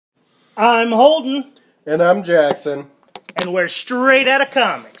I'm Holden. And I'm Jackson. And we're straight out of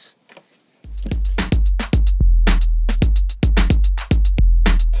comics.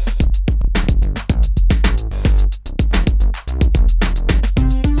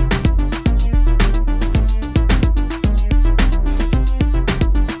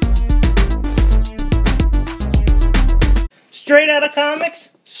 Straight out of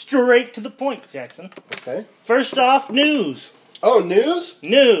comics, straight to the point, Jackson. Okay. First off, news. Oh, news?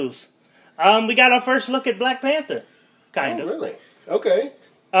 News. We got our first look at Black Panther. Kind of. Really? Okay.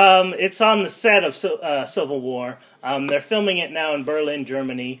 It's on the set of Civil War. They're filming it now in Berlin,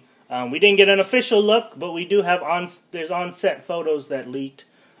 Germany. We didn't get an official look, but we do have there's on-set photos that leaked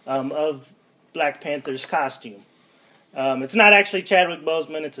of Black Panther's costume. It's not actually Chadwick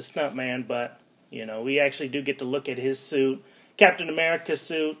Boseman, it's a stuntman, but you know, we actually do get to look at his suit, Captain America's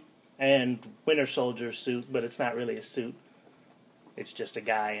suit, and Winter Soldier's suit, but it's not really a suit. It's just a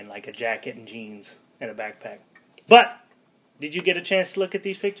guy in like a jacket and jeans and a backpack. But did you get a chance to look at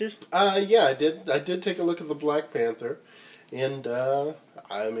these pictures? Yeah, I did. I did take a look at the Black Panther, and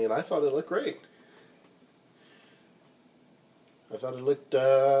I mean, I thought it looked great. I thought it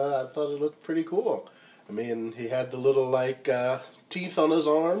looked pretty cool. I mean, he had the little like teeth on his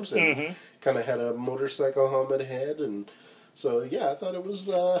arms, and kind of had a motorcycle helmet head, and so yeah, I thought it was.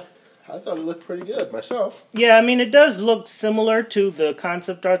 I thought it looked pretty good myself. Yeah, I mean, it does look similar to the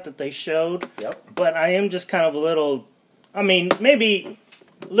concept art that they showed. Yep. But I am just kind of a little, I mean, maybe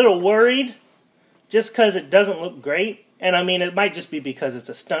a little worried just because it doesn't look great. And I mean, it might just be because it's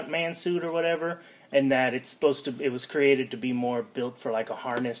a stuntman suit or whatever, and that it was created to be more built for like a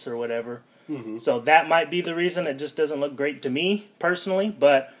harness or whatever. So that might be the reason it just doesn't look great to me personally.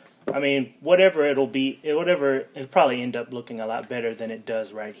 But I mean, whatever it'll probably end up looking a lot better than it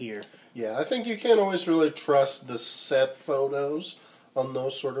does right here. Yeah, I think you can't always really trust the set photos on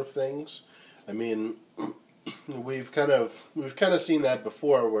those sort of things. I mean, we've kind of seen that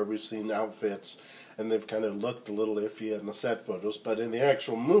before, where we've seen outfits and they've kind of looked a little iffy in the set photos, but in the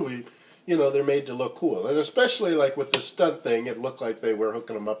actual movie, you know, they're made to look cool. And especially like with the stunt thing, it looked like they were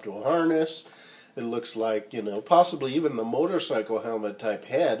hooking them up to a harness. It looks like, you know, possibly even the motorcycle helmet type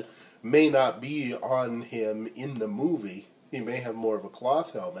head may not be on him in the movie. He may have more of a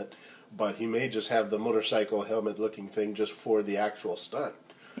cloth helmet, but he may just have the motorcycle helmet looking thing just for the actual stunt.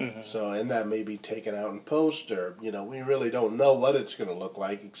 So, and that may be taken out in post, or, you know, we really don't know what it's going to look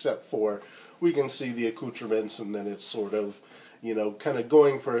like, except for we can see the accoutrements, and then it's sort of, you know, kind of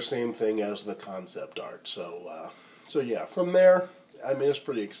going for the same thing as the concept art. So, so yeah, from there, I mean, it's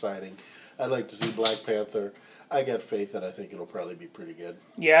pretty exciting. I'd like to see Black Panther. I got faith that I think it'll probably be pretty good.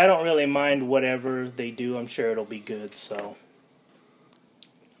 Yeah, I don't really mind whatever they do. I'm sure it'll be good, so.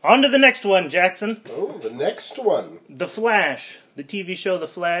 On to the next one, Jackson. Oh, the next one. The Flash. The TV show The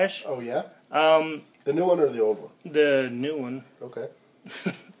Flash. Oh, yeah? The new one or the old one? The new one. Okay.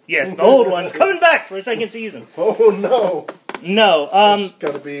 Yes, the old one's coming back for a second season. Oh, no. No. It's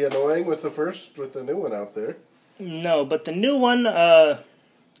got to be annoying with the new one out there. No, but the new one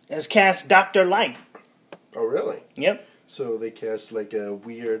has cast Dr. Light. Oh, really? Yep. So they cast like a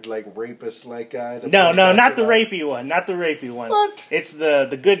weird, like rapist-like guy? No, not the rapey one. Not the rapey one. What? It's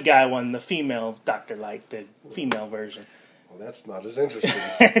the good guy one, the female Dr. Light, the female version. Well, that's not as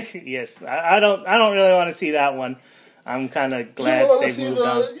interesting. Yes, I don't really want to see that one. I'm kind of glad they moved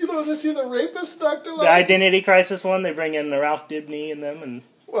on. You don't want to see the rapist, Dr. Light? The Identity Crisis one, they bring in the Ralph Dibny and them, and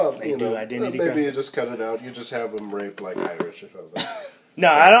well, they do Identity maybe Crisis. You just cut it out. You just have them rape like Irish or something. No,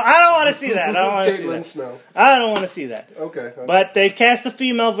 I don't want to see that. I don't want to see that. Snow. I don't want to see that. Okay. But they've cast the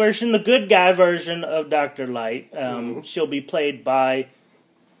female version, the good guy version of Dr. Light. She'll be played by...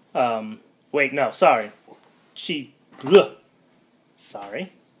 wait, no, sorry. Sorry.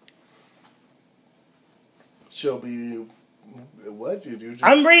 She'll be... What? You just...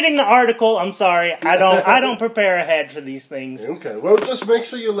 I'm reading the article. I'm sorry. I don't prepare ahead for these things. Okay. Well, just make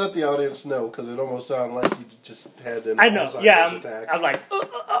sure you let the audience know, because it almost sounded like you just had an Alzheimer's attack. I'm like,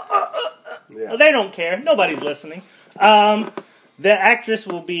 Yeah. Well, they don't care. Nobody's listening. The actress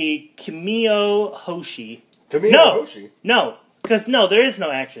will be Kimio Hoshi. Hoshi? No. Because, there is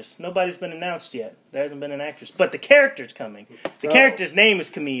no actress. Nobody's been announced yet. There hasn't been an actress. But the character's coming. The character's name is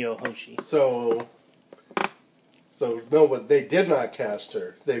Kimio Hoshi. So, no, but they did not cast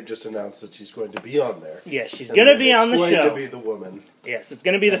her. They've just announced that she's going to be on there. Yes, she's going to be on the show. It's going to be the woman. Yes, it's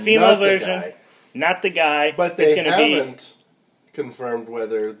going to be the female version. Not the guy. But they haven't confirmed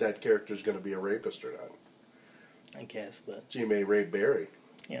whether that character's going to be a rapist or not. I guess, but... She may rape Barry.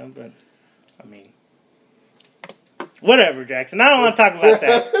 Yeah, but, I mean... Whatever, Jackson. I don't want to talk about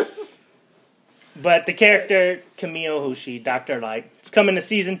that. But the character Camille Hoshi, Dr. Light, is coming to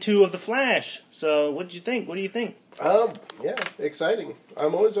season 2 of The Flash. So what do you think? What do you think? Yeah, exciting.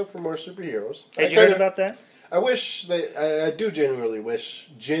 I'm always up for more superheroes. Had you heard about that? I wish I do genuinely wish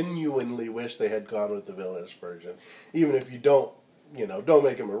they had gone with the villainous version. Even if you don't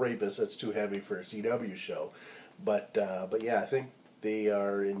make him a rapist, that's too heavy for a CW show. But yeah, I think they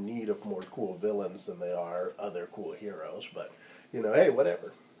are in need of more cool villains than they are other cool heroes. But, hey,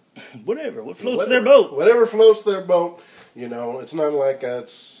 whatever. Whatever. What floats their boat? Whatever floats their boat. It's not like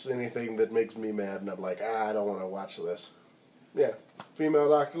it's anything that makes me mad and I'm like, I don't want to watch this. Yeah, female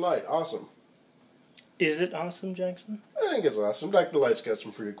Dr. Light, awesome. Is it awesome, Jackson? I think it's awesome. Dr. Light's got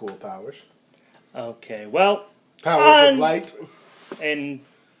some pretty cool powers. Okay, well... Powers of light. And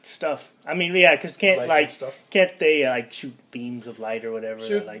stuff. I mean, yeah, because can't they shoot beams of light or whatever? It's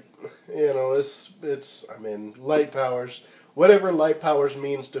light powers. Whatever light powers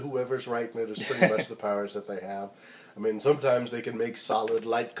means to whoever's writing it is pretty much the powers that they have. I mean, sometimes they can make solid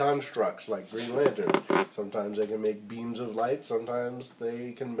light constructs like Green Lantern. Sometimes they can make beams of light. Sometimes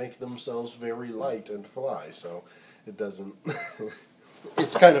they can make themselves very light and fly. So it doesn't.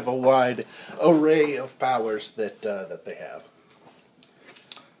 It's kind of a wide array of powers that they have.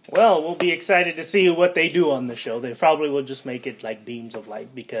 Well, we'll be excited to see what they do on the show. They probably will just make it like beams of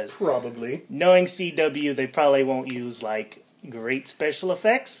light because... Probably. Knowing CW, they probably won't use like great special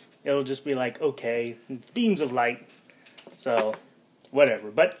effects. It'll just be like, okay, beams of light. So, whatever.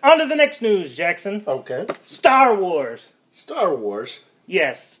 But on to the next news, Jackson. Okay. Star Wars. Star Wars?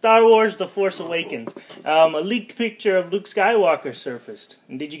 Yes, Star Wars The Force Awakens. A leaked picture of Luke Skywalker surfaced.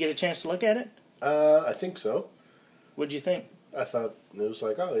 And did you get a chance to look at it? I think so. What'd you think? I thought it was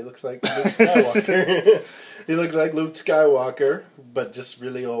like, he looks like Luke Skywalker. He looks like Luke Skywalker, but just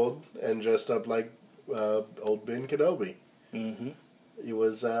really old and dressed up like old Ben Kenobi. Mm-hmm. He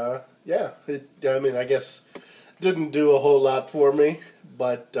was, I guess didn't do a whole lot for me,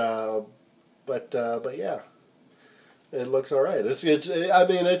 but yeah, it looks all right. It's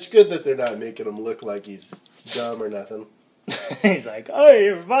good that they're not making him look like he's dumb or nothing. He's like, hey,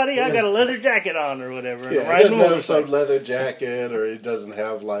 everybody, I got a leather jacket on or whatever. Yeah, he doesn't have some leather jacket, or he doesn't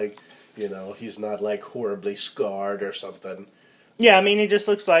have, he's not, horribly scarred or something. Yeah, I mean, he just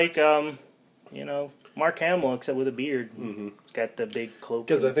looks like, Mark Hamill, except with a beard. Mm-hmm. He's got the big cloak.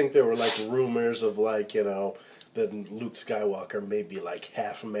 Because I think there were, rumors of, that Luke Skywalker may be,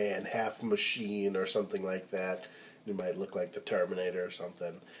 half man, half machine or something like that. He might look like the Terminator or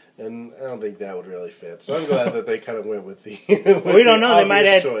something, and I don't think that would really fit. So I'm glad that they kind of went with the. We don't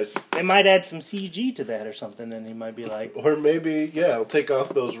know. Choice. They might add some CG to that or something, and he might be like. Or maybe he'll take off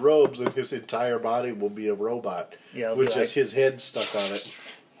those robes, and his entire body will be a robot. Yeah, with just his head stuck on it.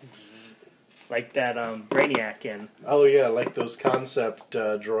 Like that Brainiac in. Oh yeah, like those concept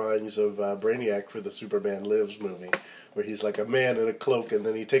drawings of Brainiac for the Superman Lives movie, where he's like a man in a cloak, and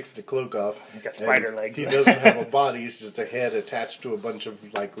then he takes the cloak off. He's got spider legs. He doesn't have a body; he's just a head attached to a bunch of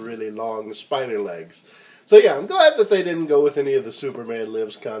really long spider legs. So yeah, I'm glad that they didn't go with any of the Superman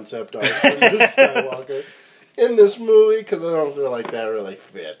Lives concept art for Luke Skywalker in this movie, because I don't feel like that really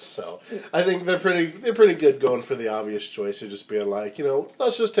fits. So I think they're pretty good going for the obvious choice of just being like,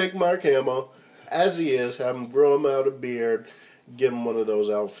 let's just take Mark Hamill as he is, have him grow him out a beard, give him one of those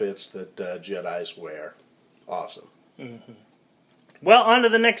outfits that Jedis wear. Awesome. Mm-hmm. Well, on to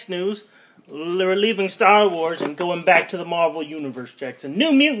the next news. We're leaving Star Wars and going back to the Marvel Universe, Jackson.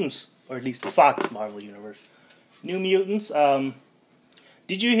 New Mutants, or at least the Fox Marvel Universe. New Mutants.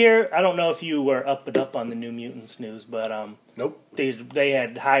 Did you hear? I don't know if you were up on the New Mutants news, but nope. They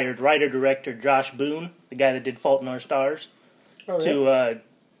had hired writer-director Josh Boone, the guy that did Fault in Our Stars, to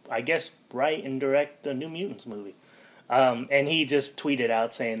I guess write and direct the New Mutants movie. And he just tweeted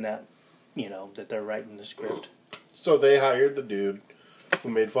out saying that, that they're writing the script. So they hired the dude who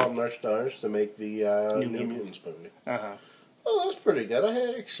made Fault in Our Stars to make the New Mutants movie. Uh-huh. Oh, that's pretty good.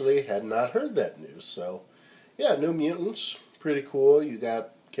 I actually had not heard that news. So, yeah, New Mutants, pretty cool. You got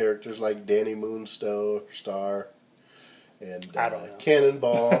characters like Danny Moonstar and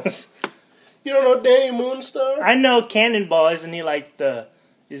Cannonball. You don't know Danny Moonstar? I know Cannonball. Isn't he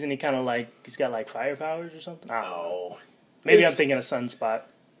kind of like, he's got like fire powers or something? No. Maybe I'm thinking of Sunspot.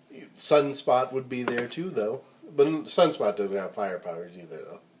 Sunspot would be there too, though. But Sunspot doesn't have fire powers either,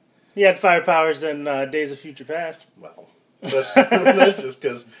 though. He had fire powers in Days of Future Past. Well, that's just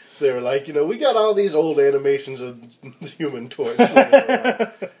because they were like, we got all these old animations of Human Torch.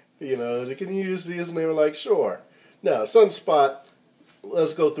 Can you use these? And they were like, sure. Now, Sunspot,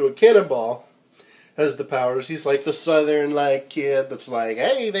 let's go through a Cannonball. Has the powers. He's like the southern kid that's like,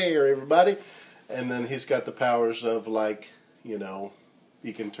 hey there, everybody. And then he's got the powers of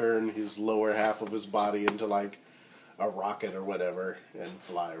he can turn his lower half of his body into like a rocket or whatever and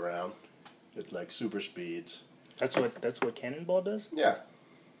fly around at like super speeds. That's what Cannonball does? Yeah.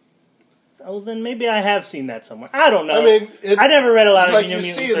 Oh, then maybe I have seen that somewhere. I don't know. I mean, I never read a lot of like New you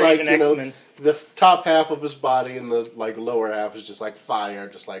Mutants see, or like, even you know, X-Men. the top half of his body and the like lower half is just like fire,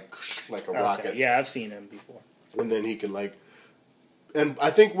 just like a rocket. Yeah, I've seen him before. And then he can like, and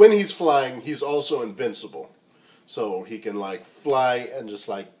I think when he's flying, he's also invincible, so he can like fly and just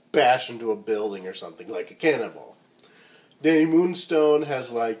like bash into a building or something like a cannonball. Danny Moonstone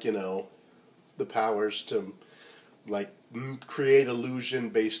has like, you know, the powers to like create illusion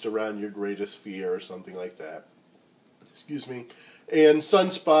based around your greatest fear or something like that. Excuse me. And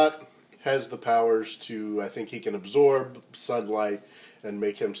Sunspot has the powers to, I think he can absorb sunlight and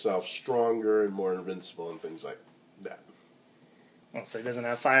make himself stronger and more invincible and things like that. Oh, so he doesn't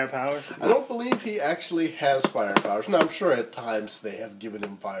have fire powers? I don't believe he actually has fire powers. Now, I'm sure at times they have given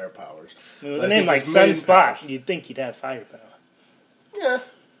him fire powers. With a name like Sunspot, you'd think he'd have fire power. Yeah.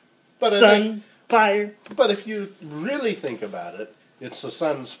 But Fire. But if you really think about it, it's a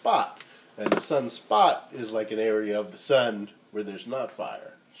sunspot. And the sunspot is like an area of the sun where there's not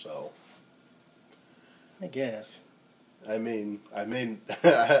fire. So, I guess. I mean, I'm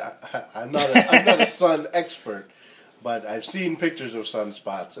not a sun expert, but I've seen pictures of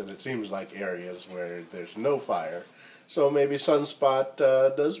sunspots, and it seems like areas where there's no fire. So maybe sunspot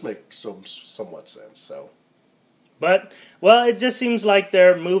does make somewhat sense. So. But, well, it just seems like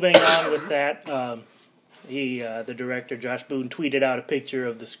they're moving on with that. The director, Josh Boone, tweeted out a picture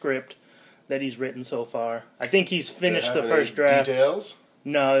of the script that he's written so far. I think he's finished the first draft. Details?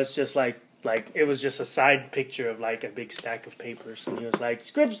 No, it's just like it was just a side picture of like a big stack of papers. And he was like,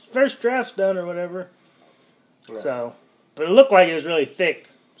 script's first draft's done or whatever. Yeah. So, but it looked like it was really thick.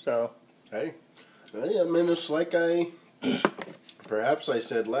 So. Hey, I mean, it's like perhaps I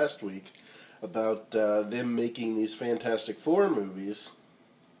said last week about them making these Fantastic Four movies.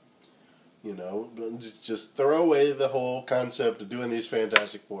 You know, just throw away the whole concept of doing these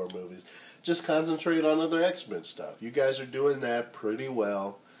Fantastic Four movies. Just concentrate on other X-Men stuff. You guys are doing that pretty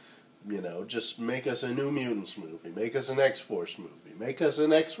well. You know, just make us a New Mutants movie. Make us an X-Force movie. Make us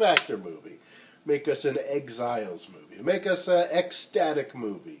an X-Factor movie. Make us an Exiles movie. Make us an X-Static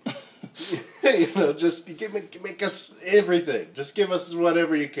movie. You know, just make us everything. Just give us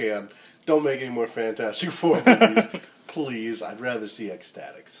whatever you can. Don't make any more Fantastic Four movies. Please, I'd rather see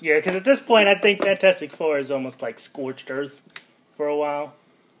X-Statics. Yeah, because at this point, I think Fantastic Four is almost like scorched earth for a while.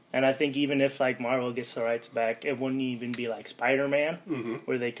 And I think even if like Marvel gets the rights back, it wouldn't even be like Spider-Man,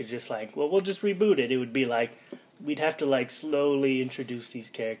 where they could just like, well, we'll just reboot it. It would be like, we'd have to like slowly introduce these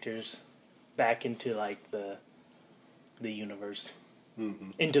characters back into like the universe,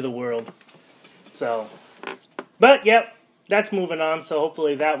 into the world. So, but yep, that's moving on. So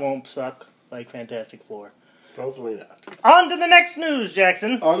hopefully that won't suck like Fantastic Four. Hopefully not. On to the next news,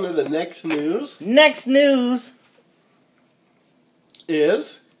 Jackson. On to the next news. Next news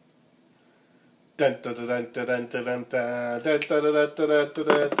is NBC,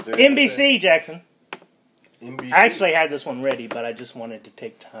 Jackson. NBC. I actually had this one ready, but I just wanted to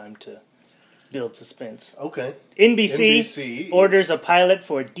take time to build suspense. Okay. NBC orders a pilot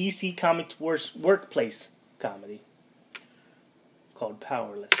for a DC Comics workplace comedy called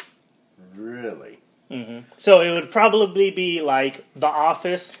Powerless. Really? Mm-hmm. So it would probably be like The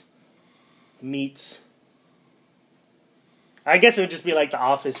Office meets... I guess it would just be like The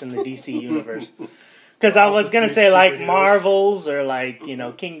Office in the DC universe. Because I was going to say like Marvels or like, you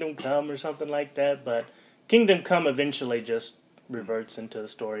know, Kingdom Come or something like that. But Kingdom Come eventually just reverts into the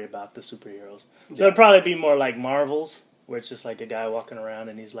story about the superheroes. So it'd probably be more like Marvels, where it's just like a guy walking around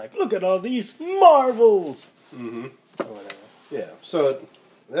and he's like, look at all these Marvels! Mm-hmm. Or whatever. Yeah, so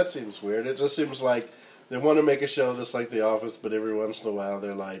that seems weird. It just seems like they want to make a show that's like The Office, but every once in a while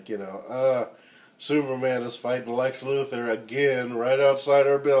they're like, you know, Superman is fighting Lex Luthor again right outside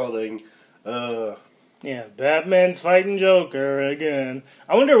our building. Yeah, Batman's fighting Joker again.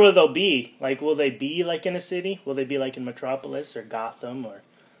 I wonder where they'll be. Like, will they be like in a city? Will they be like in Metropolis or Gotham or,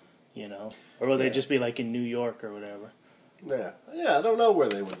 you know, or will they just be like in New York or whatever? Yeah, I don't know where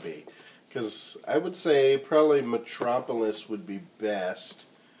they would be. Because I would say probably Metropolis would be best.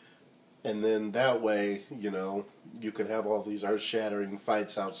 And then that way, you know, you could have all these earth-shattering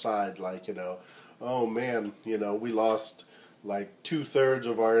fights outside. Like, you know, oh man, you know, we lost like 2/3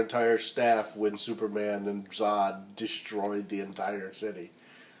 of our entire staff when Superman and Zod destroyed the entire city.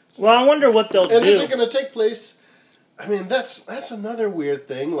 So, well, I wonder what they'll do. And is it going to take place? I mean, that's another weird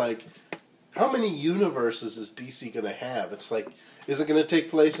thing. Like, how many universes is DC going to have? It's like, is it going to take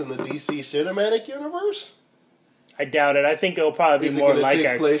place in the DC cinematic universe? I doubt it. I think it'll probably be more like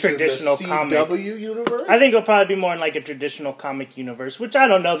a traditional comic. CW universe? I think it'll probably be more in like a traditional comic universe, which I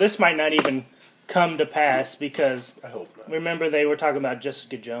don't know. This might not even come to pass because I hope not. Remember they were talking about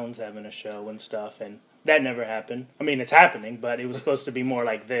Jessica Jones having a show and stuff, and that never happened. I mean, it's happening, but it was supposed to be more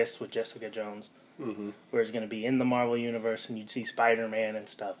like this with Jessica Jones, where it's going to be in the Marvel universe and you'd see Spider-Man and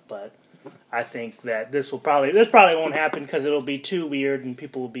stuff. But I think that this probably won't happen because it'll be too weird and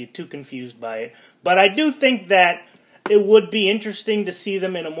people will be too confused by it. But I do think that it would be interesting to see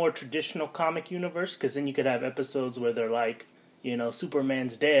them in a more traditional comic universe, because then you could have episodes where they're like, you know,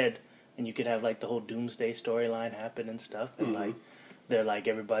 Superman's dead, and you could have like the whole Doomsday storyline happen and stuff, and like they're like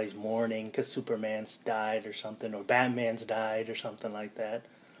everybody's mourning because Superman's died or something, or Batman's died or something like that.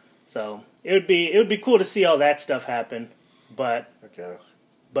 So it would be cool to see all that stuff happen, but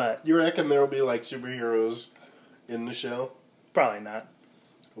you reckon there will be like superheroes in the show? Probably not.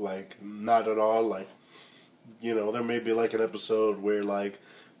 Like not at all. Like, you know, there may be like an episode where like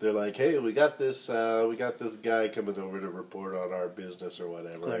they're like, hey, we got this guy coming over to report on our business or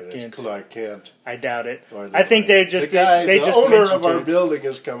whatever. It's Clark Kent. I doubt it. I think they just the owner of our building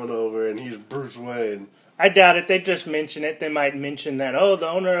is coming over and he's Bruce Wayne. I doubt it. They just mention it. They might mention that, oh, the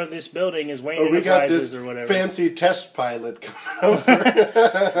owner of this building is Wayne Enterprises or whatever. We got this fancy test pilot coming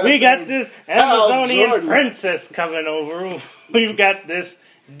over. We got this Amazonian princess coming over. We've got this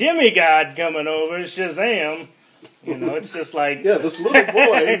demigod coming over, Shazam. You know, it's just like... yeah, this little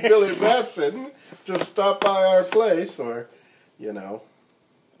boy, Billy Batson, just stopped by our place, or, you know...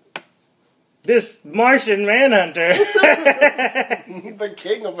 this Martian Manhunter. The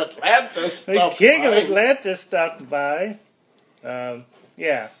King of Atlantis stopped by.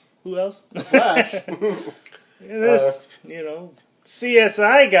 Yeah. Who else? The Flash. This, you know,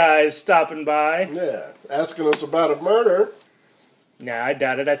 CSI guys stopping by. Yeah, asking us about a murder. Nah, I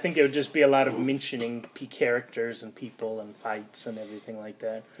doubt it. I think it would just be a lot of mentioning characters and people and fights and everything like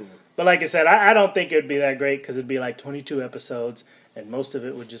that. But like I said, I don't think it would be that great because it'd be like 22 episodes, and most of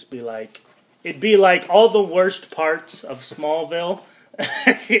it would just be like... it'd be like all the worst parts of Smallville.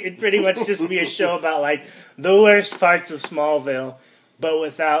 It'd pretty much just be a show about like the worst parts of Smallville, but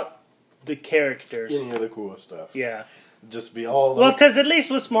without the characters. Any of the cool stuff. Yeah. Just be all... well, because at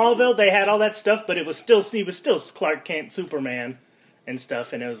least with Smallville, they had all that stuff, but he was still Clark Kent Superman and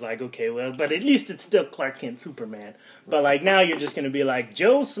stuff, and it was like, okay, well, but at least it's still Clark Kent Superman. But like now you're just going to be like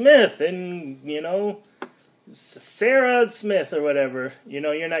Joe Smith and, you know... Sarah Smith or whatever, you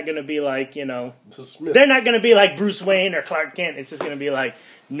know, you're not going to be like, you know, they're not going to be like Bruce Wayne or Clark Kent. It's just going to be like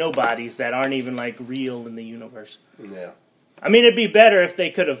nobodies that aren't even like real in the universe. Yeah. I mean, it'd be better if they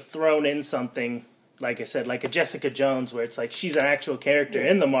could have thrown in something, like I said, like a Jessica Jones, where it's like she's an actual character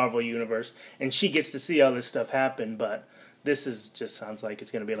in the Marvel universe and she gets to see all this stuff happen. But this is just sounds like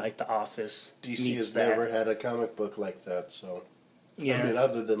it's going to be like The Office. DC has never had a comic book like that, so. Yeah. I mean,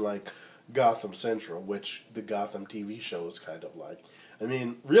 other than like Gotham Central, which the Gotham TV show is kind of like. I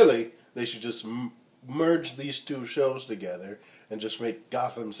mean, really, they should just merge these two shows together and just make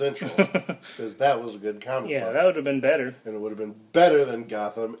Gotham Central, because that was a good comic book. Yeah, that would have been better. And it would have been better than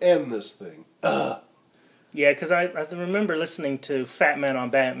Gotham and this thing. Ugh. Yeah, because I remember listening to Fat Man on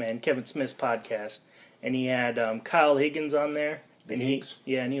Batman, Kevin Smith's podcast, and he had Kyle Higgins on there. And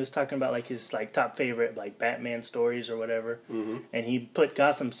he was talking about like his like top favorite like Batman stories or whatever, and he put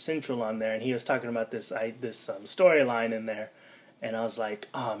Gotham Central on there, and he was talking about this storyline in there, and I was like,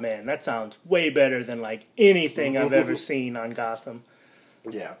 oh man, that sounds way better than like anything I've ever seen on Gotham.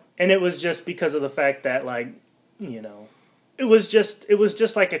 Yeah, and it was just because of the fact that like, you know, it was just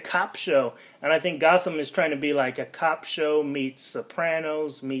like a cop show, and I think Gotham is trying to be like a cop show meets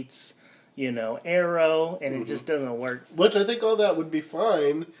Sopranos meets, you know, Arrow, and it just doesn't work. Which I think all that would be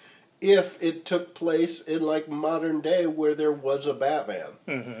fine if it took place in, like, modern day where there was a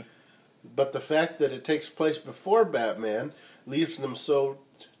Batman. But the fact that it takes place before Batman leaves them so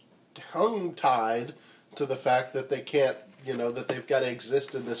tongue-tied to the fact that they can't, you know, that they've got to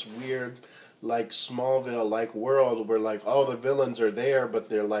exist in this weird, like, Smallville-like world where, like, all the villains are there, but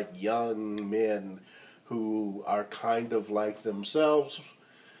they're, like, young men who are kind of like themselves.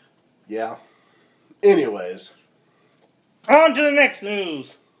 Yeah. Anyways. On to the next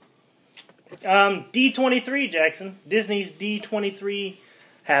news. D23, Jackson. Disney's D23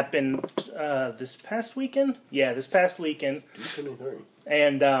 happened this past weekend? Yeah, this past weekend. D23.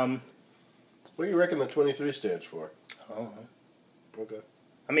 And, what do you reckon the 23 stands for? I don't know. Okay.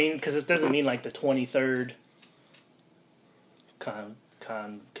 I mean, because it doesn't mean like the 23rd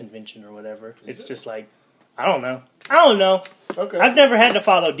convention or whatever. It's just like, I don't know. Okay. I've never had to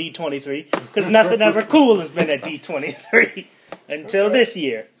follow D23 because nothing ever cool has been at D23 until this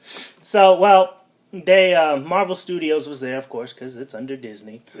year. So, well, they Marvel Studios was there, of course, because it's under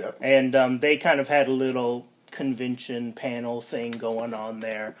Disney. Yep. And they kind of had a little convention panel thing going on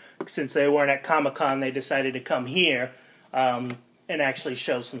there. Since they weren't at Comic-Con, they decided to come here and actually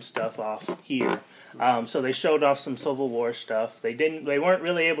show some stuff off here. So they showed off some Civil War stuff. They weren't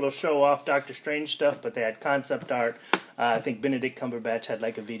really able to show off Doctor Strange stuff, but they had concept art. I think Benedict Cumberbatch had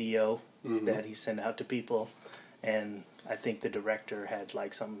like a video that he sent out to people, and I think the director had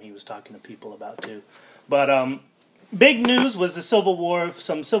like something he was talking to people about too. But big news was the Civil War.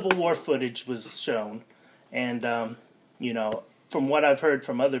 Some Civil War footage was shown, and from what I've heard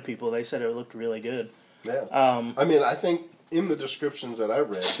from other people, they said it looked really good. Yeah. I mean, I think in the descriptions that I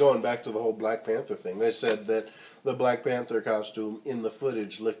read, going back to the whole Black Panther thing, they said that the Black Panther costume in the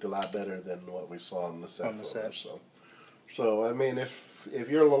footage looked a lot better than what we saw on the set. So I mean, if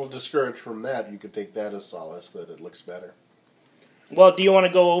you're a little discouraged from that, you could take that as solace that it looks better. Well, do you want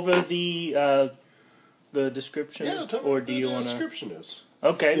to go over the description? Yeah, tell me what the description is.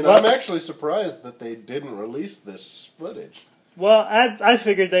 Okay. I'm actually surprised that they didn't release this footage. Well, I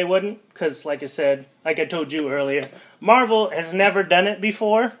figured they wouldn't, because like I told you earlier, Marvel has never done it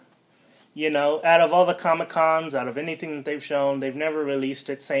before. Out of all the Comic-Cons, out of anything that they've shown, they've never released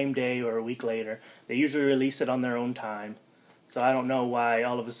it same day or a week later. They usually release it on their own time. So I don't know why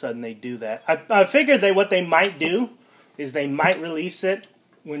all of a sudden they do that. I figured what they might do is they might release it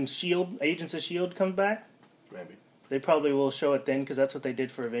when Agents of S.H.I.E.L.D. comes back. Maybe. They probably will show it then, because that's what they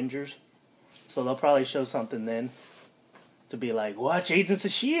did for Avengers. So they'll probably show something then. To be like, watch Agents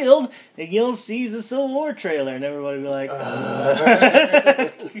of S.H.I.E.L.D. and you'll see the Civil War trailer, and everybody will be like,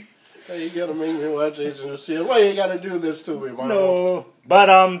 you gotta make me watch Agents of S.H.I.E.L.D. Why you gotta do this to me, Marvel? No.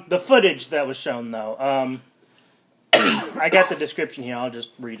 But the footage that was shown, though, I got the description here. I'll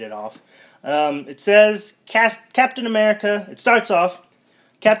just read it off. It says, Captain America, it starts off,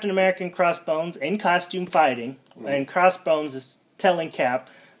 Captain America and Crossbones in costume fighting, and Crossbones is telling Cap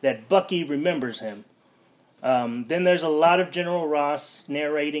that Bucky remembers him. Then there's a lot of General Ross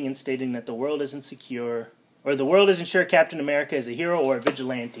narrating and stating that the world isn't sure Captain America is a hero or a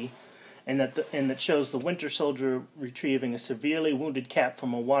vigilante, and that shows the Winter Soldier retrieving a severely wounded Cap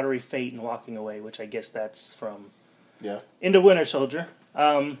from a watery fate and walking away, which I guess that's from into Winter Soldier.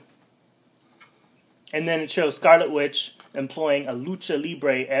 And then it shows Scarlet Witch employing a lucha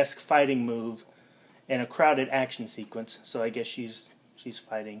libre-esque fighting move in a crowded action sequence. So I guess she's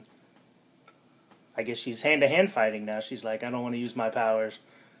fighting. I guess she's hand-to-hand fighting now. She's like, I don't want to use my powers.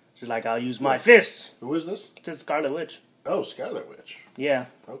 She's like, I'll use my fists. Who is this? It's Scarlet Witch. Oh, Scarlet Witch. Yeah.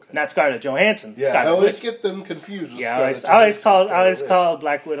 Okay. Not Scarlett Johansson. Yeah, Scarlet I always Witch. get them confused. With I always call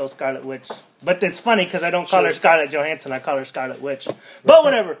Black Widow Scarlet Witch. But it's funny because I don't call her Scarlett Johansson. I call her Scarlet Witch. But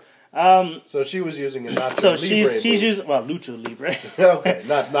whatever. So she was using a Nacho so Libre. she's using Lucha Libre. Okay,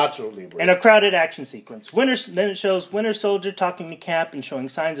 not Nacho Libre. In a crowded action sequence. Then it shows Winter Soldier talking to Cap and showing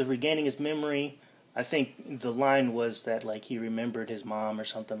signs of regaining his memory. I think the line was that like he remembered his mom or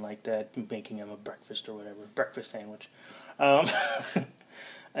something like that, making him a breakfast or whatever, breakfast sandwich. And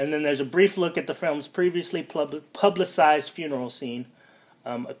then there's a brief look at the film's previously publicized funeral scene.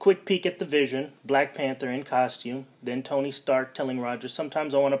 A quick peek at the Vision, Black Panther in costume, then Tony Stark telling Roger,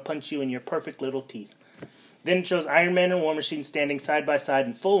 sometimes I want to punch you in your perfect little teeth. Then it shows Iron Man and War Machine standing side by side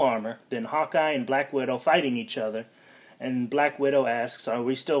in full armor, then Hawkeye and Black Widow fighting each other, and Black Widow asks, are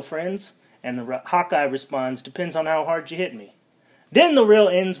we still friends? And Hawkeye responds, depends on how hard you hit me. Then the reel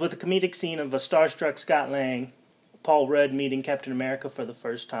ends with a comedic scene of a starstruck Scott Lang, Paul Rudd meeting Captain America for the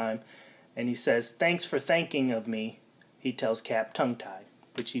first time, and he says, thanks for thinking of me, he tells Cap tongue-tied,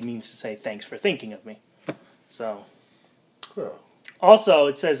 which he means to say, thanks for thinking of me. So, cool. Also,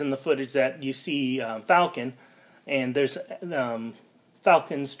 it says in the footage that you see Falcon, and there's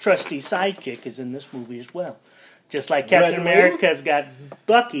Falcon's trusty sidekick is in this movie as well. Just like Captain America's got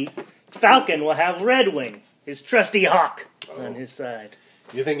Bucky, Falcon will have Red Wing, his trusty hawk, on his side.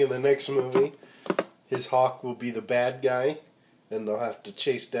 You think in the next movie, his hawk will be the bad guy, and they'll have to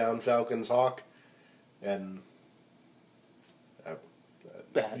chase down Falcon's hawk? And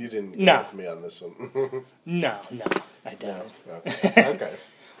you didn't get with me on this one. No, I don't. No. Okay.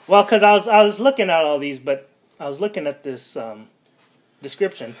 Well, because I was looking at all these, but I was looking at this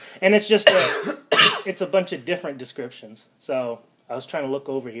description, and it's just it's a bunch of different descriptions. So I was trying to look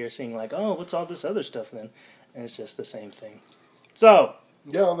over here, seeing like, oh, what's all this other stuff then? And it's just the same thing. So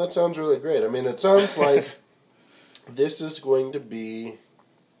yeah, that sounds really great. I mean, it sounds like this is going to be.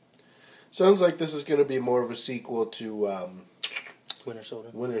 Sounds like this is going to be more of a sequel to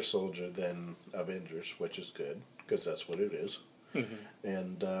Winter Soldier than Avengers, which is good because that's what it is. Mm-hmm.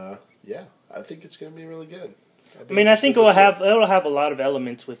 And yeah, I think it's going to be really good. I mean, I think it'll have a lot of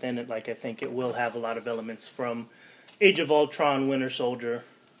elements within it. Like I think it will have a lot of elements from Age of Ultron, Winter Soldier,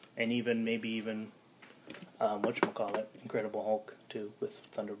 and maybe whatchamacallit, Incredible Hulk too with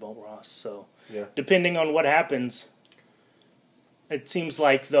Thunderbolt Ross. So yeah, depending on what happens, it seems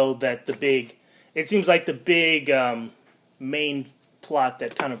like the big main plot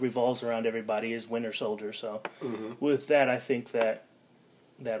that kind of revolves around everybody is Winter Soldier. So with that, I think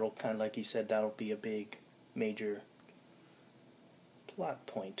that'll kind of, like you said, that'll be a big major plot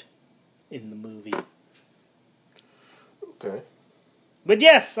point in the movie. Okay. But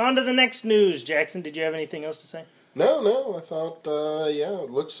yes, on to the next news. Jackson, did you have anything else to say? No, I thought, it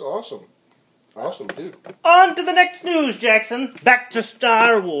looks awesome. Awesome, dude. On to the next news, Jackson. Back to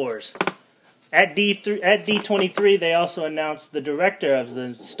Star Wars. At D23, they also announced the director of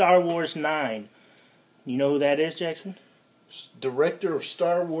the Star Wars 9. You know who that is, Jackson? Director of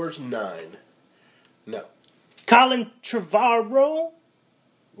Star Wars 9. No. Colin Trevorrow.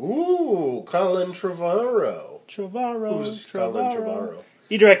 Ooh, Colin Trevorrow. Who's Colin Trevorrow?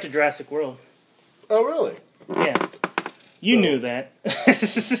 He directed Jurassic World. Oh, really? Yeah. You knew that.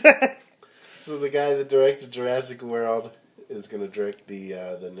 So the guy that directed Jurassic World is going to direct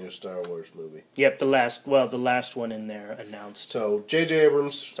the new Star Wars movie. Yep, the last one in there announced. So J.J.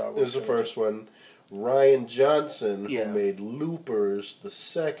 Abrams is the first one. Ryan Johnson, who made Loopers, the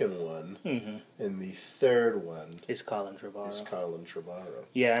second one, and the third one is Colin Trevorrow.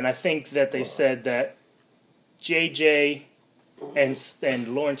 Yeah, and I think that they said that J.J. and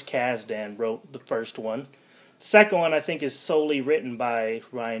Lawrence Kasdan wrote the first one. The second one, I think, is solely written by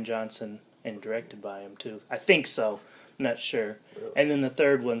Ryan Johnson and directed by him, too. I think so. I'm not sure. Really? And then the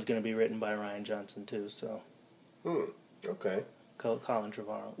third one's going to be written by Ryan Johnson, too, so. Okay. Colin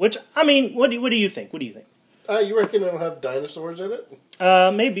Trevorrow. Which, I mean, what do you think? What do you think? You reckon it'll have dinosaurs in it?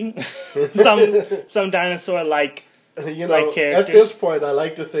 Maybe. some dinosaur-like characters. At this point, I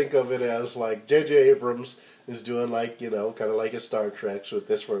like to think of it as like J.J. Abrams is doing kind of like a Star Trek with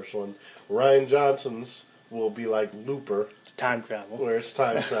this first one. Ryan Johnson's will be like Looper. It's time travel. Where it's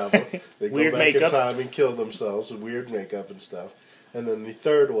time travel. They go back in time and kill themselves with weird makeup and stuff. And then the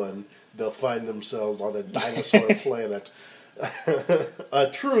third one, they'll find themselves on a dinosaur planet.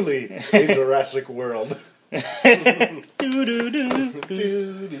 Truly a Jurassic World.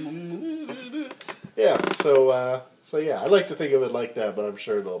 Yeah, so yeah, I like to think of it like that, but I'm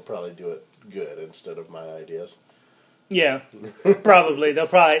sure they'll probably do it good instead of my ideas. Yeah, probably. They'll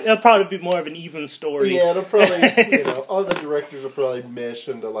probably be more of an even story. Yeah, they'll probably, all the directors will probably mesh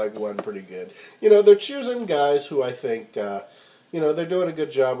into like one pretty good. They're choosing guys who I think, they're doing a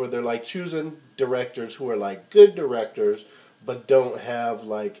good job where they're like choosing directors who are like good directors, but don't have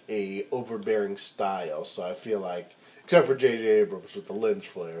like a overbearing style. So I feel like, except for J.J. Abrams with the lens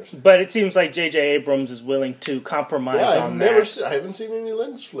flares. But it seems like J.J. Abrams is willing to compromise on that. I haven't seen any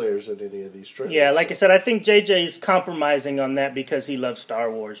lens flares in any of these trailers. Yeah, like I said, I think J.J.'s compromising on that because he loves Star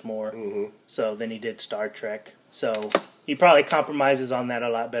Wars more. So than he did Star Trek. So he probably compromises on that a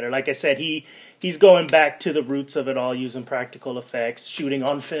lot better. Like I said, he's going back to the roots of it all, using practical effects, shooting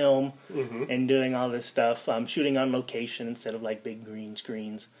on film, and doing all this stuff. Shooting on location instead of like big green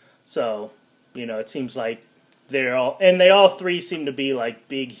screens. So, it seems like they all three seem to be like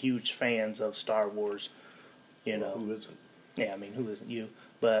big, huge fans of Star Wars. Well, who isn't? Yeah, I mean, who isn't you?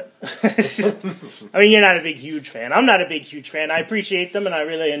 But, I mean, you're not a big, huge fan. I'm not a big, huge fan. I appreciate them, and I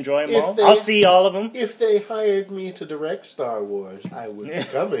really enjoy them all. I'll see all of them. If they hired me to direct Star Wars, I would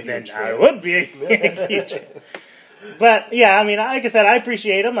become a huge fan. I would be a huge fan. But, yeah, I mean, like I said, I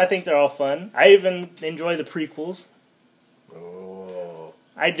appreciate them. I think they're all fun. I even enjoy the prequels. Oh.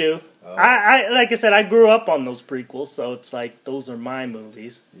 I do. Oh. I like I said, I grew up on those prequels, so it's like, those are my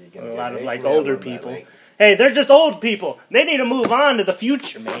movies. A lot of, like, older people. Hey, they're just old people. They need to move on to the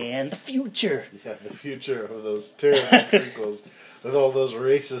future, man. The future. Yeah, the future of those terrible prequels with all those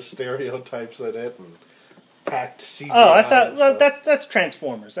racist stereotypes in it and packed CGI. Oh, I thought that's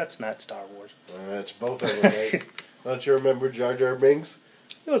Transformers. That's not Star Wars. That's both of them, right? Don't you remember Jar Jar Binks?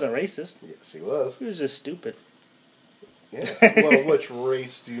 He wasn't racist. Yes, he was. He was just stupid. Yeah. Well, which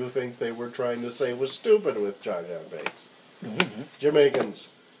race do you think they were trying to say was stupid with Jar Jar Binks? Jamaicans.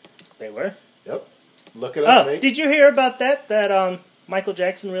 They were? Yep. Look it up, mate. Did you hear about that? That Michael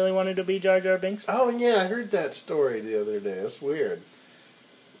Jackson really wanted to be Jar Jar Binks? Oh, yeah, I heard that story the other day. That's weird.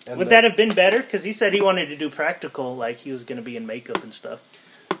 And would that have been better? Because he said he wanted to do practical, like he was going to be in makeup and stuff.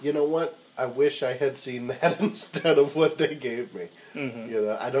 You know what? I wish I had seen that instead of what they gave me.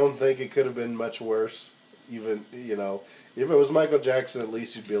 I don't think it could have been much worse. even, if it was Michael Jackson, at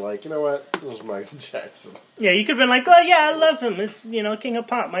least you'd be like, you know what, it was Michael Jackson. Yeah, you could have been like, well, yeah, I love him. It's, King of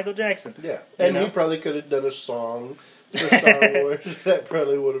Pop, Michael Jackson. Yeah, and he probably could have done a song for Star Wars. That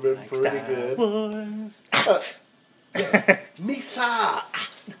probably would have been like pretty Star good. Wars. Misa!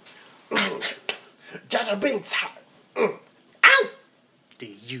 Jaja Binks! Ow! Do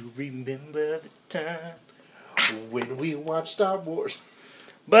you remember the time when we watched Star Wars?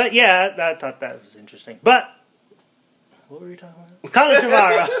 But yeah, I thought that was interesting. But what were you talking about? Colin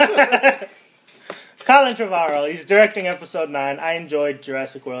Trevorrow. Colin Trevorrow. He's directing episode 9. I enjoyed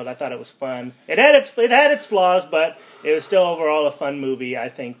Jurassic World. I thought it was fun. It had its flaws, but it was still overall a fun movie. I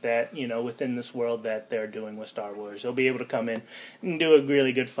think that within this world that they're doing with Star Wars, they'll be able to come in and do a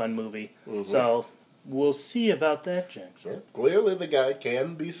really good fun movie. Mm-hmm. So we'll see about that, Jackson. Yeah, clearly the guy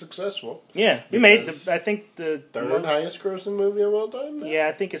can be successful. Yeah, he made the third highest grossing movie of all time now? Yeah,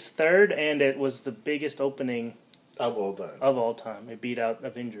 I think it's third, and it was the biggest opening of all time. Of all time. It beat out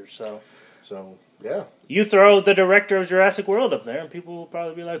Avengers, So, yeah. You throw the director of Jurassic World up there, and people will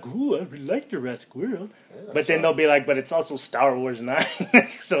probably be like, ooh, I really like Jurassic World. Yeah, but then they'll be like, but it's also Star Wars 9.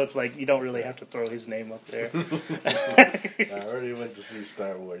 So it's like, you don't really have to throw his name up there. I already went to see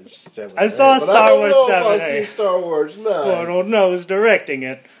Star Wars 7. I saw Star Wars 7. I see Star Wars 9. Well, I don't know who's directing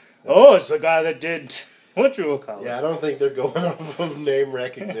it. Oh, it's the guy that did what you will call it. Yeah, I don't think they're going off of name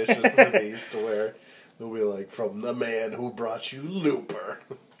recognition for these to where they'll be like, from the man who brought you Looper.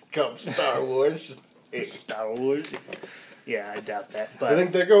 Comes Star Wars. Star Wars. Yeah, I doubt that. But I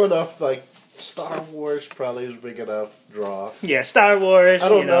think they're going off like Star Wars probably is a big enough draw. Yeah, Star Wars. I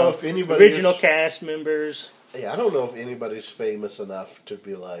don't know if anybody original cast members. Yeah, I don't know if anybody's famous enough to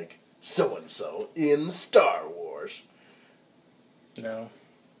be like so and so in Star Wars. No.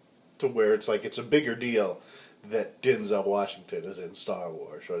 To where it's like it's a bigger deal that Denzel Washington is in Star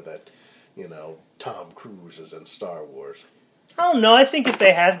Wars or that Tom Cruise is in Star Wars. I don't know. I think if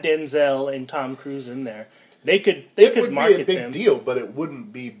they have Denzel and Tom Cruise in there, they could market them. It would be a big deal, but it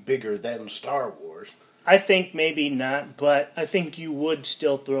wouldn't be bigger than Star Wars. I think maybe not, but I think you would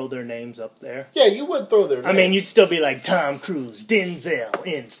still throw their names up there. Yeah, you would throw their names. I mean, you'd still be like Tom Cruise, Denzel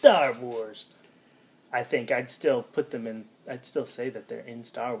in Star Wars. I think I'd still put them in. I'd still say that they're in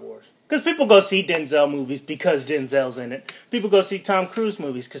Star Wars. Because people go see Denzel movies because Denzel's in it. People go see Tom Cruise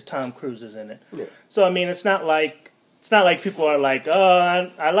movies because Tom Cruise is in it. Yeah. So I mean, it's not like people are like,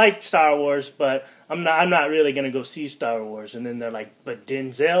 oh, I like Star Wars, but I'm not really gonna go see Star Wars. And then they're like, but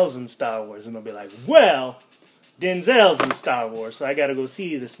Denzel's in Star Wars, and they'll be like, well, Denzel's in Star Wars, so I gotta go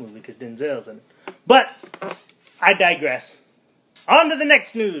see this movie because Denzel's in it. But I digress. On to the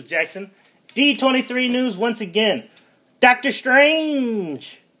next news, Jackson. D23 news once again. Doctor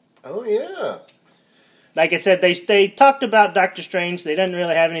Strange. Oh yeah. Like I said, they talked about Doctor Strange. They didn't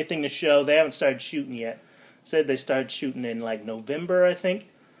really have anything to show. They haven't started shooting yet. Said they started shooting in like November, I think.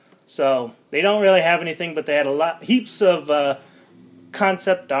 So they don't really have anything, but they had heaps of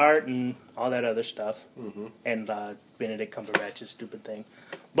concept art and all that other stuff, and Benedict Cumberbatch's stupid thing.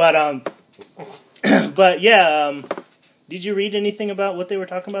 But but yeah, did you read anything about what they were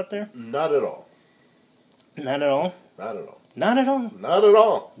talking about there? Not at all. Not at all. Not at all. Not at all. Not at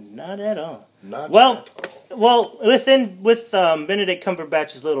all. Not at all. Not at all. Well, with Benedict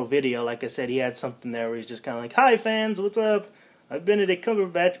Cumberbatch's little video, like I said, he had something there where he's just kind of like, "Hi fans, what's up? I'm Benedict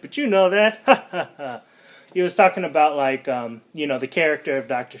Cumberbatch, but you know that." Ha ha ha. He was talking about like the character of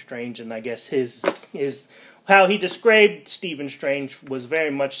Doctor Strange, and I guess his how he described Stephen Strange was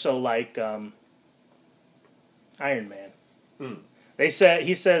very much so like Iron Man. He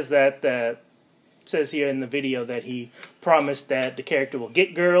says that. Says here in the video that he promised that the character will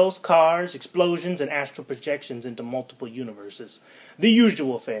get girls, cars, explosions, and astral projections into multiple universes. The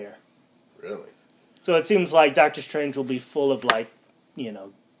usual fare. Really? So it seems like Doctor Strange will be full of like,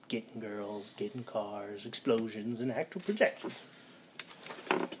 getting girls, getting cars, explosions, and astral projections.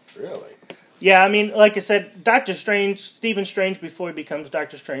 Really? Yeah, I mean, like I said, Stephen Strange, before he becomes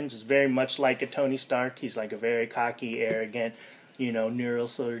Doctor Strange, is very much like a Tony Stark. He's like a very cocky, arrogant,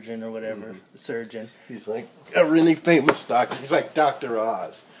 neurosurgeon or whatever, surgeon. He's like a really famous doctor. He's like Dr.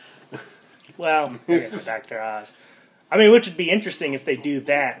 Oz. Well, yeah, Dr. Oz. I mean, which would be interesting if they do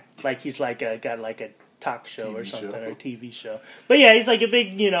that. Like he's like got like a talk show or something, or a TV show. But yeah, he's like a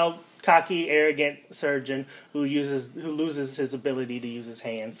big, cocky, arrogant surgeon who loses his ability to use his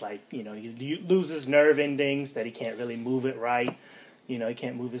hands. Like, he loses nerve endings that he can't really move it right. He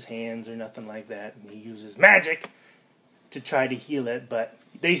can't move his hands or nothing like that. And he uses magic to try to heal it, but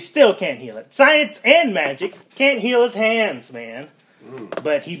they still can't heal it. Science and magic can't heal his hands, man.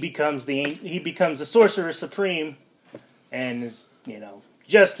 But he becomes the Sorcerer Supreme, and is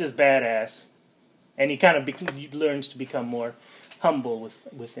just as badass and he kind of learns to become more humble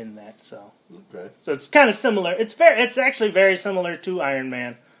within that. So it's kind of similar. It's actually very similar to Iron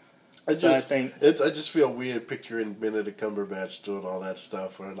Man. I just feel weird picturing Benedict Cumberbatch doing all that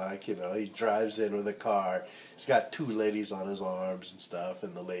stuff where, like, you know, he drives in with a car, he's got 2 ladies on his arms and stuff,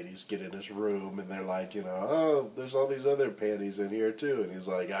 and the ladies get in his room and they're like, you know, oh, there's all these other panties in here too, and he's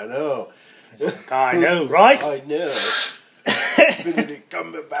like, I know. Like, I know, right? I know. Benedict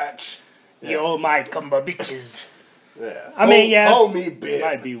Cumberbatch. Yeah. Yo, my cumber bitches. Yeah. I mean, yeah. Call me Ben. It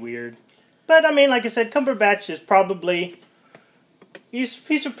might be weird. But, I mean, like I said, Cumberbatch is probably...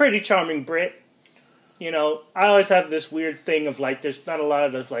 He's a pretty charming Brit. You know, I always have this weird thing of, like, there's not a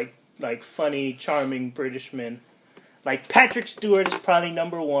lot of, like funny, charming British men. Like, Patrick Stewart is probably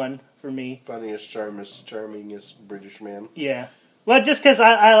number 1 for me. Funniest, charmingest British man. Yeah. Well, just because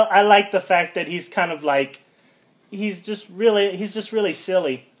I like the fact that he's kind of like... He's just really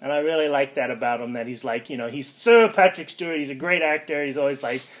silly. And I really like that about him, that he's like, you know, he's Sir Patrick Stewart. He's a great actor. He's always,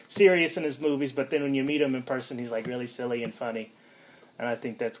 like, serious in his movies. But then when you meet him in person, he's, like, really silly and funny. And I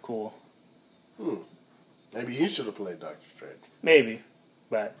think that's cool. Maybe he should have played Doctor Strange. Maybe.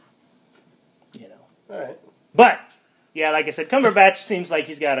 But, you know. All right. But, yeah, like I said, Cumberbatch seems like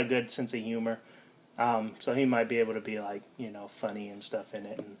he's got a good sense of humor. So he might be able to be, like, you know, funny and stuff in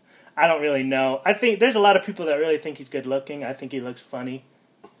it. And I don't really know. I think there's a lot of people that really think he's good looking. I think he looks funny.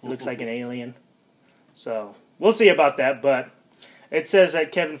 He looks like an alien. So, we'll see about that. But it says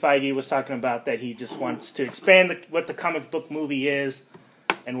that Kevin Feige was talking about that he just wants to expand what the comic book movie is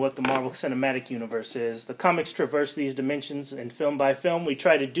and what the Marvel Cinematic Universe is. The comics traverse these dimensions, and film by film, we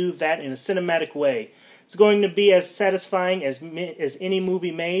try to do that in a cinematic way. It's going to be as satisfying as any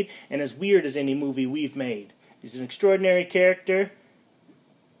movie made, and as weird as any movie we've made. He's an extraordinary character.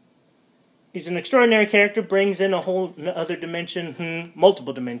 Brings in a whole other dimension,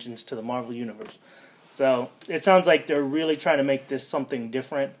 multiple dimensions to the Marvel Universe. So, it sounds like they're really trying to make this something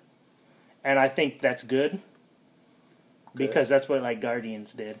different. And I think that's good. Because that's what, like,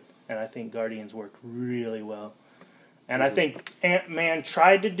 Guardians did. And I think Guardians worked really well. And I think Ant-Man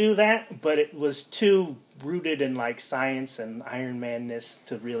tried to do that, but it was too rooted in, like, science and Iron Man-ness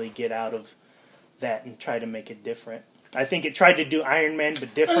to really get out of that and try to make it different. I think it tried to do Iron Man,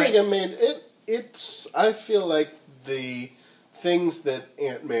 but different. I think I feel like the things that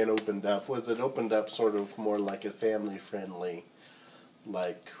Ant-Man opened up was it opened up sort of more like a family-friendly,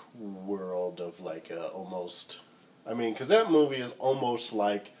 like, world of, like, almost... I mean, because that movie is almost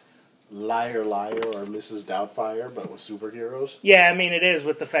like Liar Liar or Mrs. Doubtfire, but with superheroes. Yeah, I mean, it is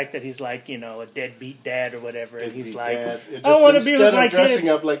with the fact that he's like, you know, a deadbeat dad or whatever, and he's like, I want to be with my kid. Instead of dressing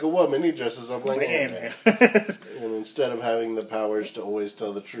up like a woman, he dresses up like Ant-Man. And instead of having the powers to always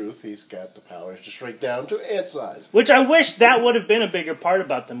tell the truth, he's got the powers to shrink down to ant size. Which I wish that would have been a bigger part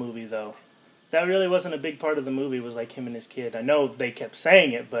about the movie, though. That really wasn't a big part of the movie, was like him and his kid. I know they kept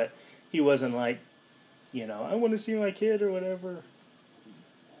saying it, but he wasn't like, you know, I want to see my kid or whatever.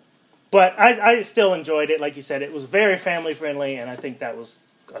 But I still enjoyed it. Like you said, it was very family-friendly, and I think that was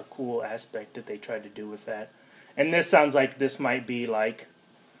a cool aspect that they tried to do with that. And this sounds like this might be like,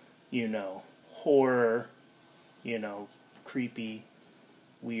 you know, horror, you know, creepy,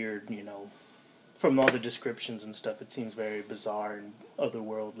 weird, you know. From all the descriptions and stuff, it seems very bizarre and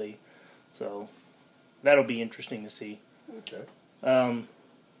otherworldly. So, that'll be interesting to see. Okay.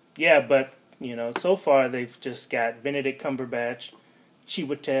 Yeah, but... You know, so far they've just got Benedict Cumberbatch,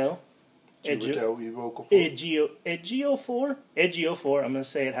 Chiwetel Ejiofor. I'm going to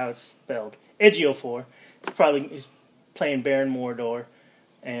say it how it's spelled. Ejiofor. He's playing Baron Mordor,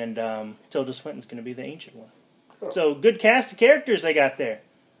 and Tilda Swinton's going to be the Ancient One. Oh. So, good cast of characters they got there.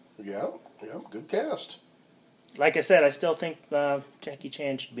 Yeah, good cast. Like I said, I still think Jackie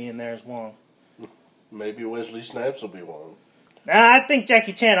Chan should be in there as Wong. Maybe Wesley Snipes will be Wong. I think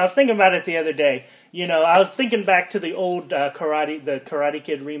Jackie Chan. I was thinking about it the other day. You know, I was thinking back to the old Karate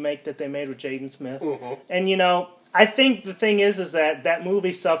Kid remake that they made with Jaden Smith. Mm-hmm. And, you know, I think the thing is that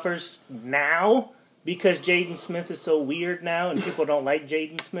movie suffers now because Jaden Smith is so weird now and people don't like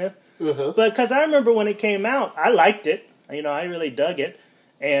Jaden Smith. Uh-huh. But because I remember when it came out, I liked it. You know, I really dug it.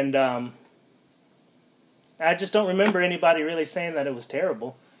 And I just don't remember anybody really saying that it was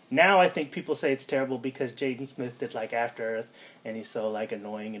terrible. Now I think people say it's terrible because Jaden Smith did like After Earth, and he's so like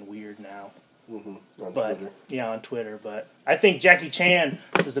annoying and weird now. Mm-hmm. On Twitter. Yeah, on Twitter. But I think Jackie Chan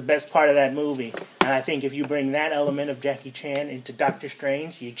was the best part of that movie, and I think if you bring that element of Jackie Chan into Doctor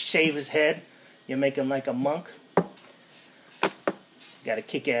Strange, you shave his head, you make him like a monk. Got a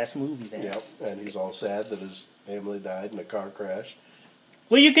kick-ass movie there. Yep, and he's all sad that his family died in a car crash.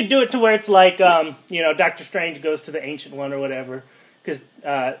 Well, you could do it to where it's like, you know, Doctor Strange goes to the Ancient One or whatever. Because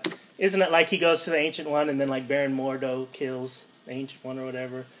Isn't it like he goes to the Ancient One and then like Baron Mordo kills the Ancient One or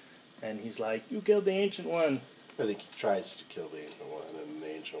whatever, and he's like, "You killed the Ancient One." I think he tries to kill the Ancient One, and the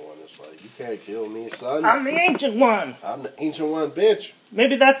Ancient One is like, "You can't kill me, son. I'm the Ancient One." I'm the Ancient One, bitch.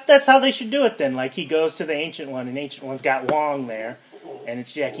 Maybe that's how they should do it then. Like he goes to the Ancient One, and Ancient One's got Wong there, and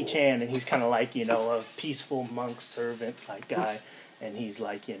it's Jackie Chan, and he's kind of like, you know, a peaceful monk servant like guy, and he's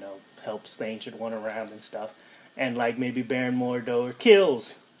like, you know, helps the Ancient One around and stuff, and like maybe Baron Mordo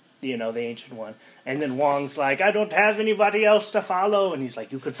kills, you know, the Ancient One, and then Wong's like, "I don't have anybody else to follow," and he's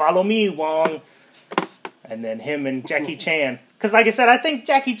like, "You could follow me, Wong." And then him and Jackie Chan, because like I said, I think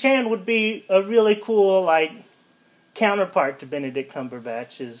Jackie Chan would be a really cool like counterpart to Benedict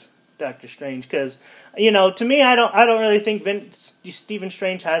Cumberbatch's Doctor Strange, because, you know, to me, I don't really think Stephen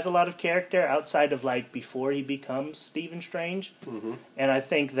Strange has a lot of character outside of like before he becomes Stephen Strange, and I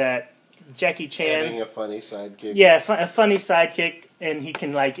think that Jackie Chan having a funny sidekick, a funny sidekick, and he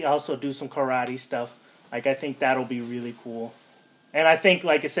can like also do some karate stuff. Like I think that'll be really cool, and I think,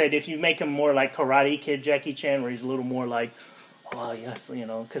 like I said, if you make him more like Karate Kid Jackie Chan, where he's a little more like, oh yes, you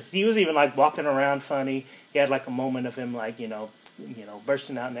know, because he was even like walking around funny. He had like a moment of him like, you know,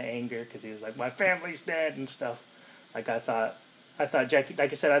 bursting out into anger because he was like, "My family's dead" and stuff. Like I thought Jackie,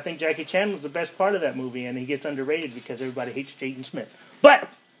 like I said, I think Jackie Chan was the best part of that movie, and he gets underrated because everybody hates Jaden Smith. But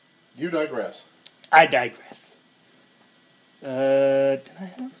you digress. I digress. I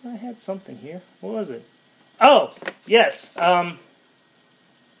had something here. What was it? Oh yes.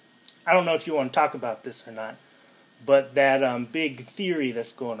 I don't know if you want to talk about this or not, but that big theory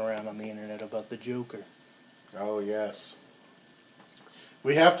that's going around on the internet about the Joker. Oh, yes.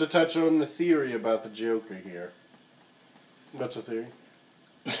 We have to touch on the theory about the Joker here. What's the theory?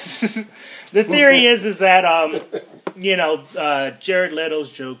 The theory is that, you know, Jared Leto's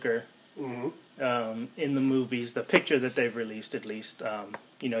Joker, in the movies, the picture that they've released at least,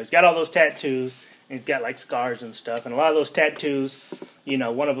 you know, he's got all those tattoos, and he's got like scars and stuff, and a lot of those tattoos, you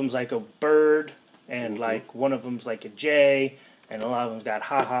know, one of them's like a bird, and like one of them's like a J, and a lot of them's got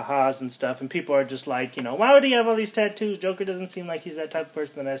ha-ha-has and stuff, and people are just like, you know, why would he have all these tattoos? Joker doesn't seem like he's that type of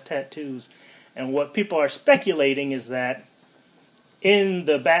person that has tattoos. And what people are speculating is that in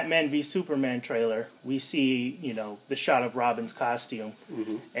the Batman v Superman trailer, we see, you know, the shot of Robin's costume,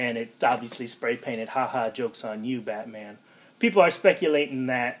 and it obviously spray-painted, "Ha-ha, joke's on you, Batman." People are speculating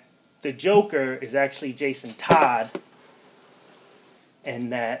that the Joker is actually Jason Todd,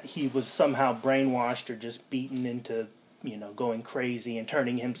 and that he was somehow brainwashed or just beaten into, you know, going crazy and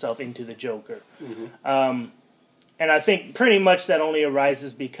turning himself into the Joker. And I think pretty much that only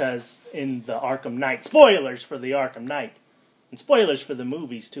arises because in the Arkham Knight, spoilers for the Arkham Knight, and spoilers for the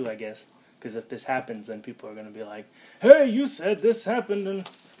movies too, I guess, because if this happens, then people are going to be like, "Hey, you said this happened,"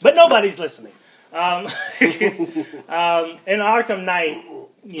 but nobody's listening. In Arkham Knight,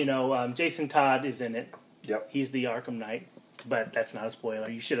 you know, Jason Todd is in it. Yep. He's the Arkham Knight. But that's not a spoiler.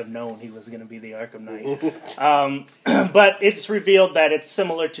 You should have known he was going to be the Arkham Knight. But it's revealed that it's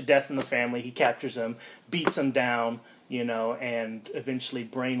similar to Death in the Family. He captures him, beats him down, you know, and eventually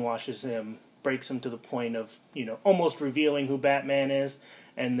brainwashes him, breaks him to the point of, you know, almost revealing who Batman is.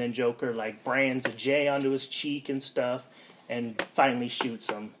 And then Joker, like, brands a J onto his cheek and stuff, and finally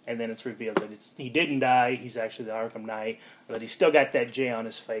shoots him. And then it's revealed that he didn't die. He's actually the Arkham Knight, but he's still got that J on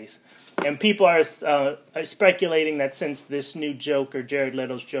his face. And people are speculating that since this new Joker, Jared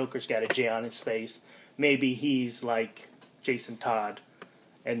Leto's Joker's got a J on his face, maybe he's like Jason Todd,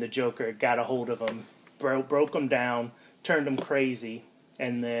 and the Joker got a hold of him, broke him down, turned him crazy,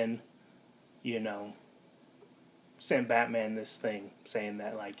 and then, you know, sent Batman this thing saying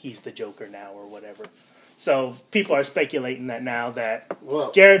that like he's the Joker now or whatever. So people are speculating that now that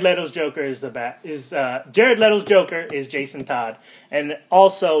Jared Leto's Joker is Jared Leto's Joker is Jason Todd, and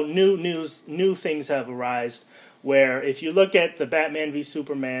also new things have arisen where if you look at the Batman v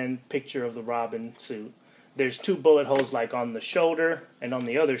Superman picture of the Robin suit, there's 2 bullet holes like on the shoulder and on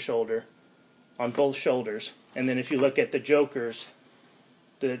the other shoulder, on both shoulders, and then if you look at the Joker's,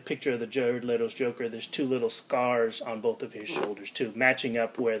 the picture of the Jared Leto's Joker, there's 2 little scars on both of his shoulders too, matching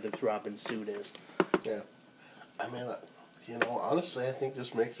up where the Robin suit is. Yeah. I mean, you know, honestly, I think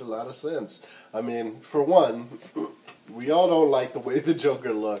this makes a lot of sense. I mean, for one, we all don't like the way the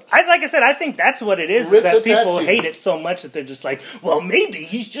Joker looks. Like I said, I think that's what it is that people hate it so much that they're just like, well, maybe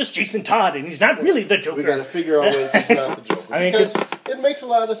he's just Jason Todd and he's not really the Joker. We got to figure out ways he's not the Joker. Because it makes a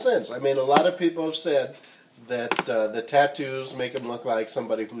lot of sense. I mean, a lot of people have said that the tattoos make him look like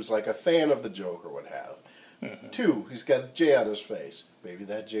somebody who's like a fan of the Joker would have. 2, he's got a J on his face. Maybe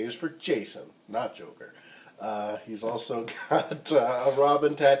that J is for Jason, not Joker. He's also got a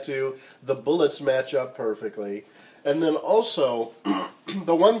Robin tattoo. The bullets match up perfectly. And then also,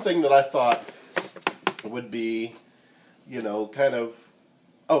 the one thing that I thought would be, kind of...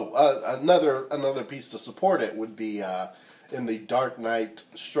 another piece to support it would be in the Dark Knight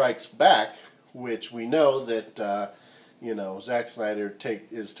Strikes Back, which we know that, Zack Snyder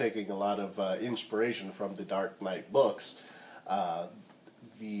is taking a lot of inspiration from the Dark Knight books.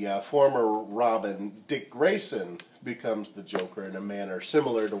 The former Robin, Dick Grayson, becomes the Joker in a manner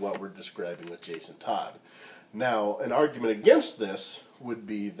similar to what we're describing with Jason Todd. Now, an argument against this would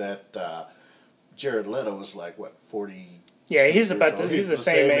be that Jared Leto is 40... Yeah, he's the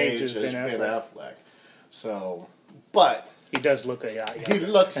same age as Ben Affleck. So, but... He does look a yacht. He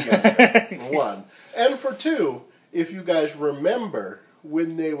looks young, one. And for two, if you guys remember,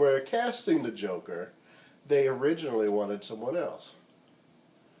 when they were casting the Joker, they originally wanted someone else.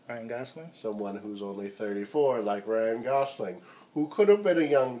 Ryan Gosling? Someone who's only 34, like Ryan Gosling, who could have been a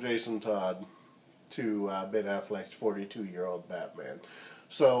young Jason Todd to Ben Affleck's 42-year-old Batman.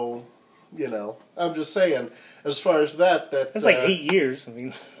 So, I'm just saying, as far as that... That's 8 years. I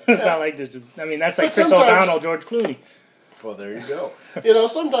mean, it's not like there's... that's like Chris O'Donnell, George Clooney. Well, there you go.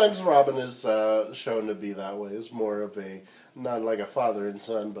 Sometimes Robin is shown to be that way. It's more of not like a father and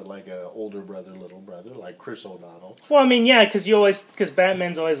son, but like a older brother, little brother, like Chris O'Donnell. Well, because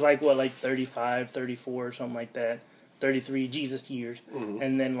Batman's always 35, 34 or something like that. 33 Jesus years. Mm-hmm.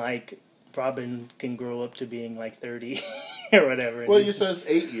 And then Robin can grow up to being 30 or whatever. Well, you says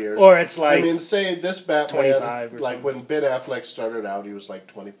 8 years. Or it's say this Batman, 25 or something. When Ben Affleck started out, he was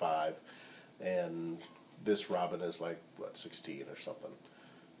 25. And this Robin is 16 or something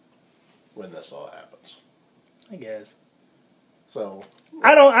when this all happens. I guess. So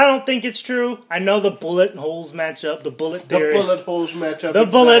I don't think it's true. I know the bullet holes match up. The bullet theory. The bullet holes match up. The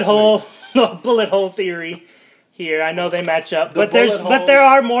bullet hole theory here. I know they match up, but there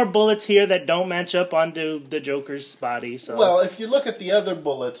are more bullets here that don't match up onto the Joker's body. So well, if you look at the other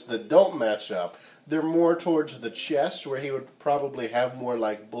bullets that don't match up, they're more towards the chest, where he would probably have more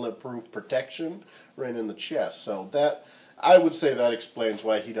bulletproof protection right in the chest. So that I would say that explains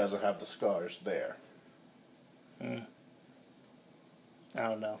why he doesn't have the scars there. I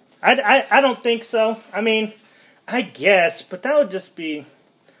don't know. I don't think so. I guess, but that would just be...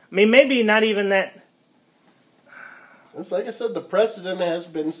 maybe not even that... It's like I said, the precedent has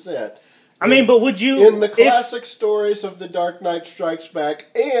been set. But would you... In the classic stories of The Dark Knight Strikes Back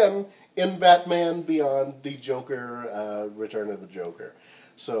and in Batman Beyond the Joker, Return of the Joker.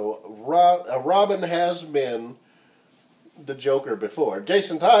 So Robin has been the Joker before.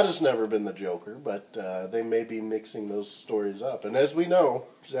 Jason Todd has never been the Joker, but they may be mixing those stories up. And as we know,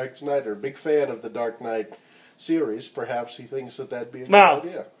 Zack Snyder, big fan of the Dark Knight series, perhaps he thinks that'd be a good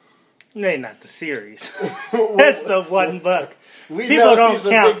idea. Not the series. That's the one book. We People know don't he's a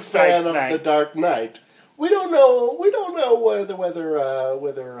count big fan Strikes of Back. the Dark Knight. We don't know whether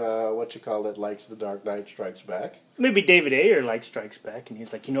what you call it likes the Dark Knight Strikes Back. Maybe David Ayer likes Strikes Back, and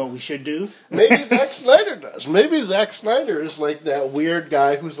he's like, you know what we should do? Maybe Zack Snyder does. Maybe Zack Snyder is like that weird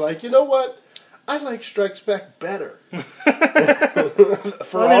guy who's like, you know what? I like Strikes Back better. Then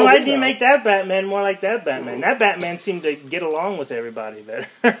why did you make that Batman more like that Batman? That Batman seemed to get along with everybody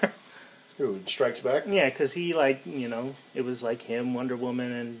better. Who, Strikes Back? Yeah, because he, it was him, Wonder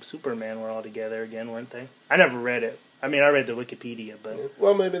Woman, and Superman were all together again, weren't they? I never read it. I read the Wikipedia, but...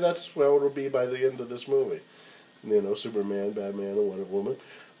 Well, maybe that's what it'll be by the end of this movie. Superman, Batman, and Wonder Woman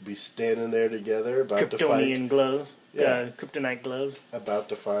be standing there together, about to fight... Kryptonian gloves. Yeah. Kryptonite gloves. About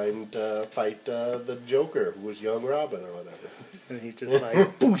to fight the Joker, who was young Robin or whatever. And he's just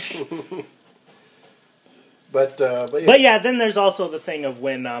like, boosh! But yeah, then there's also the thing of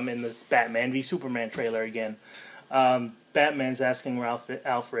when in this Batman v Superman trailer again, Batman's asking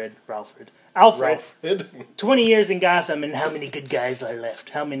Alfred, 20 years in Gotham and how many good guys are left?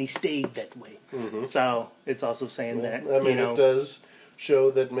 How many stayed that way? Mm-hmm. So it's also saying that it does show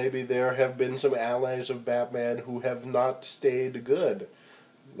that maybe there have been some allies of Batman who have not stayed good,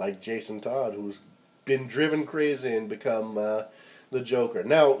 like Jason Todd, who's been driven crazy and become the Joker.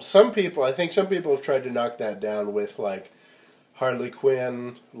 Now, I think some people have tried to knock that down with, Harley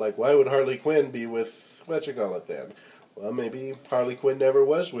Quinn. Why would Harley Quinn be with, then? Well, maybe Harley Quinn never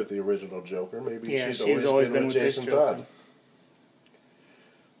was with the original Joker. Maybe she's always been with Jason Todd.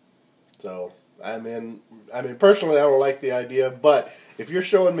 So, personally, I don't like the idea, but if you're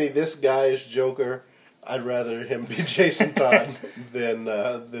showing me this guy's Joker, I'd rather him be Jason Todd than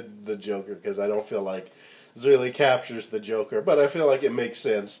the Joker, because I don't feel like this really captures the Joker, but I feel like it makes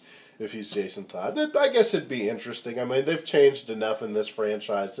sense if he's Jason Todd. I guess it'd be interesting. I mean, they've changed enough in this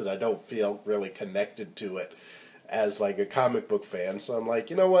franchise that I don't feel really connected to it as like a comic book fan. So I'm like,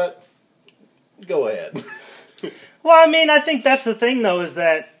 you know what? Go ahead. Well, I mean, I think that's the thing, though, is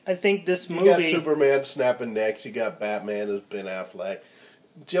that I think this movie... You got Superman snapping necks. You got Batman as Ben Affleck.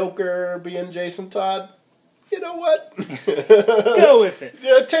 Joker being Jason Todd. You know what? Go with it.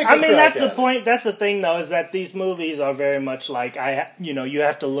 Yeah, take a I mean, crack that's the at point. That's the thing, though, is that these movies are very much like you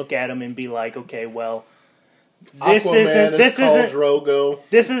have to look at them and be like, okay, well, this Aquaman isn't Drogo.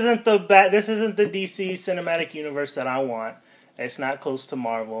 This isn't the DC cinematic universe that I want. It's not close to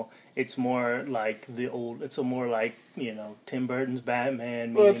Marvel. It's more like It's more like Tim Burton's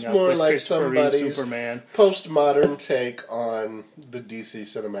Batman. Well, it's more like somebody's Superman. Postmodern take on the DC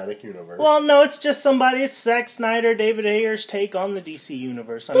cinematic universe. Well, no, it's just it's Zack Snyder, David Ayer's take on the DC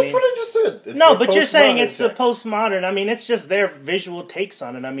universe. That's what I just said. No, but you're saying it's the postmodern. I mean, it's just their visual takes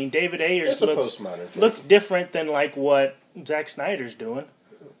on it. I mean, David Ayer's looks different than like what Zack Snyder's doing.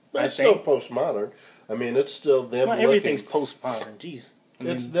 It's still postmodern. I mean, it's still them. Well, everything's postmodern. Jeez.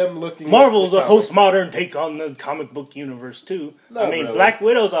 It's them looking. Marvel's a postmodern take on the comic book universe too. Not really. Black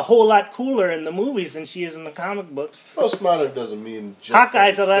Widow's a whole lot cooler in the movies than she is in the comic books. Postmodern doesn't mean just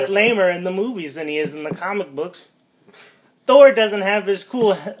Hawkeye's a lot lamer in the movies than he is in the comic books. Thor doesn't have his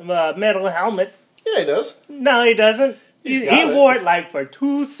cool metal helmet. Yeah, he does. No, he doesn't. He wore it like for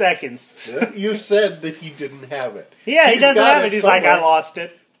 2 seconds. Yeah, you said that he didn't have it. Yeah, he doesn't have it. He's somewhere. Like, I lost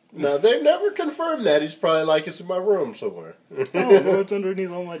it. No, they've never confirmed that. He's probably like, it's in my room somewhere. Oh, no, it's underneath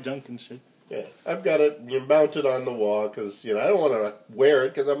all my junk and shit. Yeah, I've got it mounted on the wall because, I don't want to wear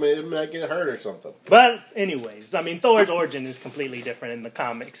it because I might get hurt or something. But anyways, I mean, Thor's origin is completely different in the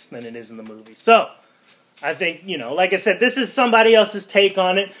comics than it is in the movie. So, I think, like I said, this is somebody else's take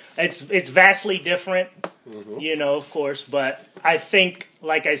on it. It's vastly different, of course. But I think,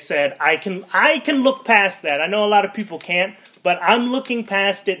 like I said, I can look past that. I know a lot of people can't, but I'm looking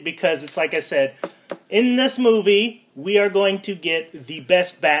past it because it's like I said, in this movie, we are going to get the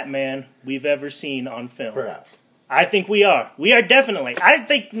best Batman we've ever seen on film. Perhaps. I think we are. We are definitely. I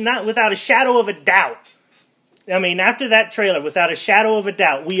think not without a shadow of a doubt. I mean, after that trailer, without a shadow of a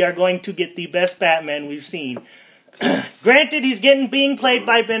doubt, we are going to get the best Batman we've seen. Granted, he's being played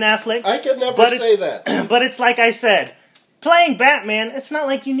by Ben Affleck. I could never say that. But it's like I said, playing Batman, it's not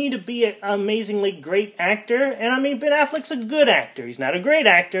like you need to be an amazingly great actor. And I mean, Ben Affleck's a good actor. He's not a great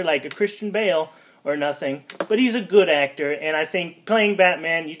actor like a Christian Bale or nothing, but he's a good actor. And I think playing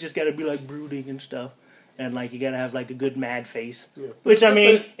Batman, you just got to be like brooding and stuff. And like you got to have like a good mad face. Yeah. Which, I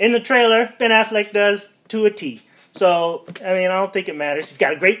mean, in the trailer, Ben Affleck does to a T. So, I mean, I don't think it matters. He's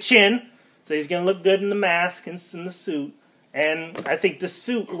got a great chin, so he's going to look good in the mask and in the suit. And I think the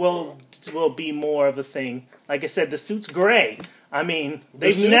suit will be more of a thing. Like I said, the suit's gray. I mean,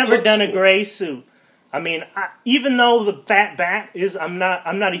 they've never done a gray suit. I mean, even though the Fat Bat is, I'm not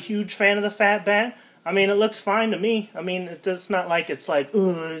a huge fan of the Fat Bat. I mean, it looks fine to me. I mean, it's not like it's like,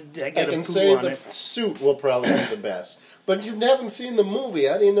 I get a poo on it. I can say the suit will probably be the best. But you haven't seen the movie.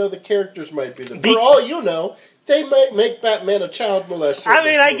 How do you know the characters might be for all you know, they might make Batman a child molester. I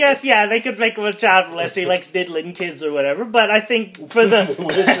mean, I guess, yeah, they could make him a child molester. He likes diddling kids or whatever. But I think for the...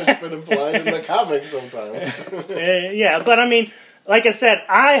 Which has been implied in the comics sometimes. Yeah, but I mean, like I said,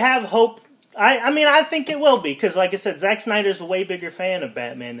 I have hope. I mean, I think it will be. Because, like I said, Zack Snyder's a way bigger fan of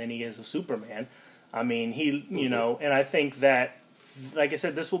Batman than he is of Superman. I mean, and I think that, like I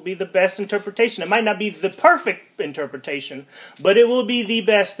said, this will be the best interpretation. It might not be the perfect interpretation, but it will be the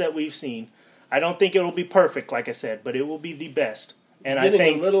best that we've seen. I don't think it will be perfect, like I said, but it will be the best. And I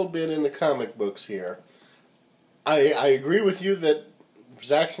think a little bit in the comic books here. I agree with you that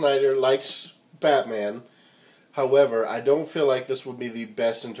Zack Snyder likes Batman. However, I don't feel like this will be the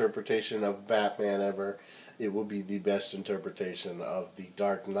best interpretation of Batman ever. It will be the best interpretation of the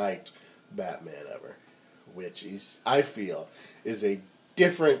Dark Knight Batman ever, which I feel is a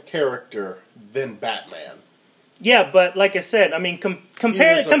different character than Batman. Yeah, but like I said, I mean,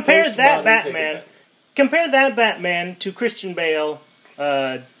 compare that Batman to Christian Bale,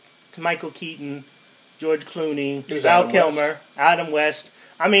 Michael Keaton, George Clooney, Val Kilmer, Adam West.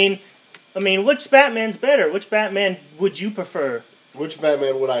 I mean, which Batman's better? Which Batman would you prefer? Which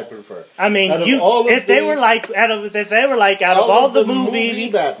Batman would I prefer? I mean, if they were like out of all the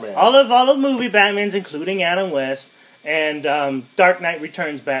movie Batman, all the movie Batmans, including Adam West and Dark Knight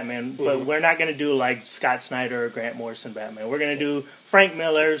Returns Batman, but we're not going to do like Scott Snyder or Grant Morrison Batman. We're going to do Frank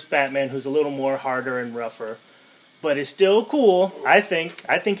Miller's Batman, who's a little more harder and rougher, but is still cool. I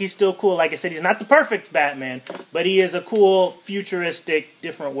think he's still cool. Like I said, he's not the perfect Batman, but he is a cool, futuristic,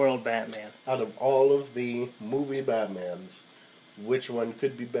 different world Batman. Out of all of the movie Batmans, which one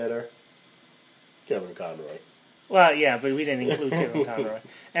could be better? Kevin Conroy. Well, yeah, but we didn't include Kevin Conroy.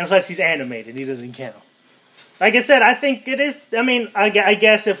 And plus he's animated, he doesn't count. Like I said, I think it is... I mean, I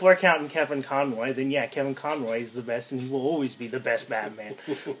guess if we're counting Kevin Conroy, then yeah, Kevin Conroy is the best, and he will always be the best Batman.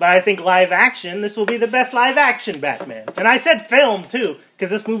 But I think live action, this will be the best live action Batman. And I said film, too,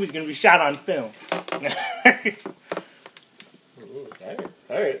 because this movie's going to be shot on film.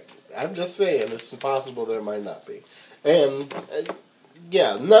 Alright. I'm just saying, it's possible there might not be. And,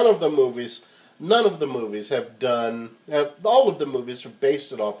 yeah, none of the movies have done... all of the movies have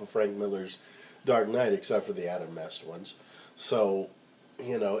based it off of Frank Miller's Dark Knight, except for the Adam West ones. So,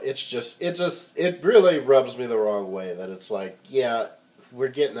 you know, it really rubs me the wrong way that it's like, yeah, we're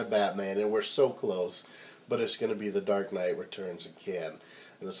getting a Batman and we're so close, but it's going to be the Dark Knight Returns again.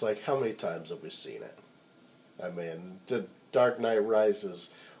 And it's like, how many times have we seen it? I mean, the Dark Knight Rises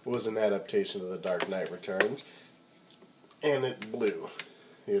was an adaptation of the Dark Knight Returns, and it blew.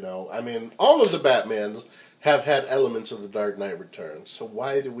 You know, I mean, all of the Batmans have had elements of the Dark Knight Returns, so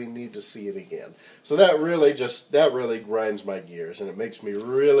why do we need to see it again? So that really grinds my gears, and it makes me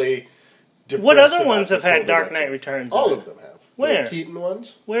really depressed. What other ones have had Dark Knight Returns? All of them have. Where? The Keaton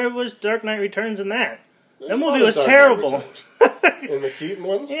ones. Where was Dark Knight Returns in that? There's that movie was terrible. In the Keaton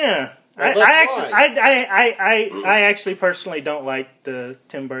ones? Yeah. Well, I actually personally don't like the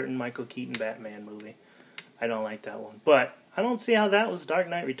Tim Burton Michael Keaton Batman movie. I don't like that one, but I don't see how that was Dark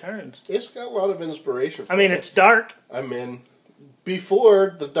Knight Returns. It's got a lot of inspiration. I mean, it's dark. I mean,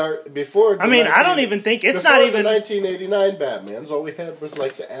 before the I don't even think it's not even the 1989 Batmans. All we had was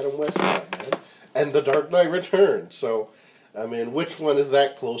like the Adam West Batman and the Dark Knight Returns. So, I mean, which one is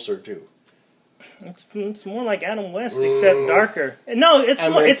that closer to? It's more like Adam West, except darker. No,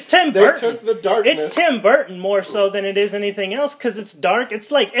 it's Tim Burton. They took the darkness. It's Tim Burton more so than it is anything else because it's dark.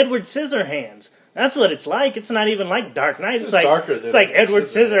 It's like Edward Scissorhands. That's what it's like. It's not even like Dark Knight. It's like darker than Edward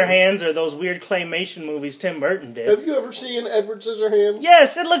Scissorhands or those weird claymation movies Tim Burton did. Have you ever seen Edward Scissorhands?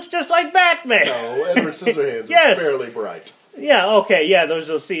 Yes, it looks just like Batman. No, Edward Scissorhands Yes. is fairly bright. Yeah, okay, yeah, those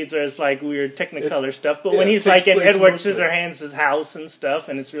are scenes where it's like weird Technicolor stuff. But when he's like in Edward Scissorhands' house and stuff,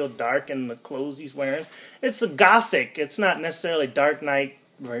 and it's real dark and the clothes he's wearing, it's gothic. It's not necessarily Dark Knight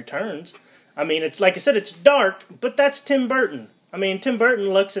Returns. I mean, it's like I said, it's dark, but that's Tim Burton. I mean, Tim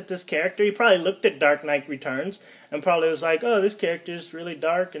Burton looks at this character. He probably looked at Dark Knight Returns and probably was like, oh, this character is really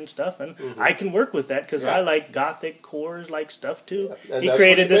dark and stuff, and I can work with that because I like gothic horror-like stuff too. Yeah. He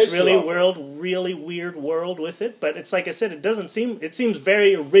created this really weird world with it, but it's like I said, it seems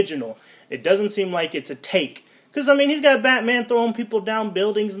very original. It doesn't seem like it's a take. Because, I mean, he's got Batman throwing people down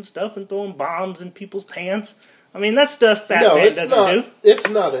buildings and stuff and throwing bombs in people's pants. I mean, that's stuff Batman doesn't do. It's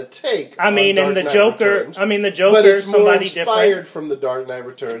not a take. I mean, on and the Dark Knight Joker. Returns, I mean, the Joker. but it's somebody more inspired different. from the Dark Knight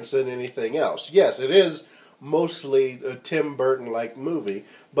Returns than anything else. Yes, it is mostly a Tim Burton-like movie,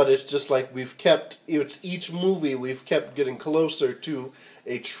 but it's just like each movie we've kept getting closer to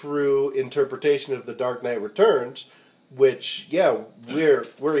a true interpretation of the Dark Knight Returns, which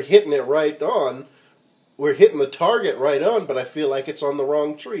we're hitting it right on. We're hitting the target right on, but I feel like it's on the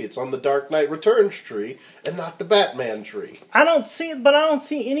wrong tree. It's on the Dark Knight Returns tree and not the Batman tree. I don't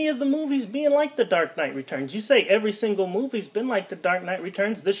see any of the movies being like the Dark Knight Returns. You say every single movie's been like the Dark Knight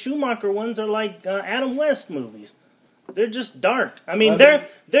Returns. The Schumacher ones are like Adam West movies. They're just dark. I mean, they're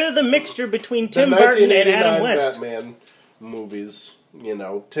the mixture between Tim Burton and Adam West. The 1989 Batman movies,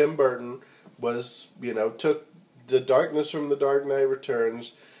 Tim Burton took the darkness from the Dark Knight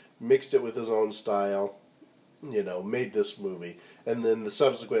Returns, mixed it with his own style, made this movie. And then the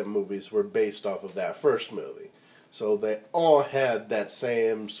subsequent movies were based off of that first movie. So they all had that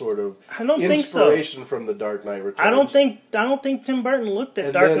same sort of inspiration from the Dark Knight Returns. I don't think Tim Burton looked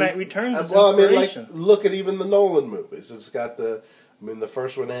at Dark Knight Returns as inspiration. Look at even the Nolan movies. It's got the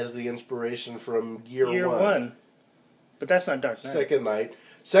first one has the inspiration from Year One. But that's not Dark Knight.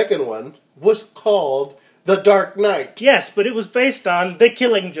 Second one was called The Dark Knight. Yes, but it was based on The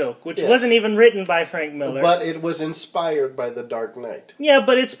Killing Joke, which wasn't even written by Frank Miller. But it was inspired by The Dark Knight. Yeah,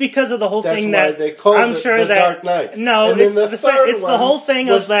 but it's because of the whole thing that they called I'm sure the that Dark Knight. No, it's the whole thing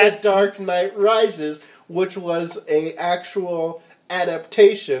was of that The Dark Knight Rises, which was a actual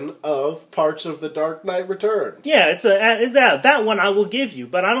adaptation of parts of The Dark Knight Returns. Yeah, that one I will give you,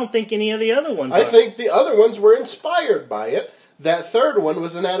 but I don't think any of the other ones I think the other ones were inspired by it. That third one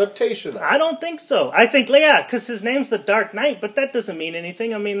was an adaptation of it. I don't think so. I think, because his name's The Dark Knight, but that doesn't mean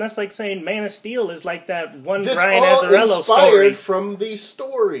anything. I mean, that's like saying Man of Steel is like that one Brian Azzarello story. It's inspired from the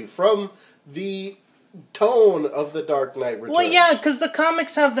story, from the tone of The Dark Knight Returns. Well, yeah, because the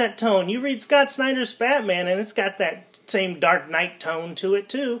comics have that tone. You read Scott Snyder's Batman, and it's got that same Dark Knight tone to it,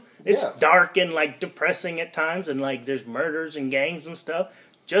 too. It's dark and, like, depressing at times, and, like, there's murders and gangs and stuff,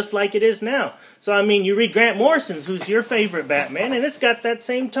 just like it is now. So, I mean, you read Grant Morrison's, who's your favorite Batman, and it's got that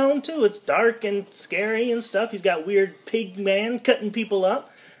same tone, too. It's dark and scary and stuff. He's got weird pig man cutting people up.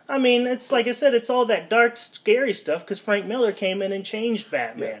 I mean, it's, like I said, it's all that dark, scary stuff, because Frank Miller came in and changed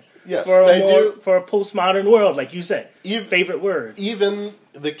Batman. Yes, for a postmodern world, like you said. Favorite word. Even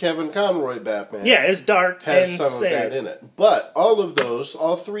the Kevin Conroy Batman. Yeah, it's dark has and some of that in it. But all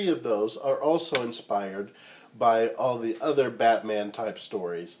three of those are also inspired by all the other Batman type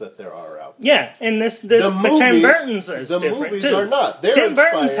stories that there are out there. Yeah, and but Tim Burton's is the different movies too. are not. They're Tim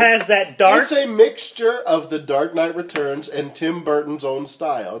Burton's has that dark. It's a mixture of The Dark Knight Returns and Tim Burton's own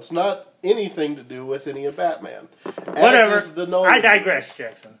style. It's not anything to do with any of Batman. Whatever. I digress,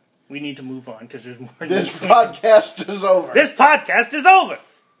 Jackson. We need to move on because there's more. This podcast is over. This podcast is over.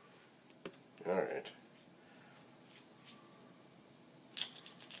 All right.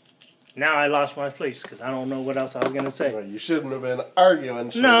 Now I lost my place because I don't know what else I was going to say. Well, you shouldn't have been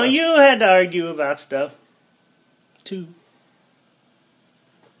arguing so No, much. you had to argue about stuff, too.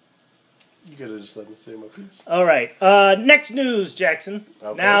 You could have just let me say my piece. All right. Next news, Jackson.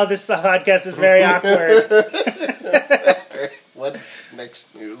 Okay. Now this podcast is very awkward. What's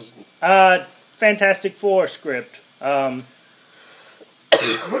next news? Fantastic Four script.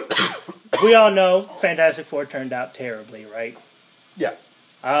 We all know Fantastic Four turned out terribly, right? Yeah.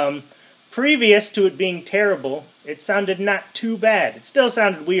 Previous to it being terrible, it sounded not too bad. It still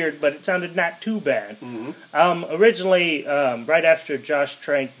sounded weird, but it sounded not too bad. Mm-hmm. Originally, right after Josh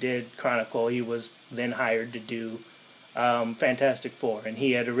Trank did Chronicle, he was then hired to do Fantastic Four, and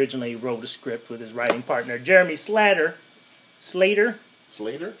he had originally wrote a script with his writing partner, Jeremy Slater.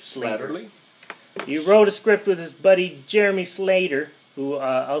 Slatterly? He wrote a script with his buddy Jeremy Slater, who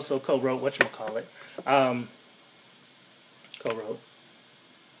also co-wrote whatchamacallit. Co-wrote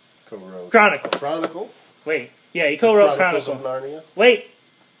Chronicle. Wait, yeah, he co-wrote Chronicle. Of Narnia. Wait,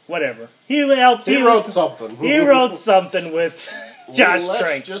 whatever. He wrote something. He wrote something with Josh Trank.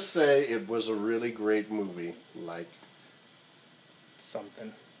 Let's just say it was a really great movie, like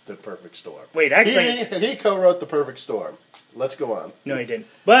something. The Perfect Storm. Wait, actually, he co-wrote The Perfect Storm. Let's go on. No, he didn't.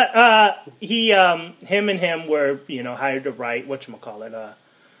 But him were hired to write whatchamacallit,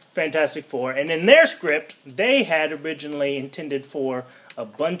 Fantastic Four, and in their script, they had originally intended for a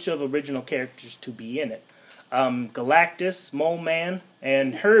bunch of original characters to be in it. Galactus, Mole Man,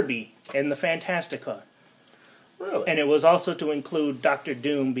 and Herbie in the Fantastica. Really? And it was also to include Doctor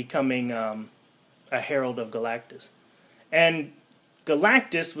Doom becoming a Herald of Galactus. And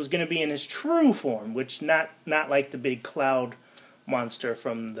Galactus was going to be in his true form, which not like the big cloud monster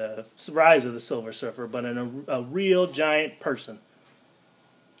from the Rise of the Silver Surfer, but in a real giant person.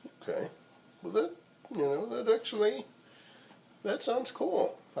 Okay. Well, that sounds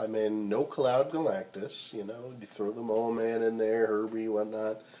cool. I mean, no Cloud Galactus, you throw the Mole Man in there, Herbie,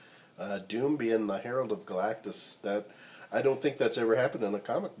 whatnot. Doom being the Herald of Galactus, that I don't think that's ever happened in a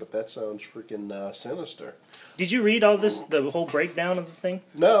comic, but that sounds freaking sinister. Did you read all this, the whole breakdown of the thing?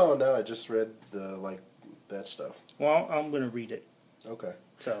 No, I just read that stuff. Well, I'm going to read it. Okay.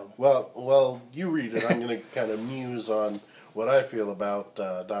 So. Well, you read it. I'm going to kind of muse on what I feel about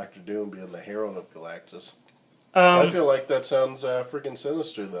Doctor Doom being the Herald of Galactus. I feel like that sounds freaking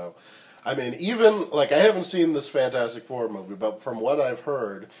sinister, though. I mean, even, I haven't seen this Fantastic Four movie, but from what I've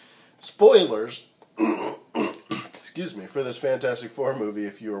heard, spoilers, excuse me, for this Fantastic Four movie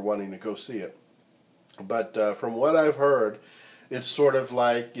if you are wanting to go see it. But from what I've heard, it's sort of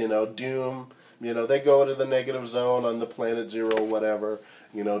like, Doom, they go to the negative zone on the planet Zero, whatever.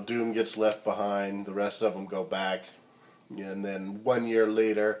 Doom gets left behind, the rest of them go back. And then 1 year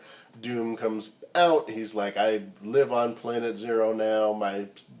later, Doom comes out. He's like, I live on planet Zero now. My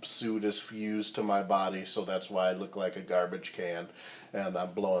suit is fused to my body, so that's why I look like a garbage can. And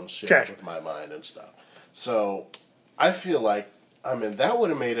I'm blowing shit with my mind and stuff. So I feel like, that would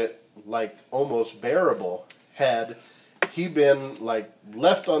have made it, almost bearable had he been,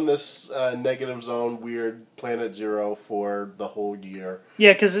 left on this negative zone, weird planet Zero for the whole year.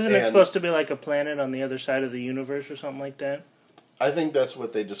 Yeah, because isn't it supposed to be like a planet on the other side of the universe or something like that? I think that's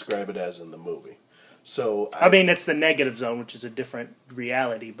what they describe it as in the movie. So it's the negative zone, which is a different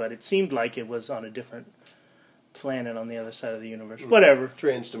reality, but it seemed like it was on a different planet on the other side of the universe. Whatever.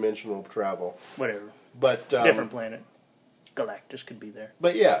 Transdimensional travel. Whatever. But different planet. Galactus could be there.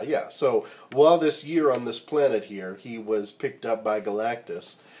 But yeah. So while this year on this planet here, he was picked up by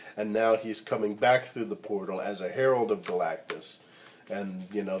Galactus, and now he's coming back through the portal as a Herald of Galactus. and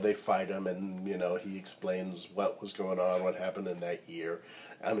you know they fight him, and you know he explains what was going on, what happened in that year.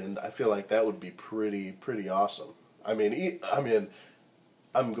 I mean, I feel like that would be pretty awesome. I mean,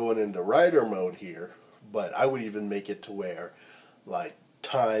 I'm going into writer mode here, but I would even make it to where, like,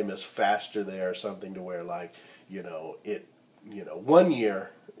 time is faster there, or something, to where, like, you know, 1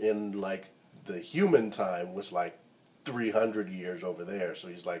 year in, like, the human time was like 300 years over there, so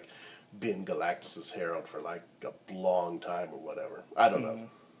he's like been Galactus's herald for like a long time or whatever. I don't know.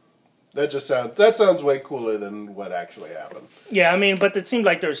 That sounds way cooler than what actually happened. Yeah, I mean, but it seemed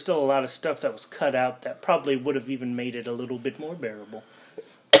like there was still a lot of stuff that was cut out that probably would have even made it a little bit more bearable.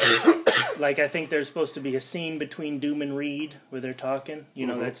 Like, I think there's supposed to be a scene between Doom and Reed where they're talking. You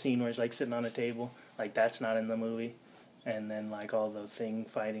know, that scene where he's, like, sitting on a table. Like, that's not in the movie. And then, like, all the Thing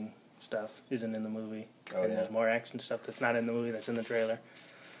fighting stuff isn't in the movie. Oh, and yeah. there's more action stuff that's not in the movie that's in the trailer.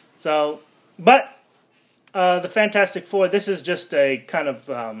 So, but the Fantastic Four, this is just a kind of,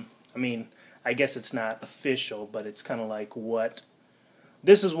 I mean, I guess it's not official, but it's kind of like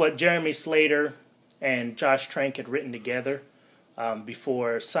this is what Jeremy Slater and Josh Trank had written together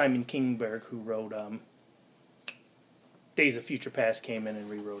before Simon Kingberg, who wrote Days of Future Past, came in and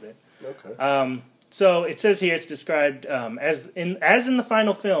rewrote it. Okay. So it says here, it's described as in the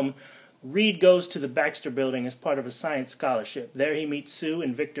final film, Reed goes to the Baxter Building as part of a science scholarship. There he meets Sue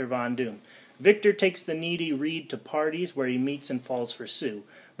and Victor Von Doom. Victor takes the needy Reed to parties where he meets and falls for Sue.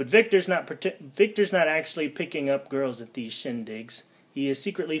 But Victor's not actually picking up girls at these shindigs. He is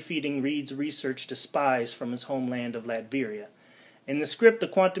secretly feeding Reed's research to spies from his homeland of Latveria. In the script, the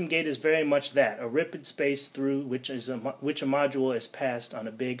quantum gate is very much that, a ripid space through which a module is passed on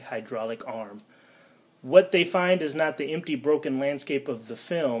a big hydraulic arm. What they find is not the empty, broken landscape of the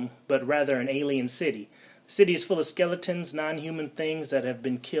film, but rather an alien city. The city is full of skeletons, non-human things that have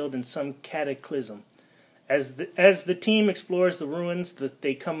been killed in some cataclysm. As the team explores the ruins,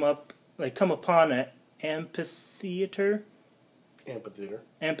 they come upon an amphitheater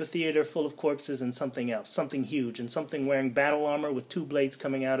full of corpses and something else, something huge, and something wearing battle armor with two blades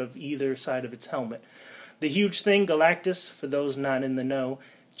coming out of either side of its helmet. The huge thing, Galactus, for those not in the know,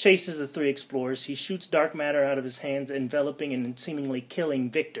 chases the three explorers. He shoots dark matter out of his hands, enveloping and seemingly killing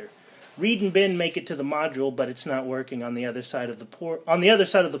Victor. Reed and Ben make it to the module, but it's not working on the other side of the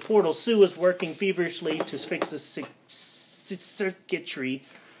portal. Sue is working feverishly to fix the circuitry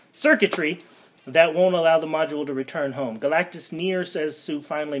that won't allow the module to return home. Galactus nears as Sue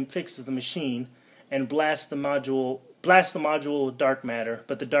finally fixes the machine and blasts the module with dark matter,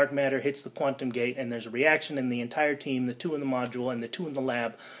 but the dark matter hits the quantum gate and there's a reaction, and the entire team, the two in the module and the two in the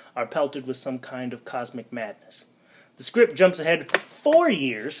lab, are pelted with some kind of cosmic madness. The script jumps ahead 4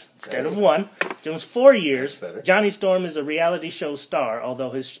 years instead of 1. Jumps 4 years. Johnny Storm is a reality show star,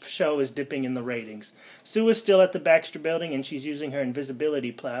 although his show is dipping in the ratings. Sue is still at the Baxter Building, and she's using her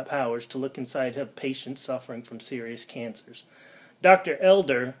invisibility powers to look inside her patients suffering from serious cancers. Dr.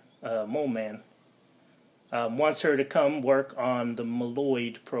 Elder, Mole Man, wants her to come work on the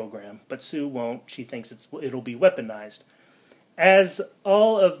Maloid program, but Sue won't. She thinks it'll be weaponized. As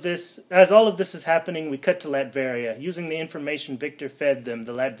all of this is happening, we cut to Latveria. Using the information Victor fed them,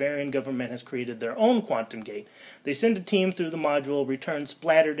 the Latverian government has created their own quantum gate. They send a team through the module, return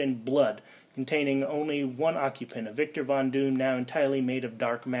splattered in blood, containing only one occupant, a Victor Von Doom now entirely made of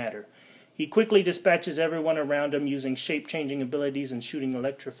dark matter. He quickly dispatches everyone around him using shape-changing abilities and shooting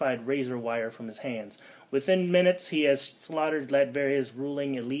electrified razor wire from his hands. Within minutes, he has slaughtered Latveria's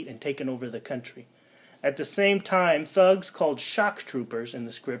ruling elite and taken over the country. At the same time, thugs called shock troopers in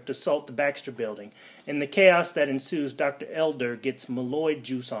the script assault the Baxter Building. In the chaos that ensues, Dr. Elder gets Maloid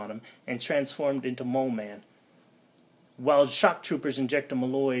juice on him and transformed into Mole Man, while shock troopers inject a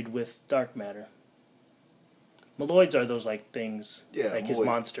Maloid with dark matter. Maloids are those like things, like his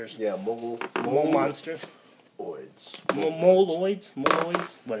monsters. Yeah, mole monsters. Moloids.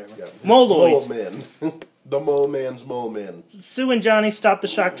 Moloids? Whatever. Yeah, Moloids. Mole Man. The Mole Man's Mole Man. Sue and Johnny stop the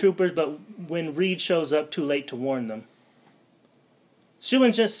shock troopers, but when Reed shows up, too late to warn them. Sue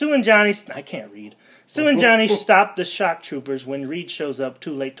and Johnny... I can't read. Sue and Johnny stop the shock troopers when Reed shows up,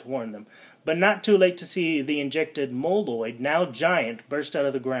 too late to warn them. But not too late to see the injected Moloid, now giant, burst out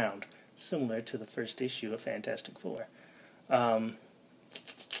of the ground. Similar to the first issue of Fantastic Four.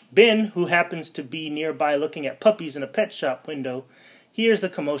 Ben, who happens to be nearby looking at puppies in a pet shop window, hears the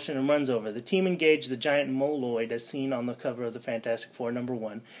commotion and runs over. The team engage the giant Moloid, as seen on the cover of the Fantastic Four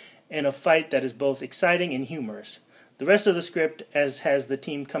 #1, in a fight that is both exciting and humorous. The rest of the script has the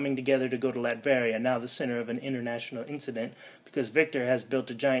team coming together to go to Latveria, now the center of an international incident, because Victor has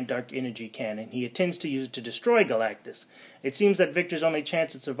built a giant dark energy cannon. He intends to use it to destroy Galactus. It seems that Victor's only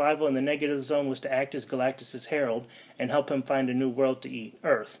chance at survival in the negative zone was to act as Galactus' herald and help him find a new world to eat,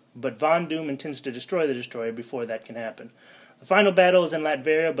 Earth. But Von Doom intends to destroy the Destroyer before that can happen. The final battle is in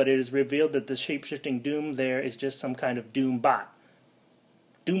Latveria, but it is revealed that the shape-shifting Doom there is just some kind of Doom bot.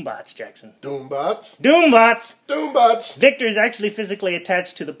 Doombots, Jackson. Doombots? Doombots! Doombots! Victor is actually physically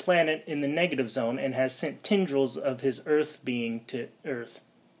attached to the planet in the negative zone and has sent tendrils of his Earth being to Earth.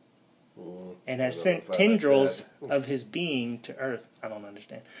 And has sent tendrils of his being to Earth. I don't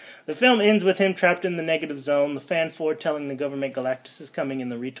understand. The film ends with him trapped in the negative zone, the Fan Four telling the government Galactus is coming,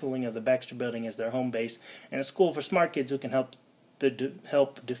 and the retooling of the Baxter Building as their home base, and a school for smart kids who can help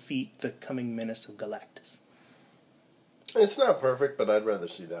defeat the coming menace of Galactus. It's not perfect, but I'd rather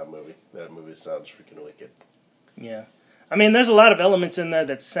see that movie. That movie sounds freaking wicked. Yeah. I mean, there's a lot of elements in there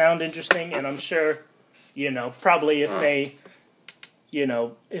that sound interesting, and I'm sure, probably if they,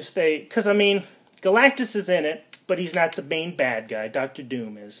 because, I mean, Galactus is in it, but he's not the main bad guy. Dr.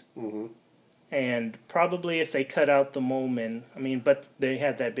 Doom is. Mm-hmm. And probably if they cut out the Moleman, but they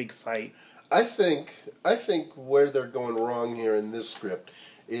had that big fight. I think where they're going wrong here in this script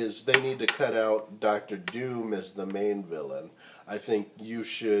is they need to cut out Dr. Doom as the main villain. I think you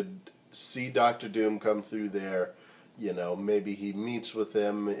should see Dr. Doom come through there. Maybe he meets with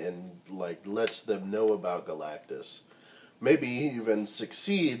them and lets them know about Galactus. Maybe he even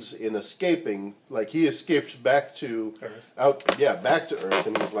succeeds in escaping. He escapes back to Earth. Back to Earth,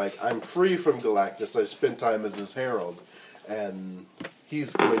 and he's like, I'm free from Galactus. I spent time as his herald, and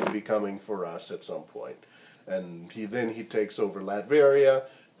he's going to be coming for us at some point. And he takes over Latveria.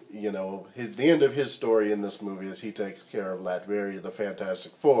 The end of his story in this movie is he takes care of Latveria. The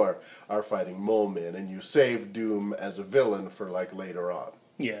Fantastic Four are fighting Moleman, and you save Doom as a villain for later on.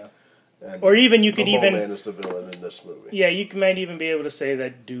 Yeah. And or even you could Moleman is the villain in this movie. Yeah, you might even be able to say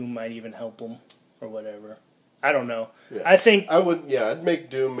that Doom might even help him or whatever. I don't know. Yeah. I think I'd make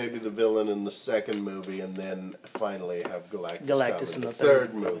Doom maybe the villain in the second movie, and then finally have Galactus in the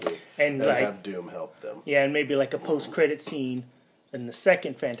third movie, and have Doom help them. Yeah, and maybe a post-credit scene in the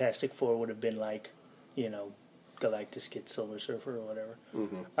second Fantastic Four would have been Galactus gets Silver Surfer or whatever.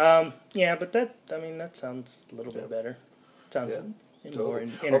 Mm-hmm. Yeah, but that sounds a little bit better. Sounds more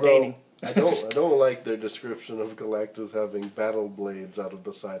entertaining. Although, I don't like their description of Galactus having battle blades out of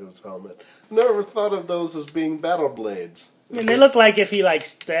the side of his helmet. Never thought of those as being battle blades. They look like if he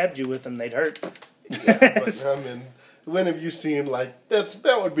stabbed you with them, they'd hurt. Yeah, but when have you seen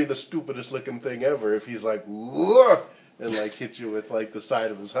that would be the stupidest looking thing ever if he's whoa, and hit you with the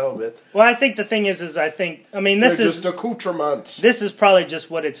side of his helmet. Well, I think the thing is this They're is just accoutrements. This is probably just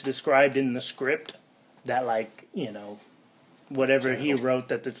what it's described in the script. That whatever he wrote,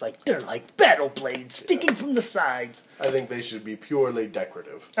 that it's they're like battle blades sticking from the sides. I think they should be purely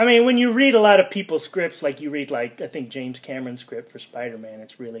decorative. When you read a lot of people's scripts, you read I think James Cameron's script for Spider-Man,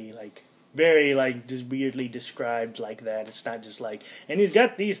 it's really very just weirdly described like that. It's not just and he's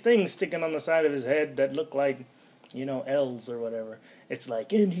got these things sticking on the side of his head that look like L's or whatever. It's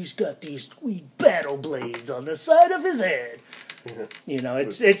and he's got these sweet battle blades on the side of his head.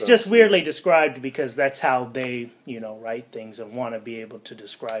 It's just weirdly described because that's how they, write things and want to be able to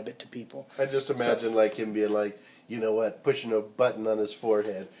describe it to people. I just imagine him being pushing a button on his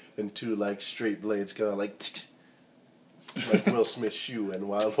forehead and two straight blades going like Will Smith's shoe in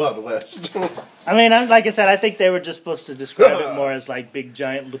Wild Wild West. Like I said, I think they were just supposed to describe it more as big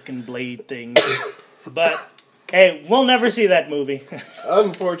giant looking blade things. But hey, we'll never see that movie.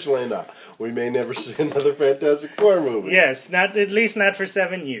 Unfortunately not. We may never see another Fantastic Four movie. Yes, at least not for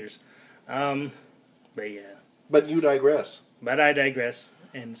 7 years. But yeah. But you digress. But I digress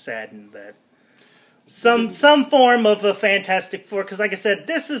and saddened that some form of a Fantastic Four, because like I said,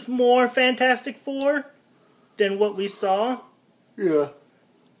 this is more Fantastic Four than what we saw. Yeah.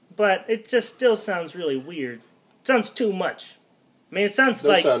 But it just still sounds really weird. It sounds too much. It sounds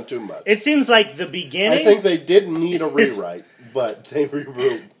does sound too much. It seems like the beginning. I think they didn't need a rewrite, but they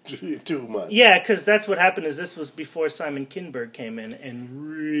rewrote too much. Yeah, because that's what happened. Is this was before Simon Kinberg came in and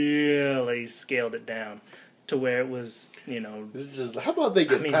really scaled it down to where it was, This is how about they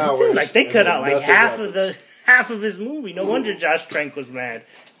get powers? It seemed they cut out half of his movie. No wonder Josh Trank was mad.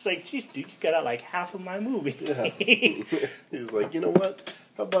 It's geez, dude, you cut out half of my movie. Yeah. He was you know what?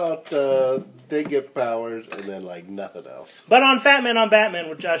 How about they get powers and then nothing else? But on Fat Man on Batman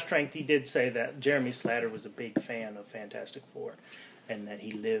with Josh Trank, he did say that Jeremy Slatter was a big fan of Fantastic Four, and that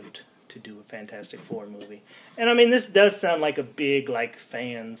he lived to do a Fantastic Four movie. And this does sound like a big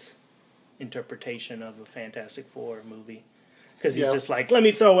fans, interpretation of a Fantastic Four movie. Because he's just like, let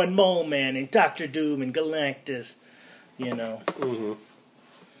me throw in Mole Man and Doctor Doom and Galactus, you know.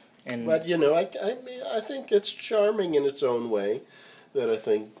 Mm-hmm. But, you know, I mean, I think it's charming in its own way. That I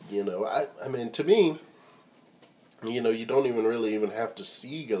think, you know, I mean, to me, you know, you don't really have to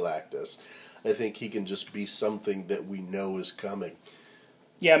see Galactus. I think he can just be something that we know is coming.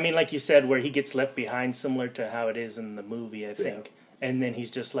 Yeah, I mean, like you said, where he gets left behind, similar to how it is in the movie, I think. Yeah. And then he's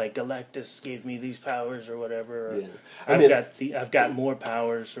just like, Galactus gave me these powers or whatever. Or, yeah. I've got more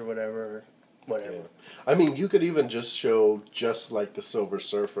powers or whatever. Or whatever. Yeah. I mean, you could even just show just like the Silver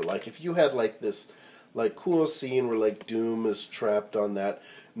Surfer. Like, if you had like this like cool scene where like Doom is trapped on that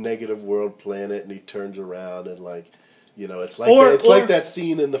negative world planet and he turns around and like, you know, it's like like that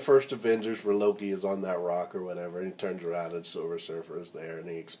scene in the first Avengers where Loki is on that rock or whatever and he turns around and Silver Surfer is there and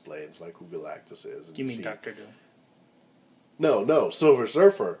he explains like who Galactus is. And you mean Dr. Doom? No, Silver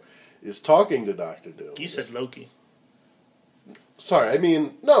Surfer is talking to Dr. Doom. You said Loki. Sorry, I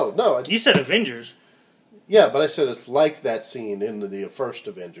mean, no. You said Avengers. Yeah, but I said it's like that scene in the first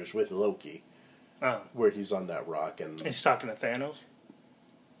Avengers with Loki. Where he's on that rock and he's talking to Thanos.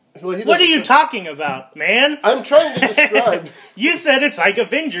 Well, what are you talking about, man? I'm trying to describe. You said it's like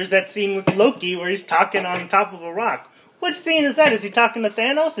Avengers, that scene with Loki where he's talking on top of a rock. Which scene is that? Is he talking to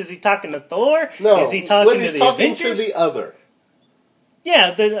Thanos? Is he talking to Thor? No, is he talking when he's to the talking Avengers? to the other.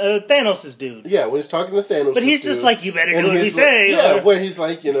 Yeah, the Thanos' dude. Yeah, when he's talking to Thanos. But he's just like, you better do what he say. Yeah, where he's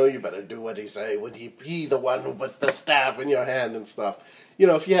like, you know, you better do what he say. When he the one with the staff in your hand and stuff. You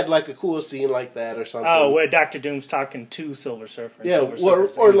know, if you had like a cool scene like that or something. Oh, where Dr. Doom's talking to Silver Surfer. Yeah,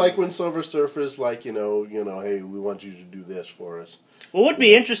 or like when Silver Surfer's like, you know, hey, we want you to do this for us. Well, what would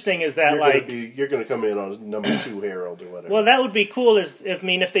be interesting is that you're going to come in on number 2 Herald or whatever. Well, that would be cool. If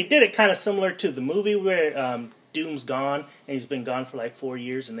they did it kind of similar to the movie where Doom's gone and he's been gone for like 4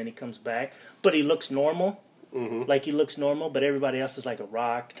 years and then he comes back, but he looks normal. Mm-hmm. Like he looks normal, but everybody else is like a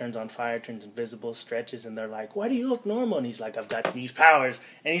rock, turns on fire, turns invisible, stretches, and they're like, "Why do you look normal?" And he's like, "I've got these powers,"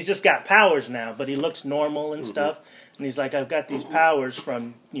 and he's just got powers now, but he looks normal and stuff. And he's like, "I've got these powers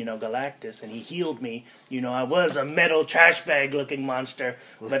from Galactus, and he healed me. I was a metal trash bag looking monster,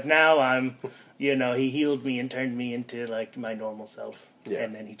 but now I'm, he healed me and turned me into like my normal self." Yeah.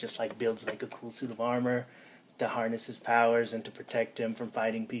 And then he just like builds like a cool suit of armor to harness his powers and to protect him from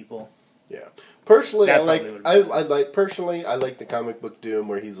fighting people. Yeah, personally, I like the comic book Doom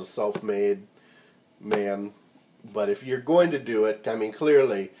where he's a self-made man. But if you're going to do it, I mean,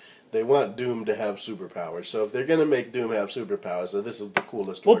 clearly they want Doom to have superpowers. So if they're going to make Doom have superpowers, then this is the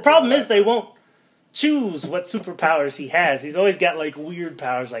coolest. Well, the problem is they won't choose what superpowers he has. He's always got like weird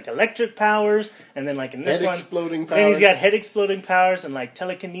powers, like electric powers, and then like in this one, exploding powers. Then he's got head exploding powers and like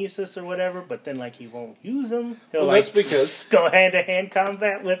telekinesis or whatever. But then like he won't use them. He'll that's because go hand-to-hand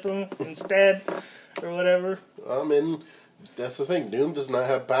combat with them instead, or whatever. I mean, that's the thing. Doom does not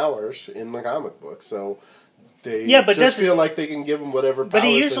have powers in the comic book, so. They just feel like they can give him whatever powers. But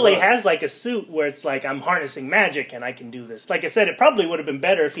he usually has like a suit where it's like, I'm harnessing magic and I can do this. Like I said, it probably would have been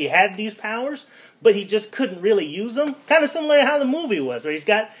better if he had these powers, but he just couldn't really use them. Kind of similar to how the movie was, where he's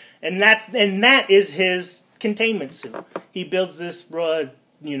got, and that is his containment suit. He builds this,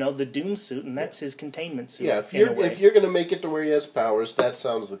 the Doom suit, and that's his containment suit. Yeah, if you're going to make it to where he has powers, that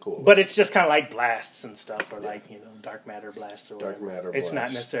sounds the coolest. But it's just kind of like blasts and stuff, or like dark matter blasts or whatever. Dark matter. It's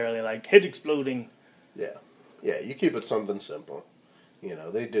not necessarily like head exploding. Yeah. Yeah, you keep it something simple.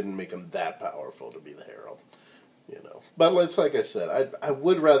 They didn't make him that powerful to be the Herald. But it's like I said, I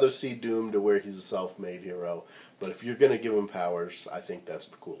would rather see Doom to where he's a self-made hero. But if you're going to give him powers, I think that's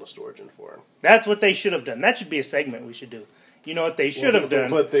the coolest origin for him. That's what they should have done. That should be a segment we should do. You know what they should have done?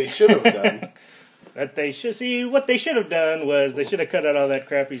 What they should have done. What they should have done was they should have cut out all that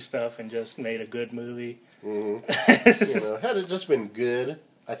crappy stuff and just made a good movie. Mm-hmm. Had it just been good,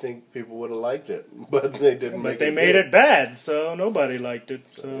 I think people would have liked it, but they didn't. But they made it bad, so nobody liked it.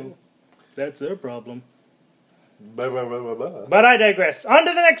 So that's their problem. But I digress. On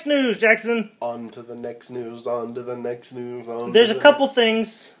to the next news, Jackson. On to the next news. There's a couple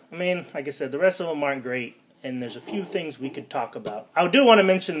things. I mean, like I said, the rest of them aren't great, and there's a few things we could talk about. I do want to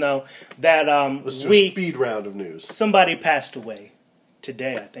mention though that let's do a speed round of news. Somebody passed away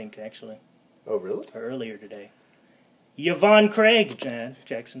today, I think, actually. Oh, really? Or earlier today. Yvonne Craig,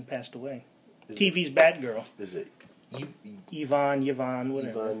 Jackson, passed away. TV's Batgirl. Is it Yvonne,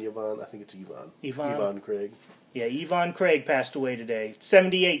 whatever. Yvonne, I think it's Yvonne. Yvonne Craig. Yeah, Yvonne Craig passed away today.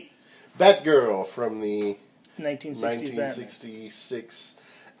 78. Batgirl from the 1966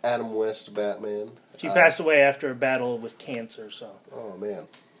 Adam West Batman. She passed away after a battle with cancer, so. Oh, man.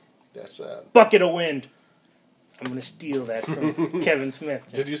 That's sad. Bucket of wind. I'm going to steal that from Kevin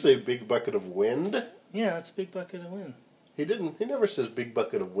Smith. Did you say big bucket of wind? Yeah, that's a big bucket of wind. He didn't. He never says big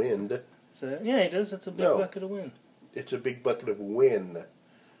bucket of wind. Yeah, he does. That's a big bucket of wind. It's a big bucket of wind.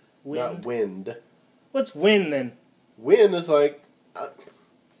 Not wind. What's wind then? Wind is like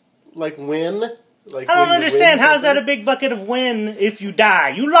win. Like I don't understand. How's that a big bucket of wind if you die?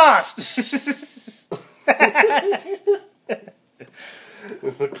 You lost.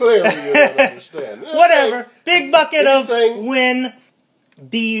 Clearly you don't understand. Whatever. Big bucket of win.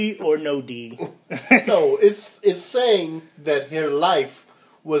 D or no D. No, it's saying that her life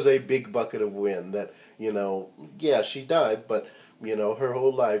was a big bucket of wind. That, yeah, she died, but her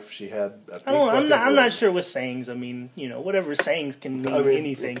whole life she had a big bucket I'm not sure with sayings. I mean, whatever sayings can mean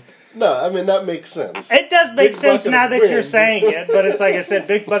anything. No, I mean that makes sense. It does make sense now that you're saying it, but it's like I said,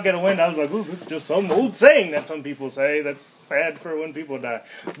 big bucket of wind. I was like, ooh, it's just some old saying that some people say. That's sad for when people die.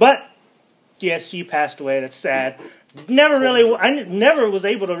 But yes, she passed away. That's sad. I never was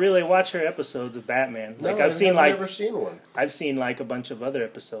able to really watch her episodes of Batman. No, I've never seen one. I've seen like a bunch of other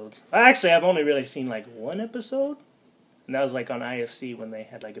episodes. Actually, I've only really seen like one episode, and that was like on IFC when they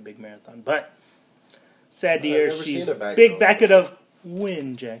had like a big marathon. But sad to hear, she's big bucket of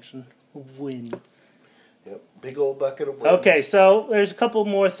wind, Jackson. Wind. Yep, big old bucket of wind. Okay, so there's a couple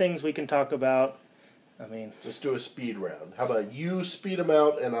more things we can talk about. I mean, let's do a speed round. How about you speed them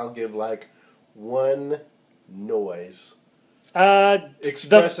out, and I'll give like one noise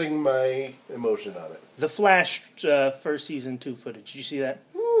expressing my emotion on it. The Flash first season 2 footage. Did you see that?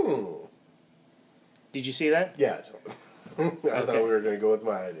 Did you see that? Yeah. I thought we were going to go with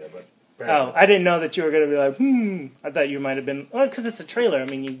my idea, but apparently. I didn't know that you were going to be like, I thought you might have been, because it's a trailer. I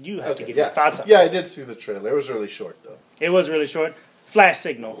mean, you have to give your thoughts on it. Yeah, I did see the trailer. It was really short, though. It was really short. Flash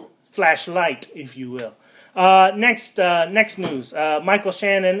signal. Flashlight, if you will. Next news. Michael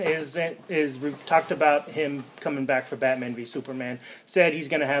Shannon we've talked about him coming back for Batman v Superman. Said he's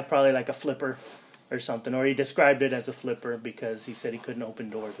going to have probably like a flipper or something, or he described it as a flipper because he said he couldn't open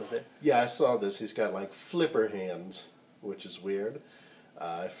doors with it. Yeah, I saw this. He's got like flipper hands, which is weird.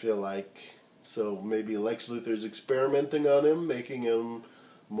 I feel like maybe Lex Luthor's experimenting on him, making him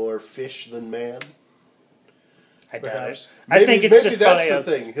more fish than man. I doubt it. I think it's just that's the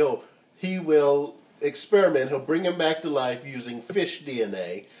thing. He will experiment. He'll bring him back to life using fish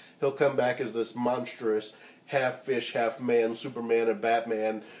DNA. He'll come back as this monstrous half fish, half man. Superman and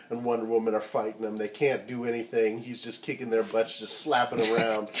Batman and Wonder Woman are fighting him. They can't do anything. He's just kicking their butts, just slapping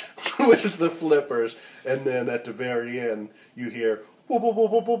around with the flippers. And then at the very end, you hear, whoop, whoop,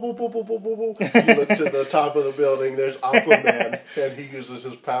 whoop, whoop, whoop, whoop, whoop, whoop, whoop. You look to the top of the building, there's Aquaman, and he uses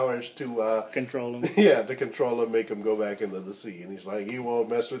his powers to control him. Yeah, to control him, make him go back into the sea. And he's like, he won't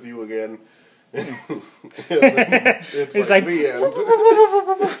mess with you again. It's like the end.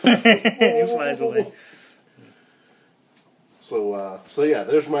 He flies away. So yeah,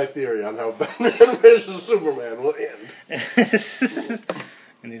 there's my theory on how Batman vs Superman will end.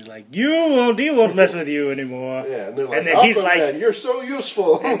 And he's like, he won't mess with you anymore. Yeah, and they're like, and then he's like, you're so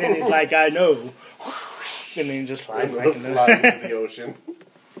useful. And then he's like, I know. And then he just flies back into the ocean.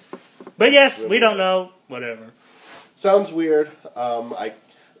 But yes, we don't know. Whatever. Sounds weird. I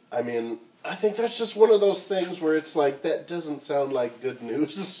mean, I think that's just one of those things where it's like, that doesn't sound like good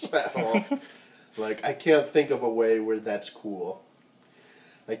news at all. Like, I can't think of a way where that's cool.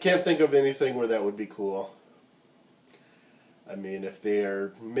 I can't think of anything where that would be cool. I mean, if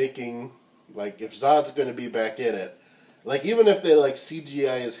they're making, like, if Zod's going to be back in it, like, even if they, like,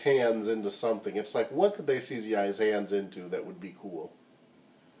 CGI his hands into something, it's like, what could they CGI his hands into that would be cool?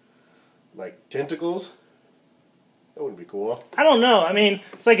 Like, tentacles? That wouldn't be cool. I don't know. I mean,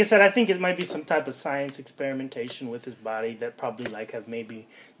 it's like I said, I think it might be some type of science experimentation with his body that probably, like, have maybe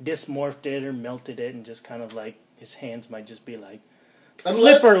dysmorphed it or melted it and just kind of, like, his hands might just be, like,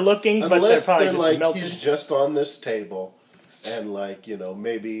 flipper-looking, but they're probably just like, melted. He's just on this table, and, like,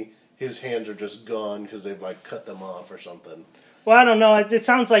 maybe his hands are just gone because they've, like, cut them off or something. Well, I don't know. It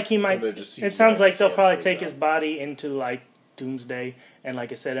sounds like he might... It sounds like they'll probably take his body into, like, Doomsday, and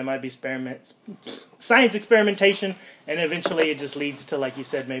like I said, it might be science experimentation, and eventually it just leads to, like you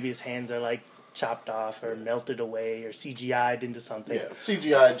said, maybe his hands are like chopped off or melted away or CGI'd into something. Yeah,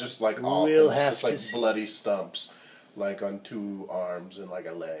 CGI just like off, just like bloody stumps, like on 2 arms and like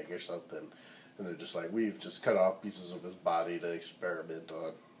a leg or something, and they're just like, we've just cut off pieces of his body to experiment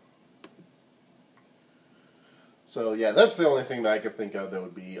on. So yeah, that's the only thing that I could think of that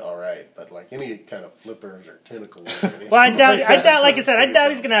would be all right. But like any kind of flippers or tentacles. Or anything Well, I doubt. like I that doubt. Like I sounds said, I pretty doubt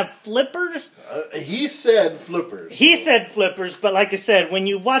cool. he's gonna have flippers. He said flippers. He said flippers, but like I said, when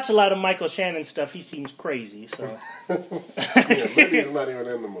you watch a lot of Michael Shannon stuff, he seems crazy. So Yeah, maybe he's not even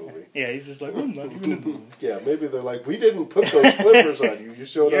in the movie. yeah, he's just like, I'm not even in the movie. Yeah, maybe they're like, we didn't put those flippers on you. You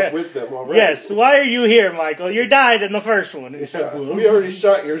showed Yeah. up with them already. Yes, why are you here, Michael? You died in the first one. He's like, Yeah, "Well, we already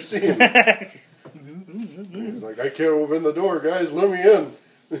shot your scene. He's like, I can't open the door, guys. Let me in.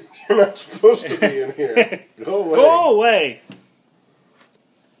 You're not supposed to be in here. Go away. Go away.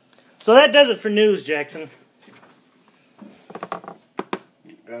 So that does it for news, Jackson.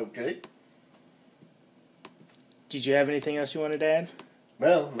 Okay. Did you have anything else you wanted to add?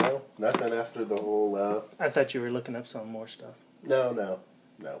 No, nothing after the whole. I thought you were looking up some more stuff. No,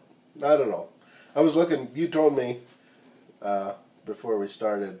 not at all. I was looking. You told me before we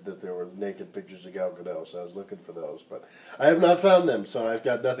started that there were naked pictures of Gal Gadot, so I was looking for those, but I have not found them, so I've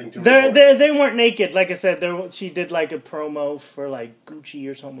got nothing to report. They weren't naked. Like I said, she did like a promo for like Gucci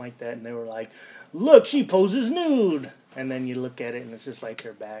or something like that, and they were like, "Look, she poses nude," and then you look at it, and it's just like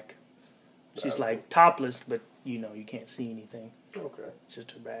her back. She's like topless, but you can't see anything. Okay. It's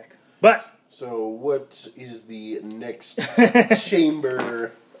just her back. But So what is the next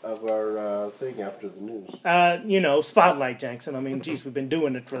chamber of our thing after the news? spotlight, Jackson. I mean, geez, we've been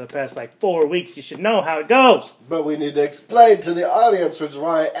doing it for the past like 4 weeks. You should know how it goes. But we need to explain to the audience, which is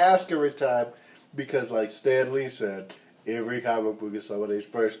why I ask every time, because like Stan Lee said, every comic book is somebody's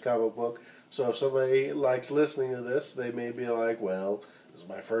first comic book. So if somebody likes listening to this, they may be like, well, this is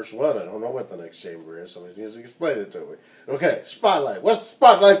my first one. I don't know what the next chamber is. Somebody needs to explain it to me. Okay, spotlight. What's the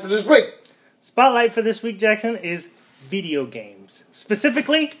spotlight for this week? Spotlight for this week, Jackson, is video games.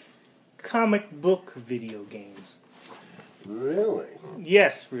 Specifically, comic book video games. Really?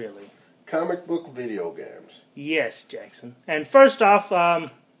 Yes, really. Comic book video games. Yes, Jackson. And first off,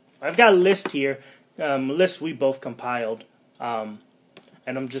 I've got a list here. A list we both compiled.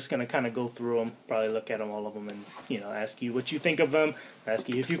 And I'm just going to kind of go through them, probably look at them, all of them, and, ask you what you think of them, ask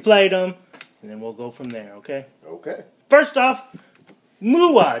you if you've played them, and then we'll go from there, okay? Okay. First off,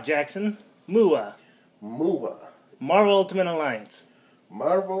 MUA, Jackson. MUA. MUA. Marvel Ultimate Alliance.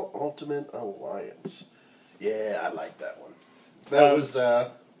 Marvel Ultimate Alliance. Yeah, I like that one. That was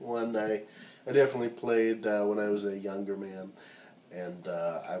one I definitely played when I was a younger man. And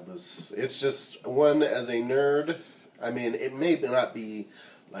it's just one as a nerd. I mean, it may not be,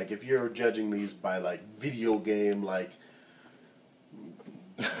 like, if you're judging these by, like, video game, like,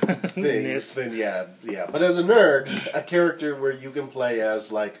 things, then yeah. But as a nerd, a character where you can play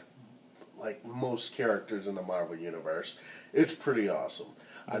as, like most characters in the Marvel Universe, it's pretty awesome.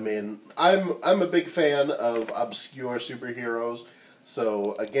 I mean, I'm a big fan of obscure superheroes,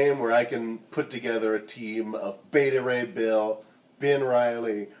 so a game where I can put together a team of Beta Ray Bill, Ben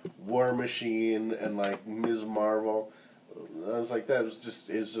Reilly, War Machine, and like Ms. Marvel. I was like, it's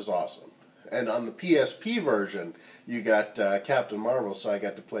just awesome. And on the PSP version, you got Captain Marvel, so I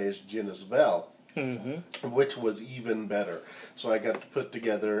got to play as Janice Vell, which was even better. So I got to put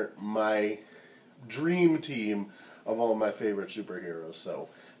together my dream team of all my favorite superheroes. So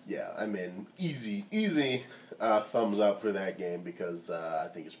yeah, I mean, easy thumbs up for that game because I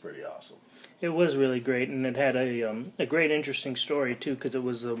think it's pretty awesome. It was really great, and it had a great, interesting story too, because it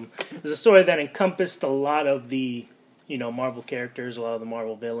was a story that encompassed a lot of the Marvel characters, a lot of the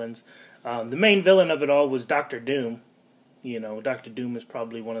Marvel villains. The main villain of it all was Doctor Doom. Doctor Doom is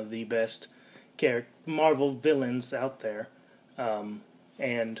probably one of the best Marvel villains out there,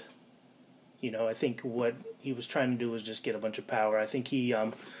 and I think what he was trying to do was just get a bunch of power. I think he,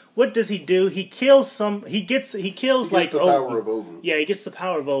 what does he do? He kills He kills like the power of Odin. Yeah, he gets the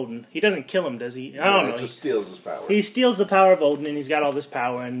power of Odin. He doesn't kill him, does he? I don't know. He just steals his power. He steals the power of Odin, and he's got all this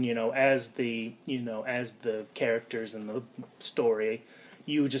power. And as the characters in the story,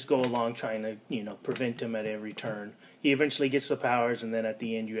 you just go along trying to prevent him at every turn. He eventually gets the powers, and then at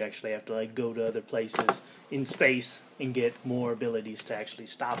the end, you actually have to like go to other places in space and get more abilities to actually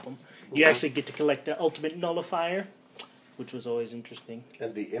stop him. You actually get to collect the Ultimate Nullifier, which was always interesting.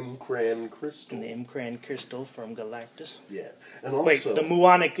 And the Imcran Crystal. And the Imcran Crystal from Galactus. Yeah. And also... the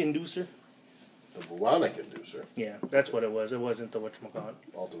Muonic Inducer. The Muonic Inducer. Yeah, that's what it was. It wasn't the whatchamacallit.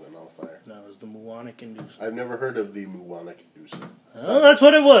 Ultimate Nullifier. No, it was the Muonic Inducer. I've never heard of the Muonic Inducer. Oh, that's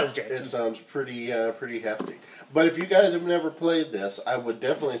what it was, Jackson. It sounds pretty hefty. But if you guys have never played this, I would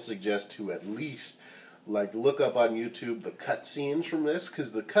definitely suggest to at least look up on YouTube the cutscenes from this,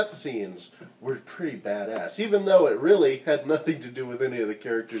 because the cutscenes were pretty badass. Even though it really had nothing to do with any of the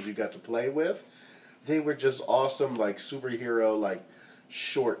characters you got to play with, they were just awesome, superhero,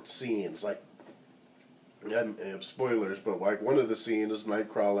 short scenes. spoilers, but like one of the scenes is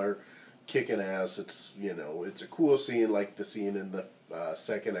Nightcrawler kicking ass. It's it's a cool scene, like the scene in the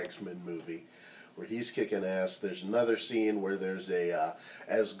second X-Men movie where he's kicking ass. There's another scene where there's a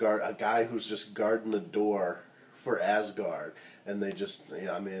guy who's just guarding the door for Asgard, and they just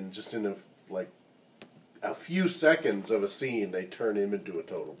just in a few seconds of a scene, they turn him into a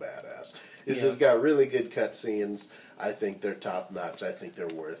total badass. It's just got really good cut scenes. I think they're top notch. I think they're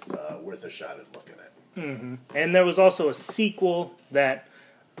worth a shot at looking at. Mm-hmm. And there was also a sequel that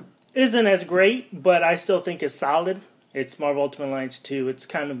isn't as great, but I still think is solid. It's Marvel Ultimate Alliance 2. It's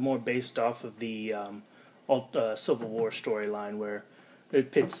kind of more based off of the Civil War storyline where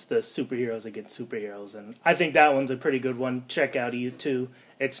it pits the superheroes against superheroes. And I think that one's a pretty good one. Check out E2.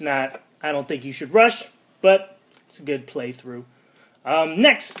 It's not, I don't think you should rush, but it's a good playthrough.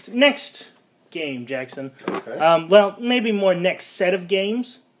 Next game, Jackson. Okay. Well, maybe more next set of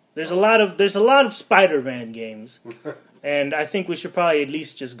games. There's a lot of Spider-Man games. And I think we should probably at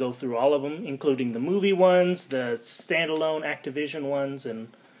least just go through all of them, including the movie ones, the standalone Activision ones, and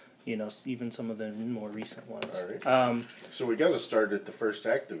even some of the more recent ones. All right. So we got to start at the first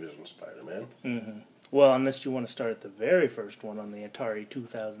Activision Spider-Man. Mm-hmm. Well, unless you want to start at the very first one on the Atari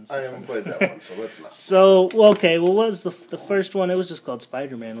 2600. I haven't played that one, so let's not. So, okay, what was the first one? It was just called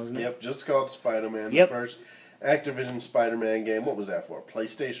Spider-Man, wasn't it? Yep, just called Spider-Man. Yep. The first Activision Spider-Man game. What was that for?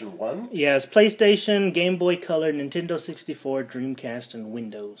 PlayStation 1? Yeah, it's PlayStation, Game Boy Color, Nintendo 64, Dreamcast, and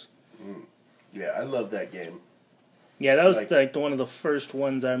Windows. Yeah, I love that game. Yeah, that was like one of the first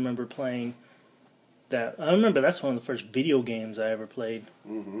ones I remember playing. I remember that's one of the first video games I ever played.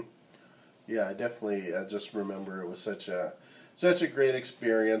 Mm-hmm. Yeah, I just remember it was such a great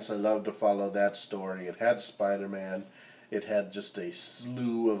experience. I loved to follow that story. It had Spider-Man. It had just a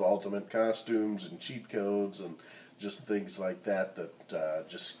slew of ultimate costumes and cheat codes and just things like that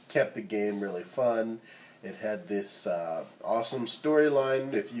just kept the game really fun. It had this awesome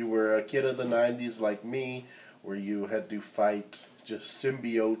storyline if you were a kid of the 90s like me, where you had to fight just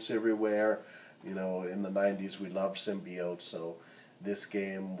symbiotes everywhere. In the 90s we loved symbiotes, so this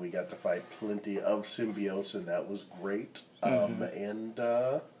game we got to fight plenty of symbiotes, and that was great. And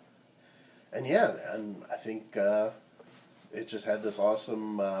I think it just had this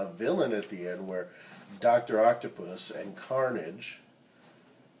awesome villain at the end where Dr. Octopus and Carnage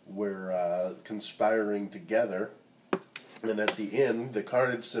were conspiring together, and at the end the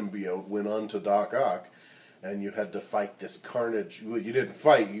Carnage symbiote went on to Doc Ock, and you had to fight this Carnage. Well, you didn't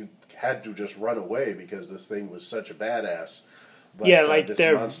fight, you had to just run away because this thing was such a badass. But, like this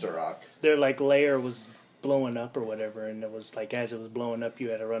their Monster Rock. Their lair was blowing up or whatever, and it was like as it was blowing up, you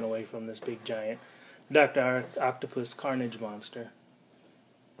had to run away from this big giant Dr. Octopus Carnage monster.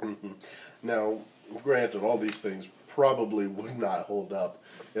 Mm-hmm. Now, granted, all these things probably would not hold up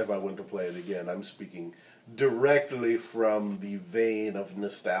if I went to play it again. I'm speaking directly from the vein of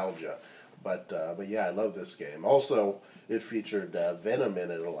nostalgia. But yeah, I love this game. Also, it featured Venom in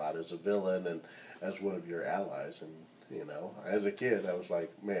it a lot as a villain and as one of your allies. And, as a kid, I was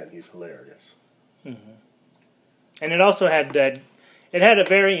like, man, he's hilarious. Mm-hmm. And it also had it had a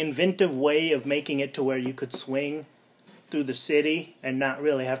very inventive way of making it to where you could swing through the city and not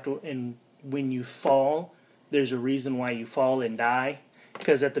really have to, and when you fall, there's a reason why you fall and die.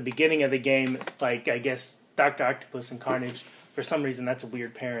 Because at the beginning of the game, I guess Dr. Octopus and Carnage, for some reason that's a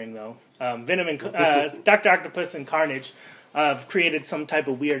weird pairing though. Venom and Dr. Octopus and Carnage created some type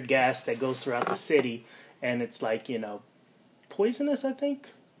of weird gas that goes throughout the city, and it's poisonous, I think.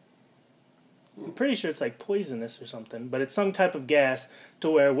 I'm pretty sure it's poisonous or something, but it's some type of gas to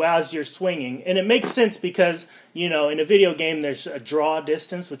where as you're swinging, and it makes sense because, in a video game there's a draw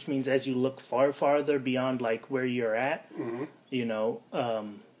distance, which means as you look farther beyond where you're at, mm-hmm.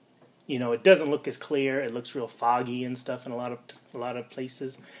 It doesn't look as clear. It looks real foggy and stuff in a lot of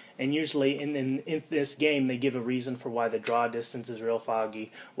places. And usually in this game they give a reason for why the draw distance is real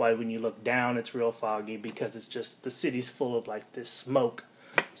foggy, why when you look down it's real foggy, because it's just the city's full of this smoke.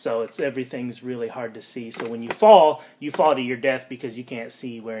 So everything's really hard to see. So when you fall to your death because you can't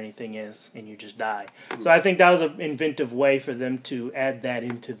see where anything is and you just die. So I think that was an inventive way for them to add that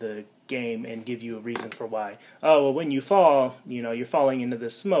into the game and give you a reason for why. Oh, well, when you fall, you're falling into the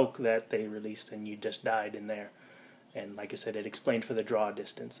smoke that they released and you just died in there. And like I said, it explained for the draw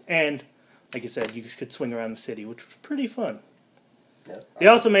distance. And like I said, you could swing around the city, which was pretty fun. Yeah. They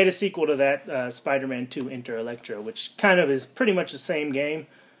also made a sequel to that, Spider-Man 2 Enter Electro, which kind of is pretty much the same game,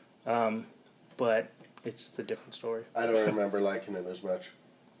 but it's a different story. I don't remember liking it as much.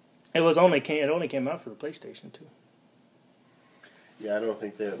 It only came out for the PlayStation 2. Yeah, I don't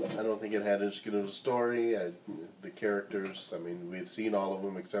think it had as good of a story. The characters, we'd seen all of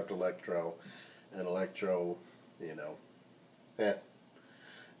them except Electro, and Electro, you know,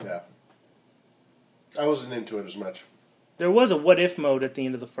 yeah. I wasn't into it as much. There was a what if mode at the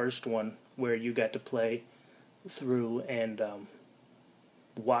end of the first one where you got to play through, and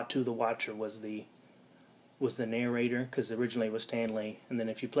Outta the Watcher was the narrator, because originally it was Stanley, and then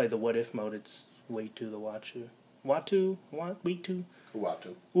if you play the what if mode, it's Uatu the Watcher. Uatu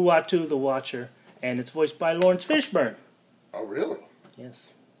the Watcher, and it's voiced by Lawrence Fishburne. Oh, really? Yes.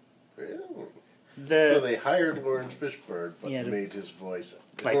 Really? So they hired Lawrence Fishburne, but made his voice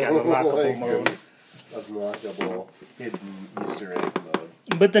like unlockable mode. Unlockable hidden Easter egg mode.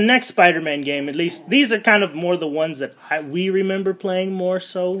 But the next Spider-Man game, at least, these are kind of more the ones that we remember playing more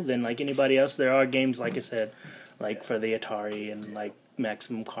so than like anybody else. There are games, like I said, like for the Atari and like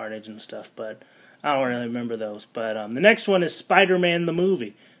Maximum Carnage and stuff, but I don't really remember those. But the next one is Spider-Man the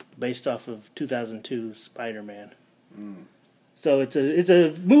movie, based off of 2002 Spider-Man. So it's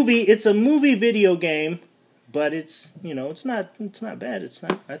a movie video game, but it's not bad.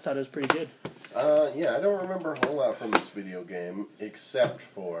 I thought it was pretty good. Yeah, I don't remember a whole lot from this video game, except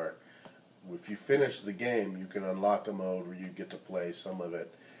for if you finish the game, you can unlock a mode where you get to play some of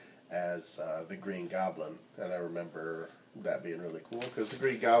it as the Green Goblin, and I remember that being really cool, because the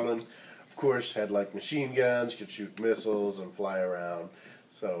Green Goblin, of course, had like machine guns, could shoot missiles and fly around,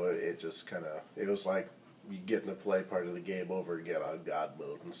 so it just kind of, it was like you getting to play part of the game over again on God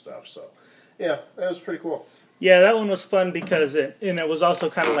mode and stuff, so yeah, that was pretty cool. Yeah, that one was fun because it was also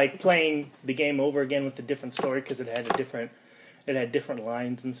kind of like playing the game over again with a different story, because it had different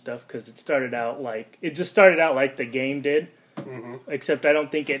lines and stuff, because it just started out like the game did, except I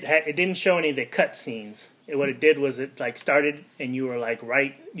don't think it didn't show any of the cut scenes. What it did was it like started and you were like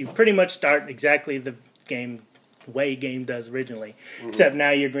you pretty much start exactly the way game does originally, except now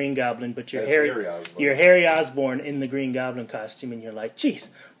you're Green Goblin, but you're Harry Osborn in the Green Goblin costume, and you're like,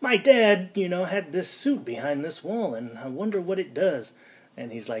 geez, my dad, had this suit behind this wall, and I wonder what it does.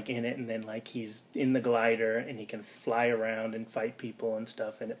 And he's like in it, and then like he's in the glider, and he can fly around and fight people and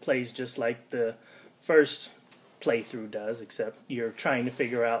stuff, and it plays just like the first playthrough does, except you're trying to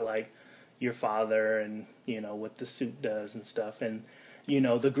figure out like your father and what the suit does and stuff, and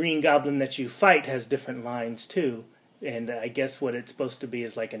the Green Goblin that you fight has different lines too, and I guess what it's supposed to be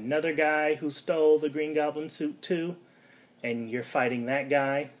is like another guy who stole the Green Goblin suit too, and you're fighting that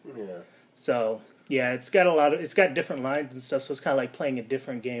guy. Yeah. So yeah, it's got different lines and stuff, so it's kind of like playing a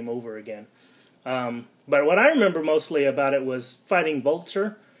different game over again. But what I remember mostly about it was fighting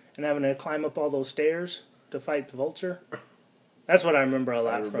Vulture and having to climb up all those stairs to fight the Vulture. That's what I remember a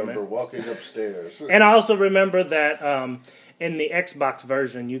lot from it. I remember walking upstairs. And I also remember that in the Xbox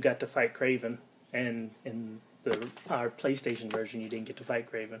version, you got to fight Kraven, and in our PlayStation version, you didn't get to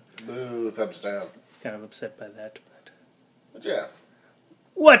fight Kraven. Boo, thumbs down. I was kind of upset by that, but yeah.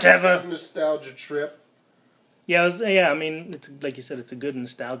 Whatever. Nostalgia trip. Yeah, I mean, it's like you said, it's a good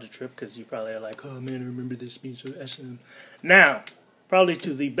nostalgia trip, because you probably are like, oh man, I remember this being so awesome. Now, probably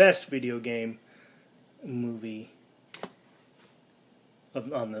to the best video game movie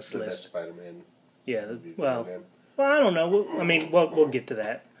on this list. Best Spider-Man. Yeah, well, I don't know. We'll get to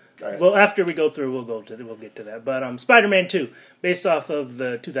that. Right. Well, after we go through, we'll get to that. But Spider-Man 2, based off of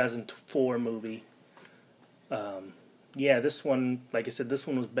the 2004 movie. Yeah, this one, like I said, this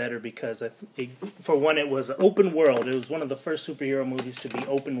one was better because for one, it was open world. It was one of the first superhero movies to be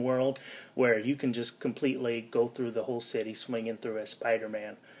open world, where you can just completely go through the whole city swinging through as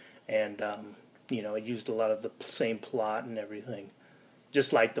Spider-Man, and it used a lot of the same plot and everything,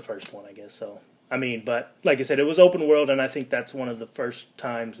 just like the first one, I guess. So but like I said, it was open world, and I think that's one of the first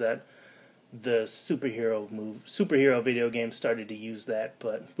times that the superhero video games started to use that.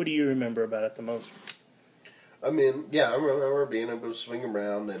 But what do you remember about it the most? I remember being able to swing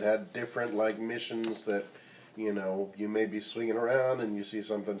around. It had different like missions that, you may be swinging around and you see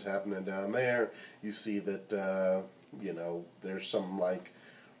something's happening down there. You see that, there's some like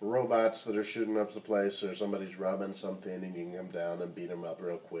robots that are shooting up the place, or somebody's robbing something, and you can come down and beat them up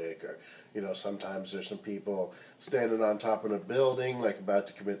real quick. Or, sometimes there's some people standing on top of a building, like about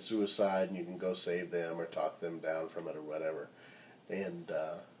to commit suicide, and you can go save them or talk them down from it or whatever. And,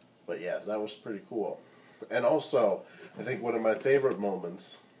 but yeah, that was pretty cool. And also, I think one of my favorite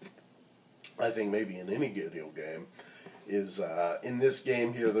moments, I think maybe in any video game, is in this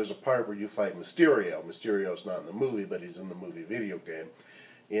game here, there's a part where you fight Mysterio. Mysterio's not in the movie, but he's in the movie video game.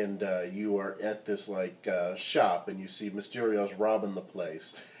 And you are at this shop, and you see Mysterio's robbing the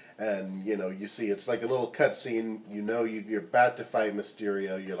place. And, you see it's like a little cutscene. You're about to fight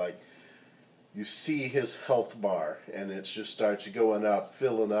Mysterio. You're like, you see his health bar, and it just starts going up,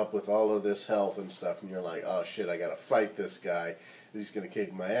 filling up with all of this health and stuff, and you're like, oh shit, I gotta fight this guy. He's gonna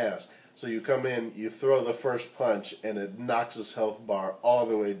kick my ass. So you come in, you throw the first punch, and it knocks his health bar all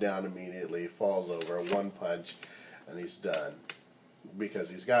the way down immediately. He falls over, one punch, and he's done. Because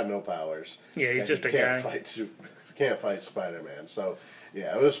he's got no powers. Yeah, he's just a can't guy. Can't fight Spider-Man. So,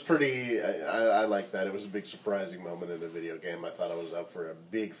 yeah, it was pretty... I like that. It was a big surprising moment in a video game. I thought I was up for a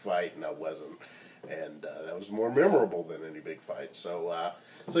big fight, and I wasn't. And that was more memorable than any big fight. So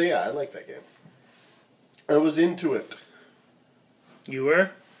yeah, I like that game. I was into it. You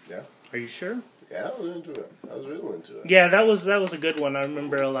were? Yeah. Are you sure? Yeah, I was into it. I was really into it. Yeah, that was a good one. I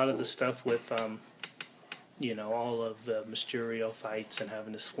remember a lot of the stuff with, all of the Mysterio fights and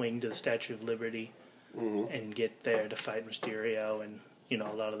having to swing to the Statue of Liberty and get there to fight Mysterio, and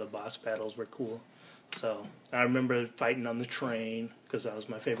a lot of the boss battles were cool. So I remember fighting on the train because that was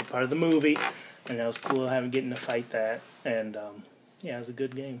my favorite part of the movie, and that was cool getting to fight that. And it was a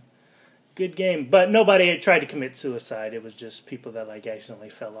good game. Good game, but nobody had tried to commit suicide. It was just people that accidentally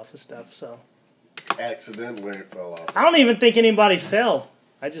fell off of stuff. So accidentally fell off. I don't even think anybody fell.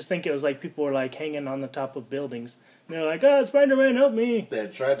 I just think it was people were hanging on the top of buildings. And they're like, "Oh, Spider-Man, help me!" They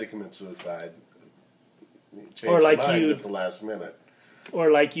had tried to commit suicide. Changed Or their mind at the last minute. Or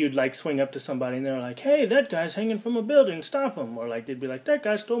you'd swing up to somebody and they're like, "Hey, that guy's hanging from a building, stop him!" Or they'd be like, "That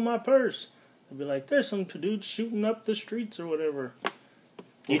guy stole my purse." They'd be like, "There's some dudes shooting up the streets or whatever."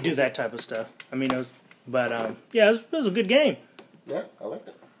 You do that type of stuff. I mean, it was a good game. Yeah, I liked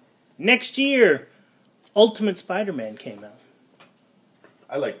it. Next year, Ultimate Spider-Man came out.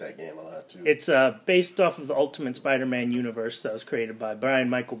 I like that game a lot, too. It's based off of the Ultimate Spider-Man universe that was created by Brian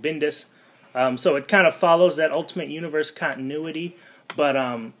Michael Bendis. So it kind of follows that Ultimate Universe continuity. But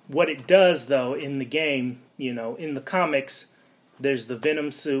what it does, though, in the game, in the comics, there's the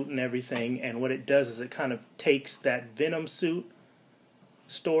Venom suit and everything. And what it does is it kind of takes that Venom suit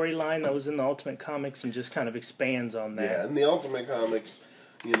storyline that was in the Ultimate Comics and just kind of expands on that. Yeah, in the Ultimate Comics,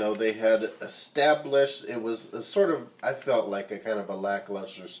 they had established, it was a sort of, I felt like a kind of a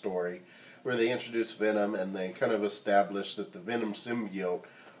lackluster story where they introduced Venom and they kind of established that the Venom symbiote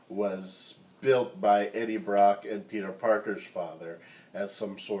was built by Eddie Brock and Peter Parker's father as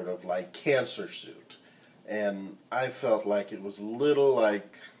some sort of cancer suit. And I felt like it was a little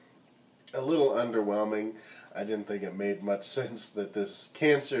underwhelming. I didn't think it made much sense that this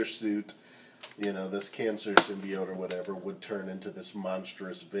cancer suit, this cancer symbiote or whatever, would turn into this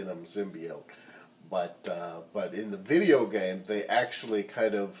monstrous Venom symbiote. But in the video game, they actually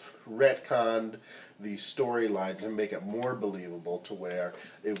kind of retconned the storyline to make it more believable to where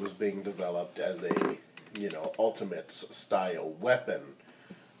it was being developed as a, Ultimates style weapon,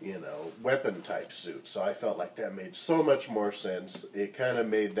 weapon type suit. So I felt like that made so much more sense. It kind of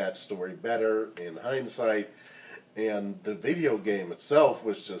made that story better in hindsight. And the video game itself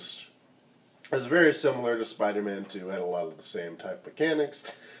was very similar to Spider-Man 2. Had a lot of the same type mechanics,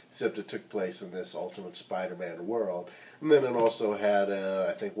 except it took place in this Ultimate Spider-Man world. And then it also had,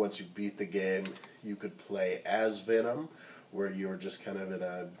 I think once you beat the game, you could play as Venom, where you were just kind of in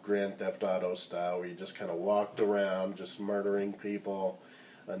a Grand Theft Auto style, where you just kind of walked around, just murdering people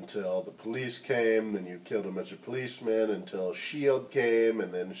until the police came. Then you killed a bunch of policemen until S.H.I.E.L.D. came,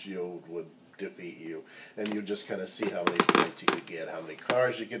 and then S.H.I.E.L.D. would defeat you, and you just kind of see how many points you could get, how many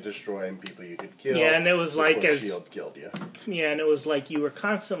cars you could destroy, and people you could kill. Yeah, and it was S.H.I.E.L.D. killed you. Yeah, and it was you were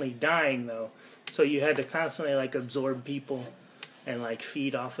constantly dying though, so you had to constantly absorb people and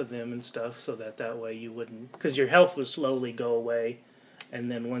feed off of them and stuff, so that way you wouldn't, because your health would slowly go away, and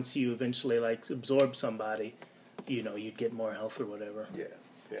then once you eventually absorb somebody, you'd get more health or whatever. Yeah.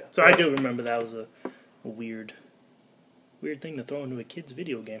 So I do remember that was a weird thing to throw into a kid's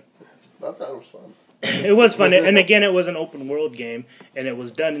video game. I thought it was fun. It was fun, and again, it was an open world game, and it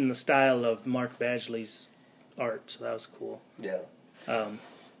was done in the style of Mark Badgley's art, so that was cool. Yeah.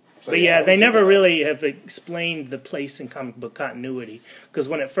 But yeah, they never really have explained the place in comic book continuity, because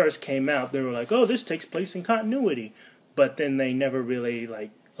when it first came out, they were like, "Oh, this takes place in continuity," but then they never really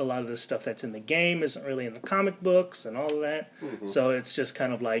a lot of the stuff that's in the game isn't really in the comic books and all of that. Mm-hmm. So it's just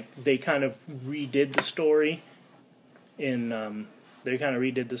kind of they kind of redid the story in. They kind of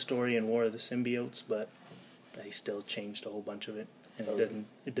redid the story in War of the Symbiotes, but they still changed a whole bunch of it, and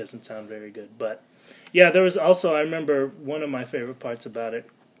it doesn't sound very good. But yeah, there was also, I remember one of my favorite parts about it.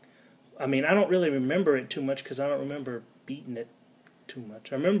 I mean, I don't really remember it too much because I don't remember beating it too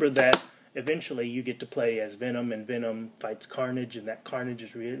much. I remember that eventually you get to play as Venom, and Venom fights Carnage, and that Carnage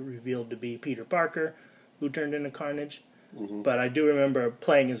is revealed to be Peter Parker, who turned into Carnage. Mm-hmm. But I do remember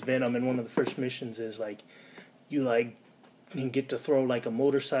playing as Venom, and one of the first missions is you get to throw a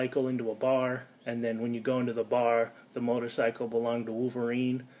motorcycle into a bar, and then when you go into the bar, the motorcycle belonged to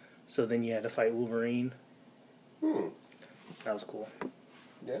Wolverine, so then you had to fight Wolverine. That was cool.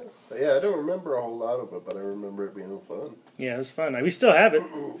 Yeah. Yeah, I don't remember a whole lot of it, but I remember it being fun. Yeah, it was fun. We still have it.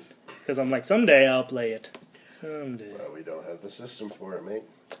 Because I'm like, someday I'll play it. Someday. Well, we don't have the system for it, mate.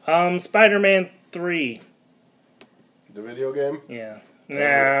 Spider-Man 3. The video game? Yeah.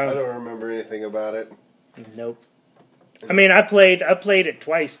 I don't remember anything about it. Nope. I mean, I played it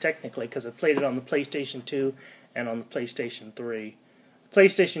twice, technically, because I played it on the PlayStation 2 and on the PlayStation 3.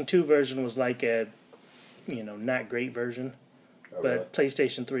 PlayStation 2 version was like a, not great version. Oh, But really?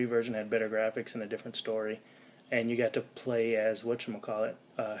 PlayStation 3 version had better graphics and a different story. And you got to play as, whatchamacallit,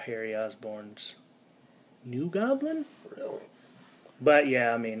 Harry Osborn's New Goblin? Really? But,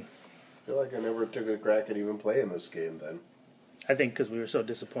 yeah, I mean, I feel like I never took a crack at even playing this game then. I think because we were so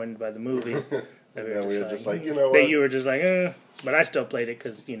disappointed by the movie. That We were just like, you know that what? you were just like, eh. But I still played it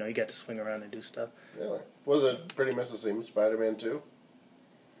because, you got to swing around and do stuff. Really? Was it pretty much the same as Spider-Man 2?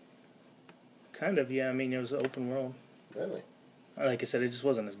 Kind of, yeah. I mean, it was an open world. Really? Like I said, it just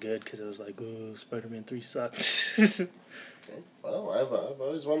wasn't as good because it was like, oh, Spider-Man 3 sucked. Okay. Well, I've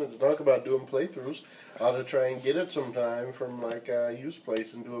always wanted to talk about doing playthroughs. I ought to try and get it sometime from like a used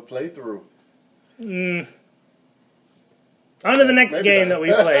place and do a playthrough. On to the next Maybe game not. that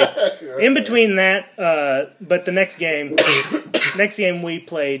we played. In between that, but the next game we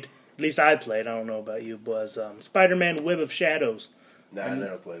played, at least I played, I don't know about you, was Spider-Man Web of Shadows. Nah, I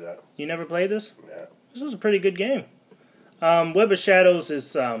never played that. You never played this? Yeah. This was a pretty good game. Web of Shadows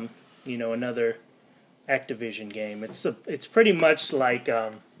is, another Activision game. It's pretty much like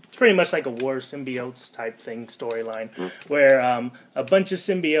a war symbiotes type thing storyline, where a bunch of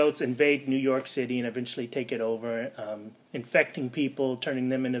symbiotes invade New York City and eventually take it over, infecting people, turning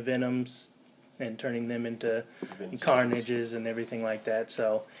them into venoms, and turning them into carnages and everything like that.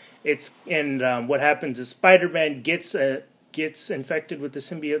 So what happens is Spider-Man gets infected with the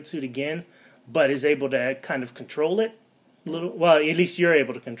symbiote suit again, but is able to kind of control it a little. Well, at least you're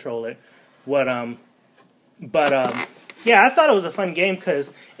able to control it. Yeah, I thought it was a fun game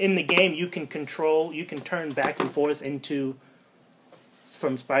because in the game you can turn back and forth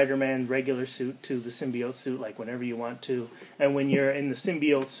from Spider-Man regular suit to the symbiote suit, like whenever you want to. And when you're in the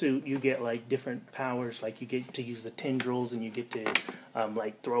symbiote suit, you get like different powers, like you get to use the tendrils and you get to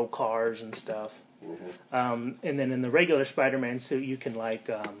like throw cars and stuff. And then in the regular Spider-Man suit, you can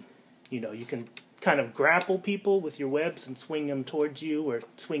you can kind of grapple people with your webs and swing them towards you or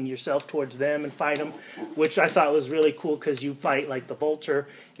swing yourself towards them and fight them, which I thought was really cool because you fight like the Vulture,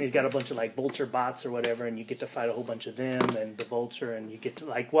 and he's got a bunch of like Vulture bots or whatever, and you get to fight a whole bunch of them and the Vulture, and you get to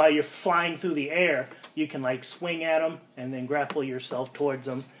like while you're flying through the air, you can like swing at them and then grapple yourself towards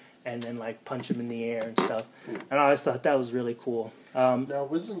them and then like punch them in the air and stuff. And I always thought that was really cool. Now,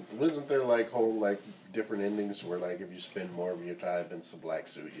 wasn't there like whole like different endings where like if you spend more of your time in some black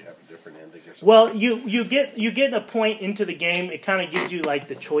suit, you have a different ending or something? Well, you get a point into the game. It kind of gives you like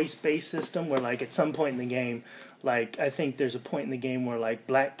the choice-based system where like at some point in the game, like I think there's a point in the game where like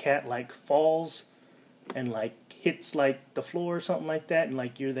Black Cat like falls and like hits like the floor or something like that, and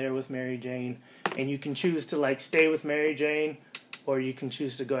like you're there with Mary Jane, and you can choose to like stay with Mary Jane, or you can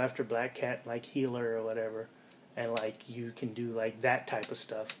choose to go after Black Cat, like heal her or whatever. And, like, you can do, like, that type of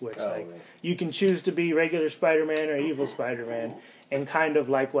stuff where it's man. You can choose to be regular Spider-Man or evil Spider-Man. And kind of,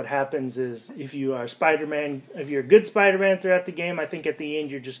 like, what happens is if you are Spider-Man, if you're a good Spider-Man throughout the game, I think at the end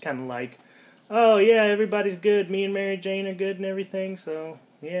you're just kind of like, oh, yeah, everybody's good. Me and Mary Jane are good and everything. So,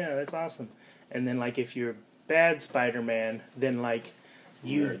 yeah, that's awesome. And then, like, if you're bad Spider-Man, then, like,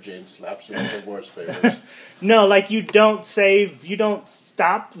 Mary Jane slaps him with divorce papers. No, like you don't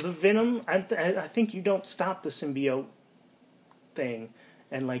stop the venom. I think you don't stop the symbiote thing,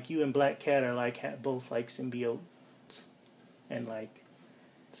 and like you and Black Cat are like both like symbiotes, and like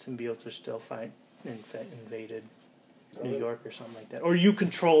symbiotes are still invaded New York or something like that, or you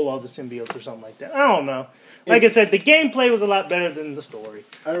control all the symbiotes or something like that. I don't know. Like I said, the gameplay was a lot better than the story.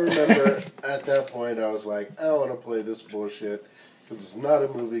 I remember at that point I was like, I don't want to play this bullshit. It's not a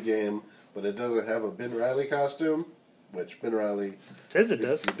movie game, but it doesn't have a Ben Reilly costume, which Ben Reilly says it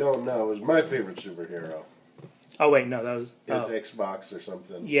does. If you don't know, is my favorite superhero. Oh wait, no, that was Xbox or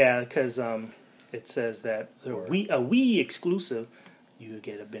something. Yeah, because it says that a Wii exclusive, you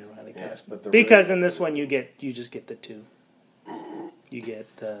get a Ben Reilly costume. Because in this one you just get the two. You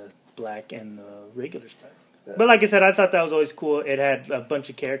get the black and the regular Spider. Yeah. But like I said, I thought that was always cool. It had a bunch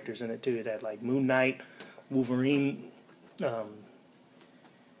of characters in it too. It had like Moon Knight, Wolverine.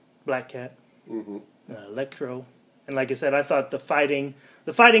 Black Cat, Electro, and like I said, I thought the fighting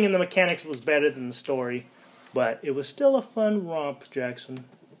and the mechanics was better than the story, but it was still a fun romp, Jackson.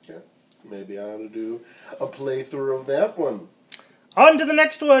 Okay, maybe I ought to do a playthrough of that one. On to the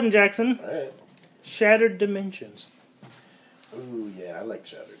next one, Jackson. All right. Shattered Dimensions. Ooh, yeah, I like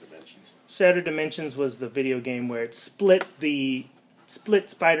Shattered Dimensions. Shattered Dimensions was the video game where it split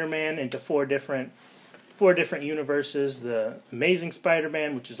Spider-Man into four different universes: the Amazing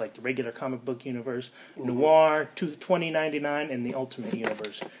Spider-Man, which is like the regular comic book universe, Noir, 2099, and the Ultimate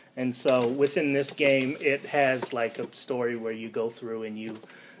Universe. And so within this game, it has like a story where you go through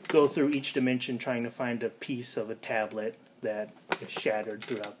each dimension trying to find a piece of a tablet that is shattered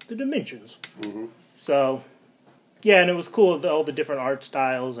throughout the dimensions. Mm-hmm. So, yeah, and it was cool with all the different art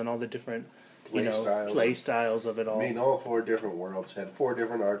styles and all the different play styles of it all. I mean, all 4 different worlds had 4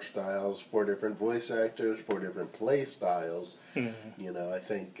 different art styles, 4 different voice actors, 4 different play styles. Mm-hmm. You know, I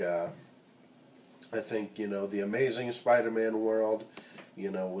think the Amazing Spider-Man world,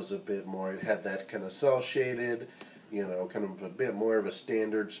 was a bit more. It had that kind of cel shaded, kind of a bit more of a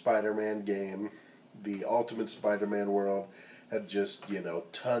standard Spider-Man game. The Ultimate Spider-Man world had just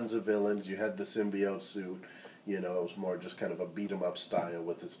tons of villains. You had the symbiote suit. It was more just kind of a beat-em-up style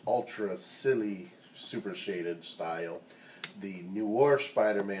with its ultra silly, super shaded style. The Noir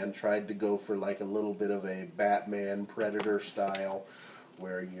Spider-Man tried to go for like a little bit of a Batman Predator style,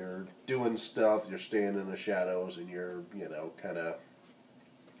 where you're doing stuff, you're staying in the shadows, and you're, kind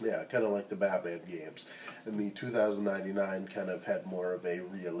of like the Batman games. And the 2099 kind of had more of a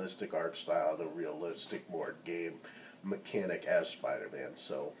realistic art style, the realistic, more game mechanic as Spider-Man.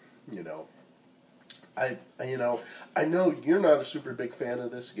 So, I know you're not a super big fan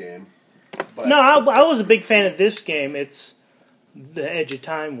of this game. But no, I was a big fan of this game. It's the Edge of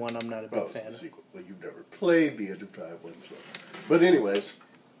Time one. I'm not a big fan of. Sequel. Well, you've never played the Edge of Time one, so. But anyways.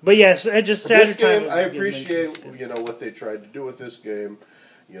 But yes, Edge of This Time. game, I appreciate what they tried to do with this game.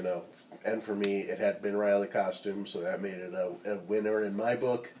 And for me, it had Ben Reilly costumes, so that made it a winner in my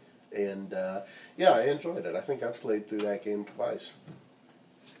book. And I enjoyed it. I think I've played through that game twice.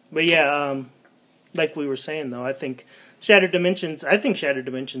 But yeah, like we were saying though, I think Shattered Dimensions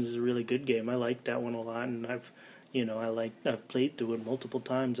is a really good game. I like that one a lot, and I've played through it multiple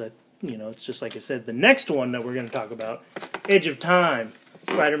times. It's just like I said, the next one that we're going to talk about, Edge of Time.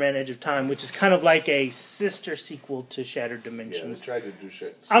 Spider-Man Edge of Time, which is kind of like a sister sequel to Shattered Dimensions. Yeah, they tried to do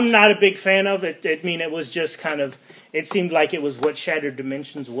shit. I'm not a big fan of it. I mean, it was just kind of... It seemed like it was what Shattered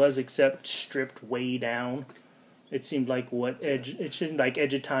Dimensions was, except stripped way down. It seemed like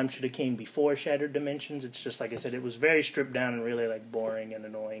Edge of Time should have came before Shattered Dimensions. It's just, like I said, it was very stripped down and really like boring and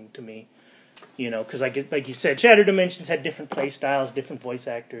annoying to me. Because like you said, Shattered Dimensions had different play styles, different voice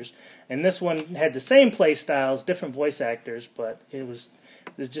actors. And this one had the same play styles, different voice actors, but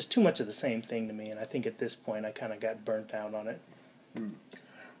there's just too much of the same thing to me, and I think at this point I kind of got burnt out on it.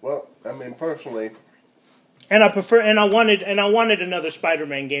 Well, I mean, personally, and I wanted another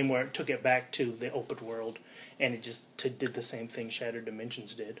Spider-Man game where it took it back to the open world, and it just did the same thing Shattered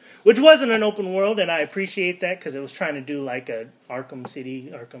Dimensions did, which wasn't an open world, and I appreciate that because it was trying to do like a Arkham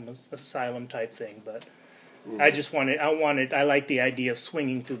Asylum type thing, but I like the idea of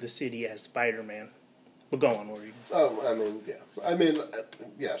swinging through the city as Spider-Man. But go on, Rory. Oh, I mean, yeah. I mean,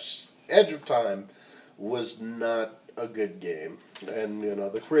 yes, Edge of Time was not a good game. And,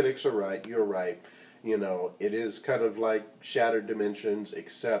 the critics are right, you're right. It is kind of like Shattered Dimensions,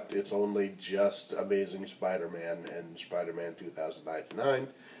 except it's only just Amazing Spider-Man and Spider-Man 2099.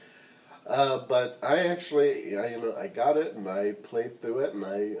 But I got it, and I played through it, and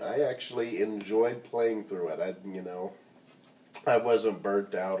I actually enjoyed playing through it. I wasn't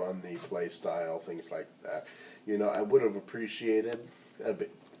burnt out on the play style, things like that. I would have appreciated a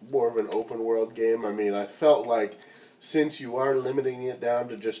bit more of an open world game. I mean, I felt like since you are limiting it down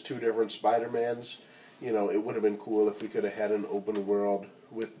to just 2 different Spider-Mans, it would have been cool if we could have had an open world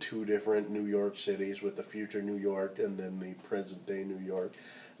with 2 different New York cities, with the future New York and then the present day New York.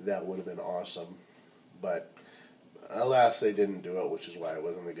 That would have been awesome. But alas, they didn't do it, which is why it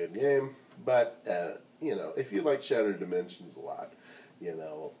wasn't a good game. But, if you like Shattered Dimensions a lot,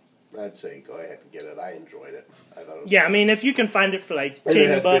 I'd say go ahead and get it. I enjoyed it. I thought it was I mean, if you can find it for like $10. And it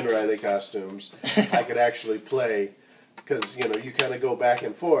had Ben Reilly costumes. I could actually play, because, you kind of go back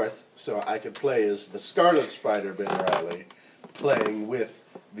and forth, so I could play as the Scarlet Spider Ben Reilly, playing with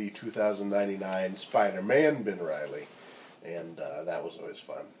the 2099 Spider-Man Ben Reilly. And that was always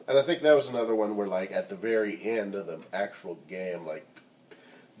fun. And I think that was another one where, like, at the very end of the actual game, like,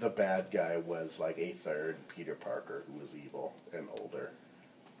 the bad guy was like a third Peter Parker who was evil and older.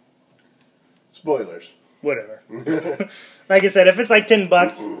 Spoilers. Whatever. Like I said, if it's like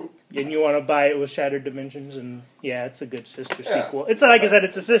 $10 and you want to buy it with Shattered Dimensions, and it's a good sister sequel. It's like I said,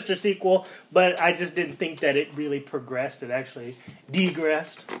 it's a sister sequel, but I just didn't think that it really progressed. It actually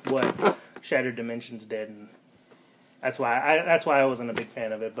degressed what Shattered Dimensions did, and that's why I wasn't a big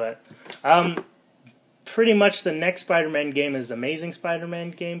fan of it. But pretty much the next Spider-Man game is Amazing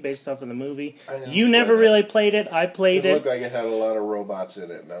Spider-Man game based off of the movie. You play never that. really played it. I played It looked like it had a lot of robots in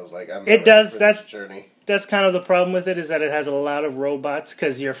it, and I was like, I'm not It does. ready for this journey. That's kind of the problem with it, is that it has a lot of robots,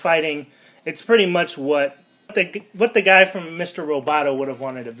 because you're fighting. It's pretty much what the guy from Mr. Roboto would have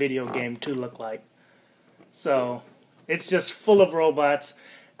wanted a video game to look like. So it's just full of robots.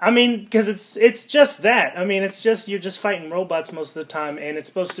 I mean, because it's just that. I mean, it's just, you're just fighting robots most of the time, and it's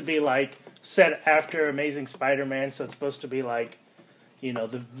supposed to be like set after Amazing Spider-Man, so it's supposed to be like, you know,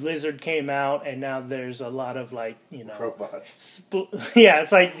 the lizard came out, and now there's a lot of, like, you know... robots. Yeah,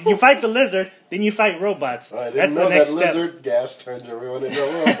 it's like, you fight the lizard, then you fight robots. I didn't That's know the next that lizard step. gas turns everyone into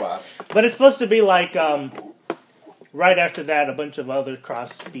robots. But it's supposed to be like, right after that, a bunch of other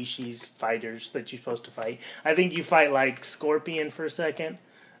cross-species fighters that you're supposed to fight. I think you fight, like, Scorpion for a second,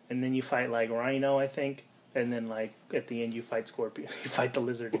 and then you fight, like, Rhino, I think. And then, like, at the end, you fight Scorpion. You fight the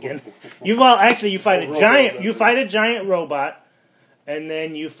lizard again. You fight a giant robot, and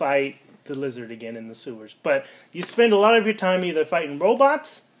then you fight the lizard again in the sewers. But you spend a lot of your time either fighting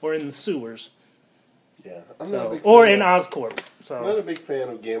robots or in the sewers. Yeah, or in Oscorp. So I'm not a big fan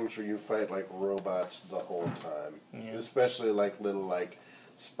of games where you fight like robots the whole time, especially like little like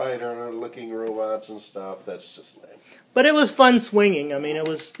spider-looking robots and stuff. That's just lame. But it was fun swinging. I mean, it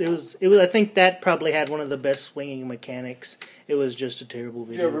was. I think that probably had one of the best swinging mechanics. It was just a terrible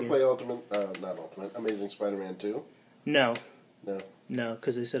video game. Did you ever play Amazing Spider-Man 2? No. No,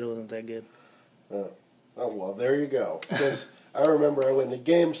 because they said it wasn't that good. Oh, well, there you go. Because I remember I went to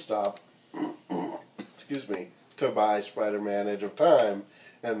GameStop, excuse me, to buy Spider-Man Edge of Time,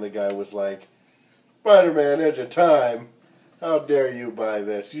 and the guy was like, Spider-Man Edge of Time? How dare you buy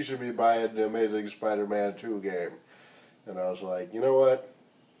this? You should be buying the Amazing Spider-Man 2 game. And I was like, you know what?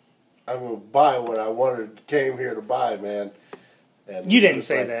 I'm going to buy what I came here to buy, man. And you didn't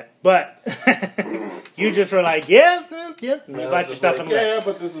say that, but you just were like, yeah, and you bought your stuff and left. Yeah,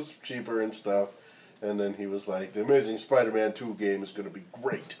 but this is cheaper and stuff. And then he was like, the Amazing Spider-Man 2 game is going to be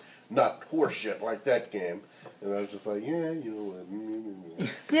great, not horseshit like that game. And I was just like, yeah, you know what.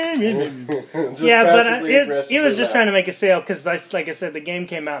 Yeah, but it was just trying to make a sale, because, like I said, the game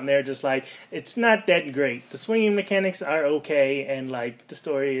came out and they're just like, it's not that great. The swinging mechanics are okay, and like the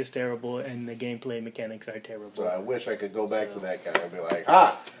story is terrible, and the gameplay mechanics are terrible. So I wish I could go back to that guy and be like,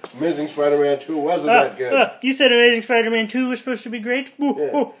 Amazing Spider-Man 2 wasn't that good. You said Amazing Spider-Man 2 was supposed to be great?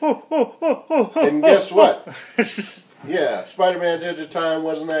 Yeah. And guess what? Yeah, Spider-Man Edge of Time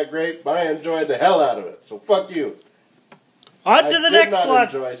wasn't that great, but I enjoyed the hell out of it. So fuck you. On to the next one. I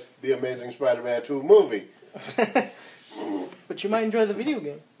did not enjoy the Amazing Spider-Man 2 movie. But you might enjoy the video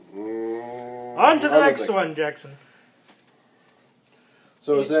game. On to the next one, Jackson.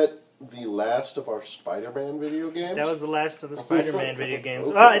 So is that the last of our Spider-Man video games? That was the last of the Spider-Man video games.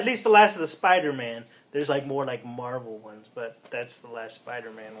 At least the last of the Spider-Man. There's like more like Marvel ones, but that's the last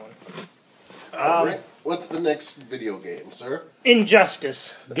Spider-Man one. What's the next video game, sir?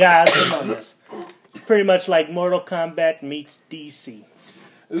 Injustice. Gods Among Us. Pretty much like Mortal Kombat meets DC.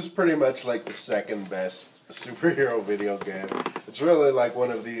 This is pretty much like the second best superhero video game. It's really like one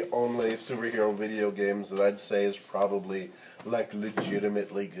of the only superhero video games that I'd say is probably like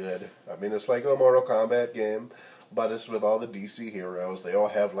legitimately good. I mean, it's like a Mortal Kombat game, but it's with all the DC heroes. They all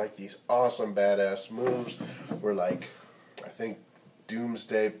have like these awesome badass moves where like, I think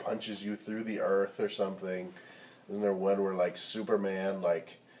Doomsday punches you through the earth or something. Isn't there one where like Superman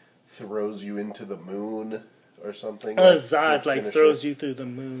like throws you into the moon or something? Zod like throws you through the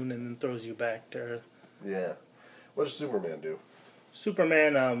moon and then throws you back to Earth. Yeah. What does Superman do?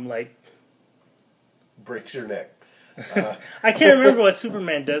 Superman like breaks your neck. I can't remember what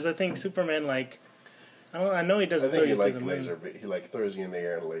Superman does. I think Superman like I know he doesn't throw you through the moon. He like throws you in the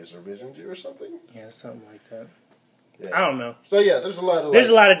air and laser visions you or something. Yeah, something like that. Yeah. I don't know. So yeah, there's a lot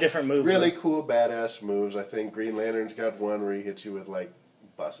of different moves. Really cool, badass moves. I think Green Lantern's got one where he hits you with like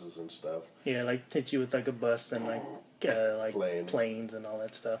buses and stuff. Yeah, like hit you with like a bus and like planes and all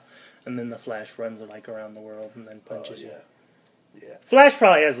that stuff. And then the Flash runs like around the world and then punches you. Yeah. Flash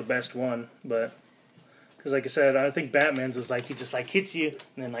probably has the best one, but because like I said, I think Batman's was like he just like hits you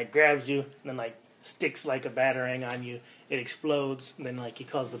and then like grabs you and then like sticks like a batarang on you. It explodes and then like he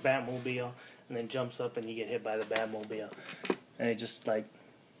calls the Batmobile. And then jumps up and you get hit by the Batmobile. And it just like,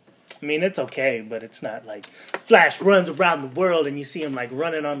 I mean, it's okay, but it's not like Flash runs around the world and you see him like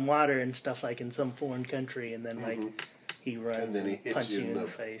running on water and stuff like in some foreign country, and then like he runs and punches you in the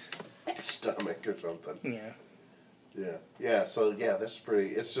face, stomach or something. Yeah. Yeah. So yeah, that's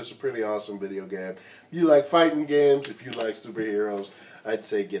pretty. It's just a pretty awesome video game. If you like fighting games, if you like superheroes, I'd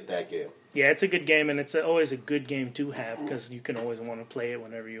say get that game. Yeah, it's a good game, and it's always a good game to have because you can always want to play it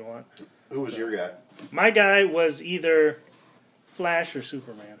whenever you want. Who was your guy? My guy was either Flash or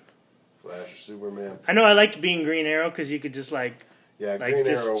Superman. Flash or Superman? I know I liked being Green Arrow because you could just like Green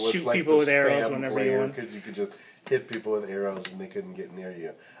just Arrow was shoot like people the with arrows spam whenever player you want. because you could just hit people with arrows and they couldn't get near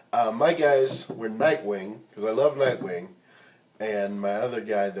you. My guys were Nightwing because I love Nightwing, and my other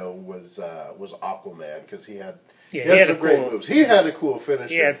guy though was Aquaman because he had some great moves. He had a cool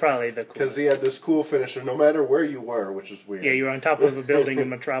finisher. He had probably the coolest. Because he had this cool finisher no matter where you were, which was weird. Yeah, you were on top of a building in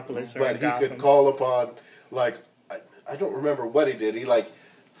Metropolis or but in he Gotham. could call upon, like, I don't remember what he did. He, like,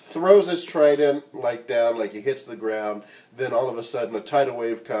 throws his trident, like, down, like he hits the ground. Then all of a sudden a tidal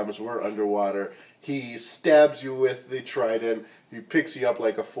wave comes. We're underwater. He stabs you with the trident. He picks you up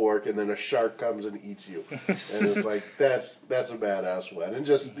like a fork, and then a shark comes and eats you. And it's like, that's a badass one. And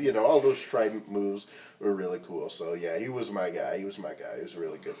just, all those trident moves were really cool. So, yeah, he was my guy. He was a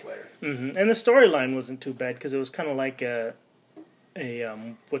really good player. Mm-hmm. And the storyline wasn't too bad because it was kind of like a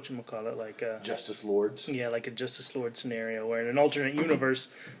whatchamacallit, like a... Justice Lords? Yeah, like a Justice Lord scenario where in an alternate universe,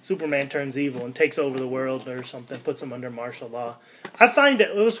 Superman turns evil and takes over the world or something, puts them under martial law. I find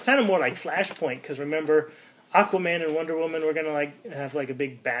it was kind of more like Flashpoint because remember, Aquaman and Wonder Woman were going to like have like a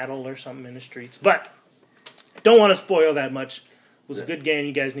big battle or something in the streets. But don't want to spoil that much. It was a good game.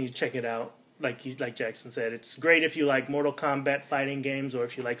 You guys need to check it out. Like Jackson said, it's great if you like Mortal Kombat fighting games or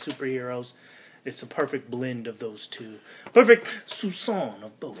if you like superheroes. It's a perfect blend of those two. Perfect sousson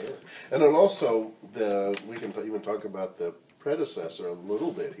of both. And then also, we can even talk about the predecessor a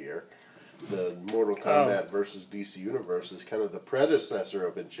little bit here. The Mortal Kombat versus DC Universe is kind of the predecessor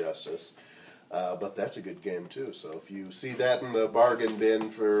of Injustice. But that's a good game, too. So if you see that in the bargain bin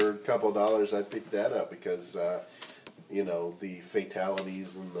for a couple of dollars, I'd pick that up because... the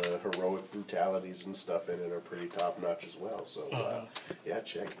fatalities and the heroic brutalities and stuff in it are pretty top-notch as well. So,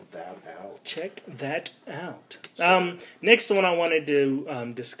 check that out. Check that out. Next one I wanted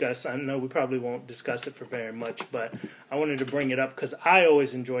to discuss, I know we probably won't discuss it for very much, but I wanted to bring it up because I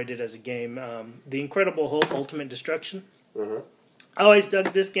always enjoyed it as a game. The Incredible Hulk Ultimate Destruction. Uh-huh. I always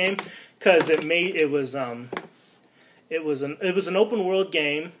dug this game because it was an open world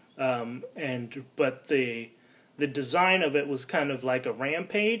game, but the design of it was kind of like a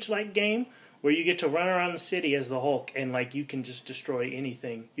Rampage-like game where you get to run around the city as the Hulk and like you can just destroy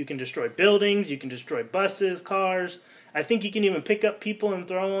anything. You can destroy buildings, you can destroy buses, cars. I think you can even pick up people and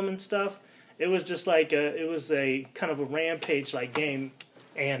throw them and stuff. It was just like it was a kind of a Rampage-like game.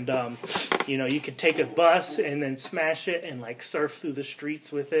 And, you could take a bus and then smash it and like surf through the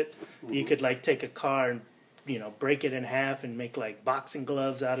streets with it. You could like take a car and break it in half and make like boxing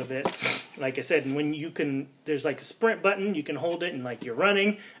gloves out of it. Like I said, and when there's like a sprint button, you can hold it and like you're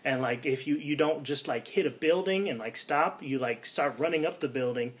running, and like if you don't just like hit a building and like stop, you like start running up the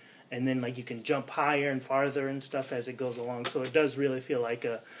building, and then like you can jump higher and farther and stuff as it goes along. So it does really feel like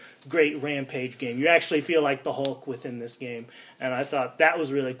a great Rampage game. You actually feel like the Hulk within this game, and I thought that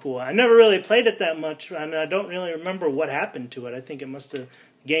was really cool. I never really played it that much, and I don't really remember what happened to it. I think the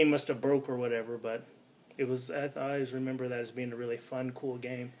game must have broke or whatever, but it was. I always remember that as being a really fun, cool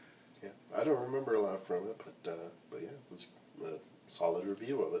game. Yeah, I don't remember a lot from it, but yeah, it was a solid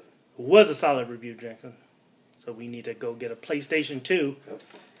review of it. It was a solid review, Jackson. So we need to go get a PlayStation 2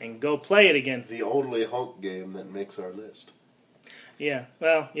 and go play it again. The only Hulk game that makes our list. Yeah,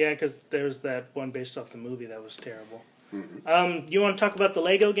 well, yeah, because there's that one based off the movie that was terrible. Mm-hmm. You want to talk about the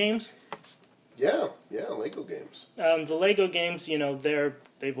Lego games? Yeah, Lego games. The Lego games,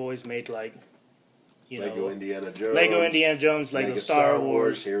 they've always made like, Lego Indiana Jones, Lego Star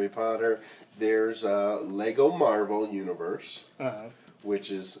Wars, Harry Potter. There's Lego Marvel Universe, uh-huh.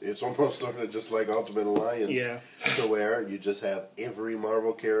 which it's almost sort of just like Ultimate Alliance. Yeah. To where you just have every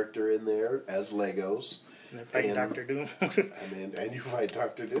Marvel character in there as Legos. And they're fighting Dr. Doom. And you fight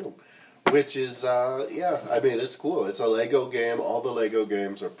Dr. Doom. Which is, it's cool. It's a Lego game. All the Lego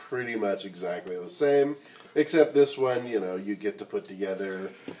games are pretty much exactly the same. Except this one, you get to put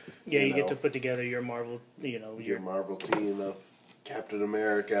together... Yeah, you get to put together your Marvel, your Marvel team of Captain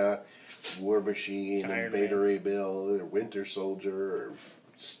America, War Machine, Iron and Beta Ray Bill, or Winter Soldier, or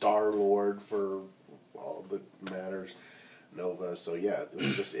Star-Lord for all that matters. Nova, so yeah,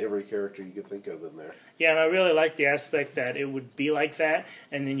 there's just every character you could think of in there. Yeah, and I really like the aspect that it would be like that,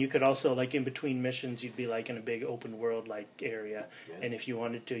 and then you could also, like, in between missions, you'd be, like, in a big open world, like, area, and if you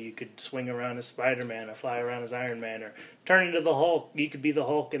wanted to, you could swing around as Spider-Man, or fly around as Iron Man, or turn into the Hulk. You could be the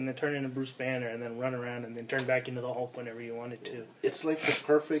Hulk, and then turn into Bruce Banner, and then run around, and then turn back into the Hulk whenever you wanted to. It's like the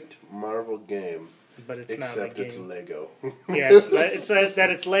perfect Marvel game but it's Except not a game. it's Lego. Yeah, it's that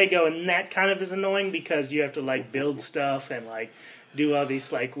it's Lego, and that kind of is annoying because you have to like build stuff and like do all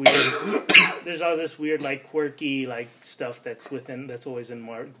these like weird. There's all this weird like quirky like stuff that's always in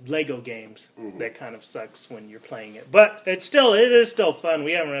more Lego games that kind of sucks when you're playing it. But it is still fun.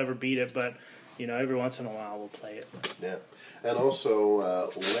 We haven't ever beat it, but every once in a while we'll play it. Yeah, and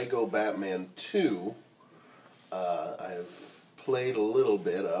also Lego Batman 2. I've played a little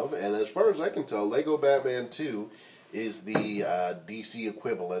bit of, and as far as I can tell, Lego Batman 2 is the DC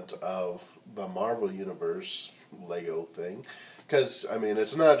equivalent of the Marvel Universe Lego thing. Because, I mean,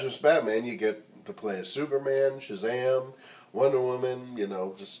 it's not just Batman. You get to play as Superman, Shazam, Wonder Woman, you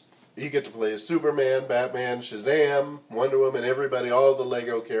get to play as Superman, Batman, Shazam, Wonder Woman, everybody, all the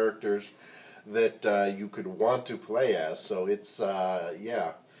Lego characters that you could want to play as. So it's,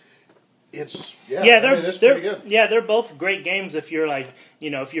 it's pretty good. Yeah, they're both great games if you're like,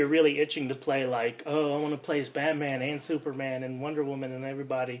 if you're really itching to play like, oh, I want to play as Batman and Superman and Wonder Woman and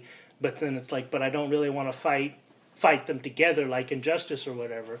everybody, but then it's like, but I don't really want to fight them together like Injustice or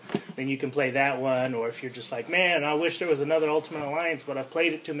whatever, then you can play that one. Or if you're just like, man, I wish there was another Ultimate Alliance, but I've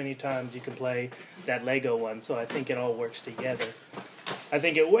played it too many times, you can play that Lego one. So I think it all works together. I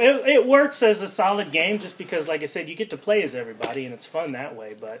think it works as a solid game just because, like I said, you get to play as everybody and it's fun that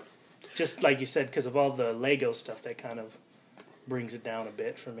way, but just like you said, because of all the Lego stuff, that kind of brings it down a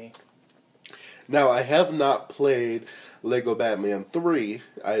bit for me. Now, I have not played Lego Batman 3.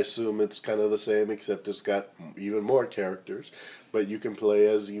 I assume it's kind of the same, except it's got even more characters. But you can play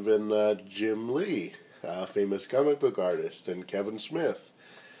as even Jim Lee, famous comic book artist, and Kevin Smith,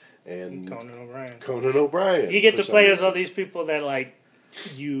 and Conan O'Brien. You get to play as all these people that, like,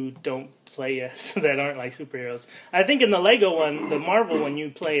 you don't play as, that aren't like superheroes. I think in the Lego one, the Marvel one, you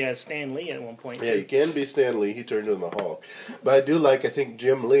play as Stan Lee at one point. Yeah, you can be Stan Lee. He turned into the Hulk. But I do like, I think,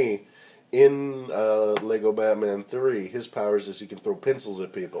 Jim Lee in Lego Batman 3, his powers is he can throw pencils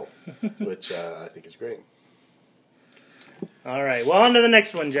at people, which I think is great. All right, well, on to the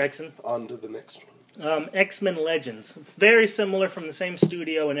next one, Jackson. On to the next one. X-Men Legends. Very similar, from the same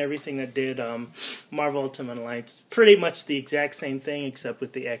studio and everything that did Marvel Ultimate Alliance. Pretty much the exact same thing, except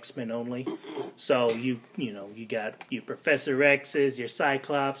with the X-Men only. So you got your Professor X's, your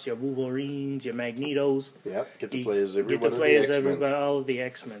Cyclops, your Wolverines, your Magnetos. Yep, get to play as everybody, all of the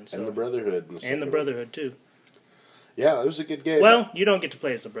X-Men. So. And the Brotherhood. And the Brotherhood, too. Yeah, it was a good game. Well, you don't get to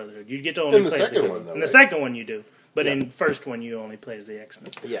play as the Brotherhood. You get to only play as the one, though. In the second one, you do. But in the first one, you only play as the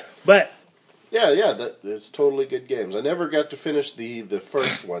X-Men. Yeah. But... Yeah, it's totally good games. I never got to finish the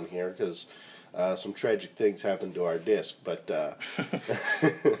first one here because some tragic things happened to our disc, but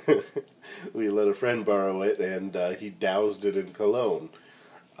we let a friend borrow it, and he doused it in cologne.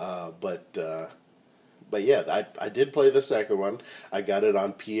 But yeah, I did play the second one. I got it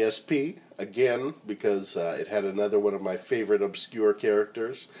on PSP, again, because it had another one of my favorite obscure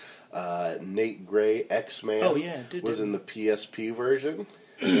characters. Nate Gray, X-Man, was in the PSP version.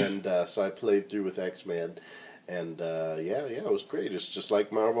 And so I played through with X-Men, and it was great. It's just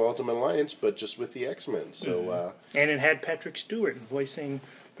like Marvel Ultimate Alliance, but just with the X-Men. So and it had Patrick Stewart voicing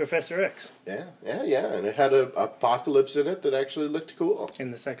Professor X. Yeah, and it had a Apocalypse in it that actually looked cool. In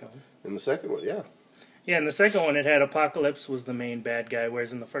the second one. Yeah. Yeah, in the second one, it had Apocalypse was the main bad guy,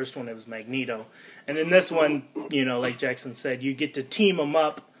 whereas in the first one, it was Magneto. And in this one, like Jackson said, you get to team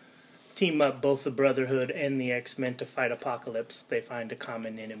up both the Brotherhood and the X-Men to fight Apocalypse. They find a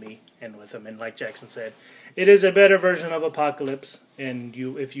common enemy, and with them, and like Jackson said, it is a better version of Apocalypse, and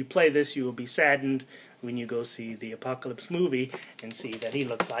if you play this, you will be saddened when you go see the Apocalypse movie and see that he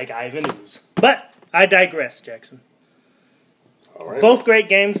looks like Ivan Ooze. But I digress, Jackson. All right. Both great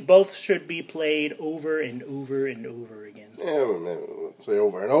games, both should be played over and over and over again. Yeah, we'll say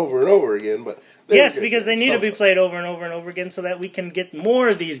over and over and over again, but... Yes, because they need to be played over and over and over again so that we can get more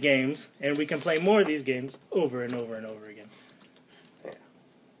of these games, and we can play more of these games over and over and over again. Yeah.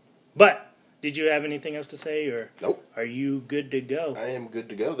 But, did you have anything else to say, or... Nope. Are you good to go? I am good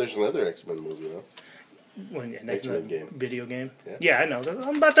to go. There's another X-Men movie, though. X-Men game. Video game? Yeah, I know.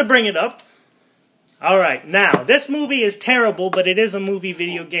 I'm about to bring it up. All right, now, this movie is terrible, but it is a movie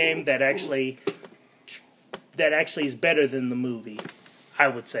video game that actually is better than the movie, I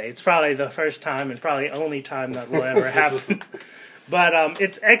would say. It's probably the first time and probably only time that will ever happen. But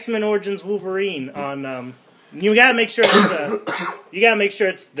it's X-Men Origins Wolverine on you gotta make sure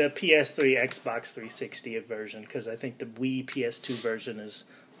it's the PS3 Xbox 360 version, because I think the Wii PS2 version is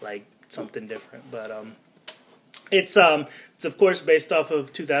like something different. But it's of course based off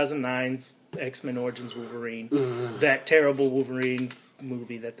of 2009's X-Men Origins Wolverine, that terrible Wolverine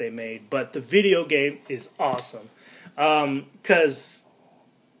movie that they made. But the video game is awesome, because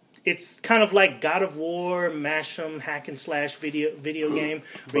it's kind of like God of War, mash 'em, hack and slash video game.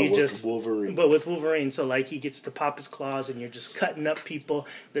 Where But with Wolverine. But with Wolverine, so like he gets to pop his claws and you're just cutting up people.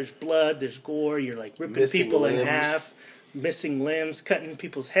 There's blood, there's gore. You're like ripping people in half, missing limbs, cutting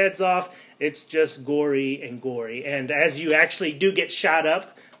people's heads off. It's just gory and gory. And as you actually do get shot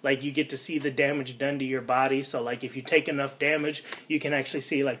up, like you get to see the damage done to your body. So like if you take enough damage, you can actually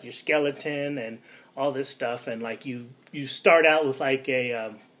see like your skeleton and all this stuff. And like you start out with like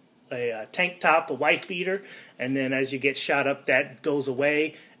a tank top, a wife beater, and then as you get shot up, that goes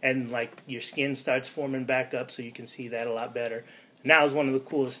away, and like your skin starts forming back up, so you can see that a lot better. And that was one of the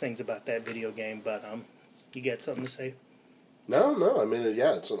coolest things about that video game. But you got something to say? No. I mean,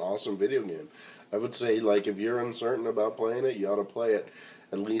 yeah, it's an awesome video game. I would say, like, if you're uncertain about playing it, you ought to play it.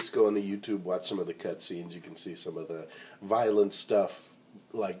 At least go on the YouTube, watch some of the cutscenes. You can see some of the violent stuff,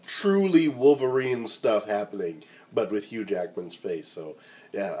 like truly Wolverine stuff happening, but with Hugh Jackman's face. So,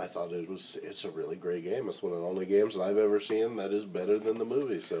 yeah, I thought it's a really great game. It's one of the only games that I've ever seen that is better than the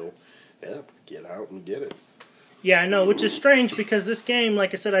movie. So, yeah, get out and get it. Yeah, I know, which is strange because this game,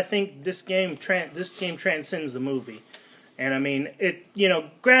 like I said, I think this game transcends the movie. And I mean,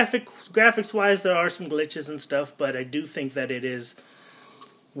 graphics wise, there are some glitches and stuff, but I do think that it is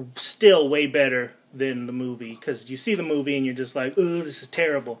still way better than the movie, because you see the movie and you're just like, oh, this is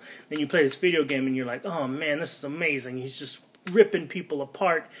terrible. Then you play this video game and you're like, oh man, this is amazing. He's just ripping people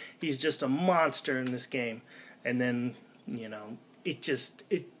apart. He's just a monster in this game. And then,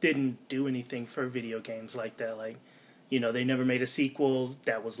 it didn't do anything for video games like that. Like, they never made a sequel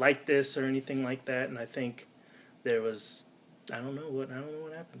that was like this or anything like that. And I think there was, I don't know what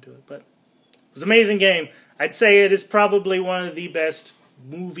happened to it, but it was an amazing game. I'd say it is probably one of the best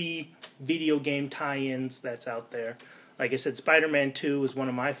movie video game tie-ins that's out there. Like I said, Spider-Man 2 is one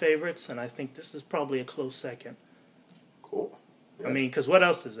of my favorites, and I think this is probably a close second. Cool. Yeah. I mean, because what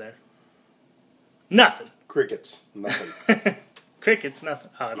else is there? Nothing. Crickets. Nothing. Crickets,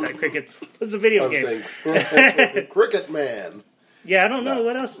 nothing. Oh, that Crickets was a video game. Saying, Cricket Man. Yeah, I don't know.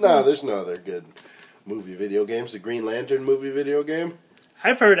 What else? No, there's no other good movie video games. The Green Lantern movie video game.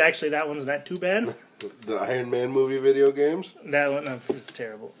 I've heard actually that one's not too bad. The Iron Man movie video games. That one is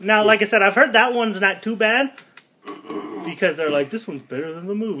terrible. Now, like I said, I've heard that one's not too bad because they're like, this one's better than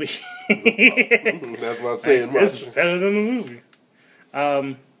the movie. That's not saying much. It's better than the movie.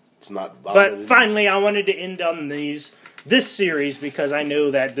 It's not. But finally, I wanted to end on this series because I know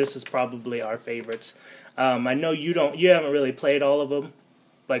that this is probably our favorites. I know you haven't really played all of them,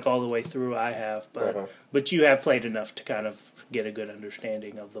 like all the way through. I have, but you have played enough to kind of get a good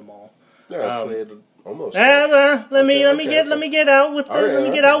understanding of them all. Yeah, I played almost. Let me get out with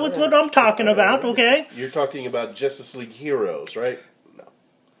what I'm talking about. Okay. You're talking about Justice League Heroes, right? No.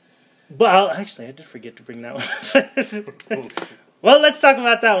 Well, actually, I did forget to bring that one up. Well, let's talk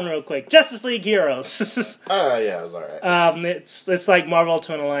about that one real quick. Justice League Heroes. Yeah, it was alright. It's like Marvel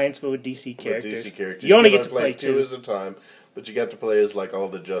Ultimate Alliance, but with DC characters. With DC characters. You only get to play two at a time, but you got to play as like all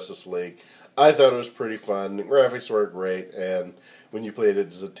the Justice League. I thought it was pretty fun. The graphics were great, and when you played it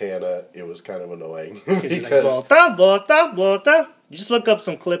as Zatanna, it was kind of annoying. Because Volta. You just look up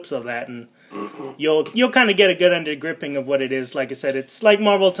some clips of that, and you'll kind of get a good undergripping of what it is. Like I said, it's like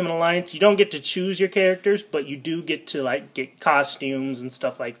Marvel Ultimate Alliance. You don't get to choose your characters, but you do get to like get costumes and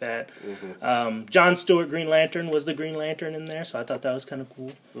stuff like that. Mm-hmm. John Stewart Green Lantern was the Green Lantern in there, so I thought that was kind of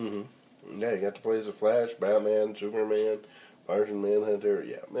cool. Mm-hmm. Yeah, you got to play as a Flash, Batman, Superman, Martian Manhunter.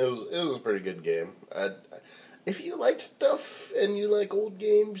 Yeah, it was a pretty good game. If you like stuff and you like old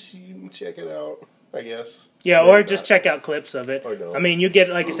games, you can check it out, I guess. Yeah, or just check out clips of it. Or don't. I mean, you get,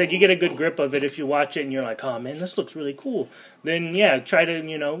 like I said, you get a good grip of it if you watch it and you're like, oh man, this looks really cool. Then yeah, try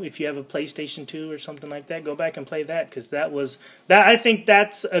to, if you have a PlayStation 2 or something like that, go back and play that, because I think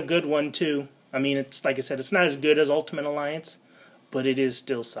that's a good one too. I mean, it's like I said, it's not as good as Ultimate Alliance, but it is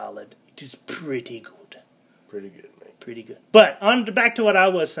still solid. It is pretty good. Pretty good, mate. Pretty good. But back to what I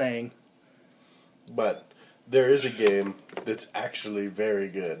was saying. But there is a game that's actually very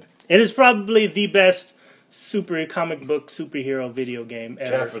good. It is probably the best comic book superhero video game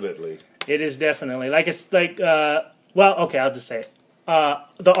ever. Definitely. It is definitely. I'll just say it.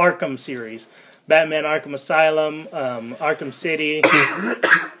 The Arkham series. Batman Arkham Asylum, Arkham City,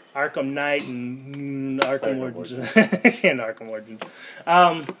 Arkham Knight, and Arkham Origins. And Arkham Origins.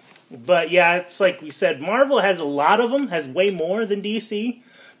 But yeah, it's like we said, Marvel has a lot of them, has way more than DC,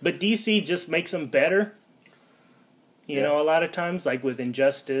 but DC just makes them better. You know, a lot of times, like with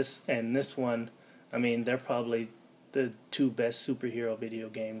Injustice and this one, I mean, they're probably the two best superhero video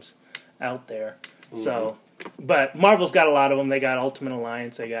games out there. Mm-hmm. So, but Marvel's got a lot of them. They got Ultimate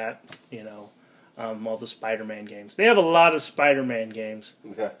Alliance. They got, all the Spider-Man games. They have a lot of Spider-Man games,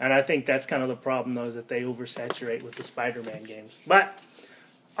 Yeah. and I think that's kind of the problem, though, is that they oversaturate with the Spider-Man games. But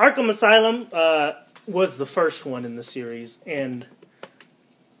Arkham Asylum was the first one in the series, and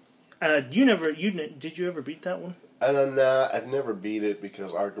did you ever beat that one? And then I've never beat it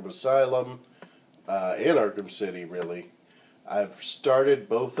because Arkham Asylum and Arkham City, really. I've started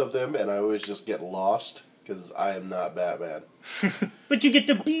both of them, and I always just get lost because I am not Batman. But you get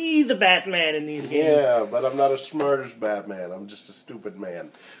to be the Batman in these games. Yeah, but I'm not as smart as Batman. I'm just a stupid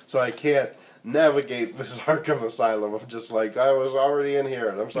man. So I can't navigate this Arkham Asylum. I'm just like, I was already in here,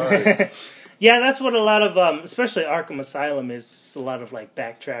 and I'm sorry. Yeah, that's what a lot of, especially Arkham Asylum, is just a lot of like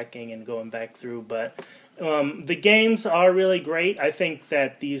backtracking and going back through. But the games are really great. I think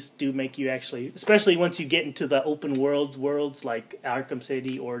that these do make you actually, especially once you get into the open worlds like Arkham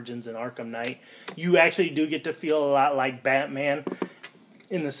City, Origins, and Arkham Knight, you actually do get to feel a lot like Batman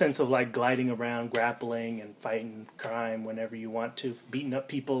in the sense of like gliding around, grappling, and fighting crime whenever you want to, beating up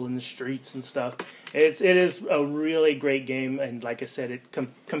people in the streets and stuff. It is a really great game, and like I said, it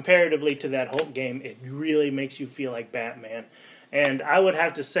comparatively to that whole game, it really makes you feel like Batman. And I would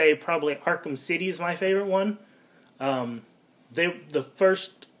have to say probably Arkham City is my favorite one. The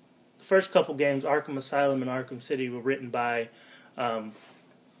first couple games, Arkham Asylum and Arkham City, were written by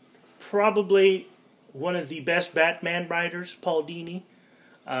probably one of the best Batman writers, Paul Dini.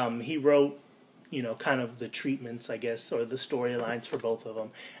 He wrote, kind of the treatments, I guess, or the storylines for both of them.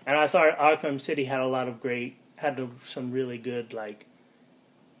 And I thought Arkham City had some really good, like,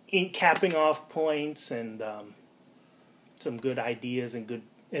 capping off points and some good ideas and good.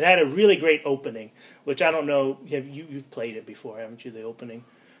 It had a really great opening, which I don't know. You've played it before, haven't you? The opening,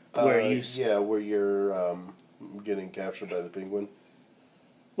 where you're getting captured by the penguin.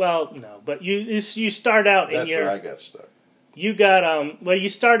 Well, no, but you start out. That's where I got stuck. You got you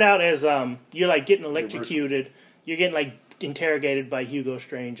start out as you're like getting electrocuted. You're getting like interrogated by Hugo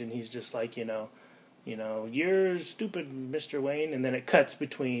Strange, and he's just like, you're stupid, Mr. Wayne, and then it cuts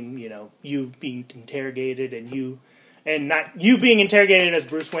between, you being interrogated and not you being interrogated as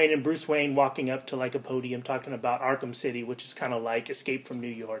Bruce Wayne, and Bruce Wayne walking up to like a podium talking about Arkham City, which is kind of like Escape from New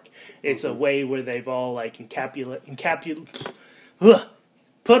York. It's a way where they've all like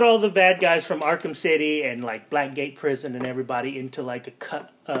put all the bad guys from Arkham City and like Blackgate Prison and everybody into like a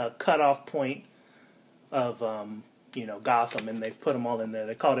cut off point of Gotham, and they've put them all in there.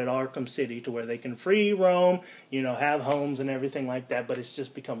 They called it Arkham City to where they can free roam, have homes and everything like that. But it's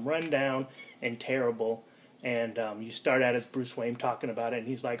just become run down and terrible. And you start out as Bruce Wayne talking about it, and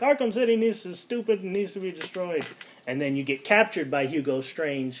he's like, Arkham City is stupid and needs to be destroyed. And then you get captured by Hugo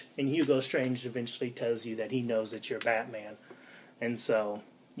Strange, and Hugo Strange eventually tells you that he knows that you're Batman. And so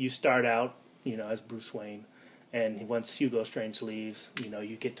you start out, as Bruce Wayne. And once Hugo Strange leaves,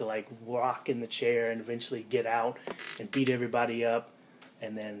 you get to like rock in the chair and eventually get out and beat everybody up.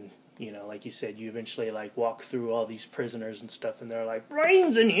 And then, like you said, you eventually like walk through all these prisoners and stuff, and they're like,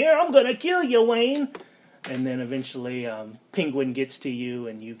 Wayne's in here, I'm gonna kill you, Wayne. And then eventually Penguin gets to you,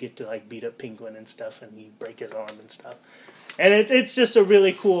 and you get to like beat up Penguin and stuff, and you break his arm and stuff. And it's just a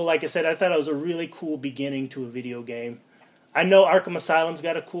really cool, like I said, I thought it was a really cool beginning to a video game. I know Arkham Asylum's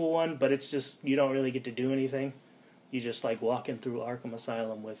got a cool one, but it's just, you don't really get to do anything. You just like walking through Arkham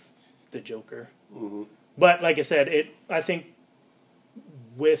Asylum with the Joker. Mm-hmm. But like I said, I think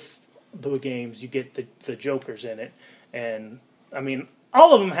with the games you get the Jokers in it, and I mean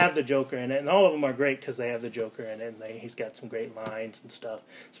all of them have the Joker in it, and all of them are great because they have the Joker in it, and he's got some great lines and stuff,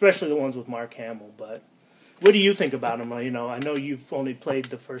 especially the ones with Mark Hamill. But what do you think about him? I know you've only played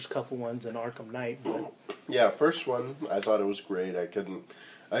the first couple ones in Arkham Knight, but yeah, first one I thought it was great. I couldn't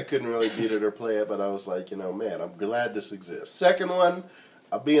really beat it or play it, but I was like, man, I'm glad this exists. Second one,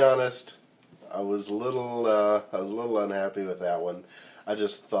 I'll be honest, I was a little unhappy with that one. I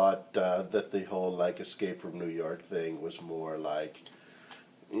just thought that the whole like Escape from New York thing was more like,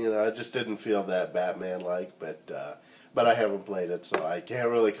 I just didn't feel that Batman-like. But I haven't played it, so I can't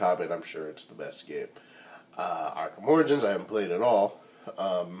really comment. I'm sure it's the best game. Arkham Origins, I haven't played at all.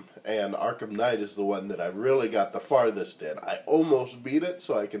 And Arkham Knight is the one that I really got the farthest in. I almost beat it,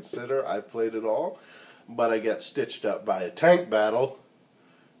 so I consider I've played it all. But I got stitched up by a tank battle.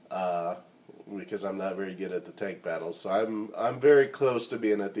 Because I'm not very good at the tank battles, so I'm very close to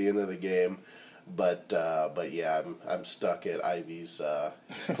being at the end of the game, but yeah, I'm stuck at Ivy's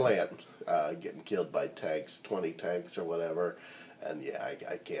plant, getting killed by tanks, 20 tanks or whatever, and yeah,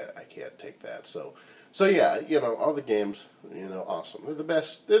 I can't take that. So yeah, all the games, awesome. They're the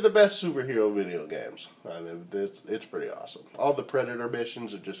best superhero video games. I mean, it's pretty awesome. All the Predator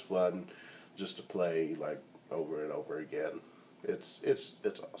missions are just fun, just to play like over and over again. It's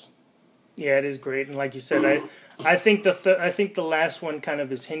awesome. Yeah, it is great, and like you said, I think I think the last one kind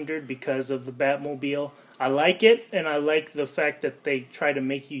of is hindered because of the Batmobile. I like it, and I like the fact that they try to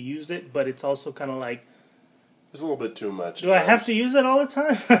make you use it, but it's also kind of like, It's a little bit too much. do I have to use it all the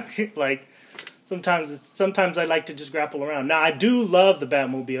time? Like sometimes I like to just grapple around. Now I do love the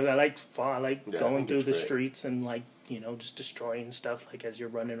Batmobile. I like going through the streets and like just destroying stuff like as you're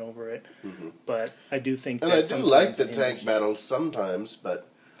running over it. Mm-hmm. But I do think and I do like the tank battles sometimes, but.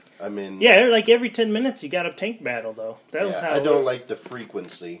 I mean, yeah, like every 10 minutes you got a tank battle, though. That was how I don't like the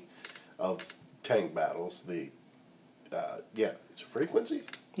frequency of tank battles. It's a frequency?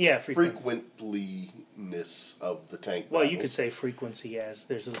 Yeah, frequentliness of the tank battles. Well, you could say frequency as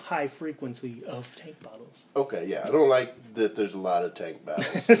there's a high frequency of tank battles. Okay, yeah. I don't like that there's a lot of tank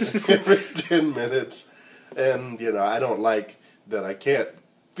battles every 10 minutes. And, I don't like that I can't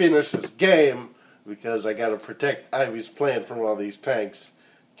finish this game because I got to protect Ivy's plant from all these tanks.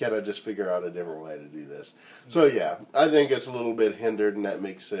 Can I just figure out a different way to do this? So yeah, I think it's a little bit hindered, and that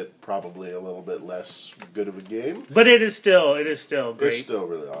makes it probably a little bit less good of a game. But it is still great. It's still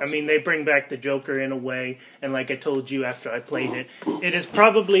really awesome. I mean, they bring back the Joker in a way, and like I told you after I played it, it is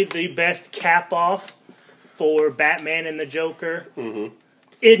probably the best cap off for Batman and the Joker. Mm-hmm.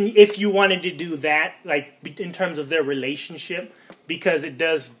 If you wanted to do that, like in terms of their relationship, because it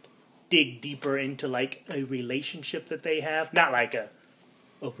does dig deeper into like a relationship that they have, not like a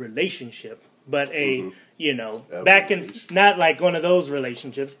relationship, but a back and not like one of those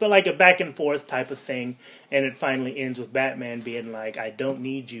relationships, but like a back and forth type of thing, and it finally ends with Batman being like, "I don't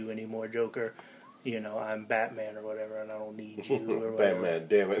need you anymore, Joker. I'm Batman or whatever, and I don't need you." Or whatever. Batman,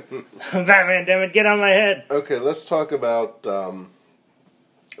 damn it! Batman, damn it! Get on my head. Okay, let's talk about the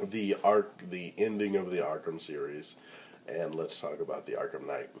ending of the Arkham series, and let's talk about the Arkham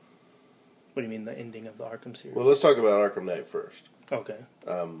Knight. What do you mean the ending of the Arkham series? Well, let's talk about Arkham Knight first. Okay.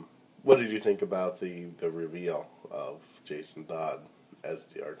 What did you think about the reveal of Jason Todd as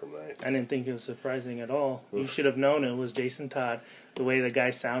the Arkham Knight? I didn't think it was surprising at all. You should have known it was Jason Todd, the way the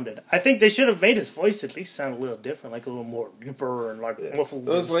guy sounded. I think they should have made his voice at least sound a little different, like a little more deeper and like muffled.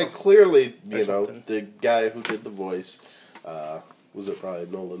 It was like clearly, the guy who did the voice. Was it probably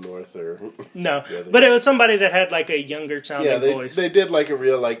Nolan North or no? But it was somebody that had like a younger sounding voice. They did like a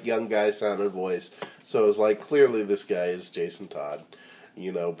real like young guy sounding voice, so it was like clearly this guy is Jason Todd.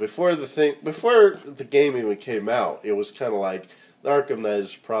 Before the game even came out, it was kind of like the Arkham Knight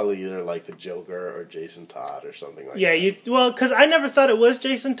is probably either like the Joker or Jason Todd or something like that. Yeah, because I never thought it was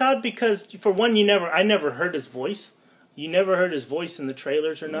Jason Todd because for one, I never heard his voice. You never heard his voice in the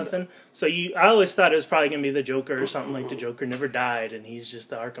trailers or nothing. So I always thought it was probably going to be the Joker or something like the Joker never died and he's just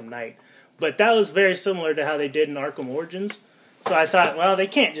the Arkham Knight. But that was very similar to how they did in Arkham Origins. So I thought, well, they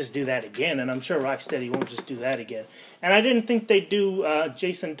can't just do that again, and I'm sure Rocksteady won't just do that again. And I didn't think they'd do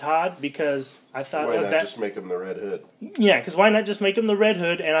Jason Todd because I thought why not just make him the Red Hood? Yeah, because why not just make him the Red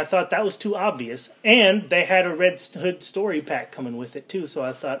Hood? And I thought that was too obvious. And they had a Red Hood story pack coming with it too, so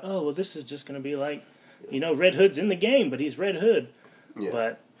I thought, oh, well, this is just going to be like, Red Hood's in the game, but he's Red Hood.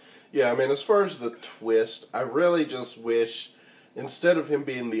 Yeah. I mean, as far as the twist, I really just wish, instead of him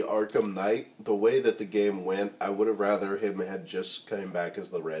being the Arkham Knight, the way that the game went, I would have rather him had just came back as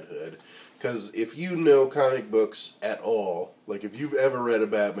the Red Hood. Because if you know comic books at all, like if you've ever read a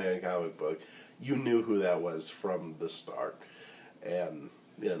Batman comic book, you knew who that was from the start. And,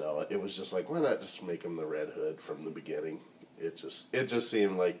 it was just like, why not just make him the Red Hood from the beginning? It just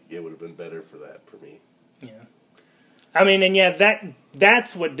seemed like it would have been better for that for me. Yeah. I mean, and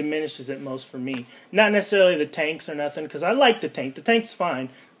that's what diminishes it most for me. Not necessarily the tanks or nothing, because I like the tank. The tank's fine.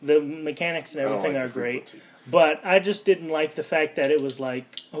 The mechanics and everything are great. But I just didn't like the fact that it was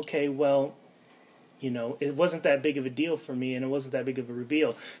like, okay, well, it wasn't that big of a deal for me, and it wasn't that big of a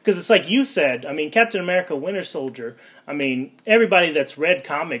reveal. Because it's like you said, I mean, Captain America Winter Soldier, I mean, everybody that's read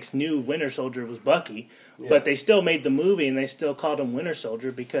comics knew Winter Soldier was Bucky, but they still made the movie, and they still called him Winter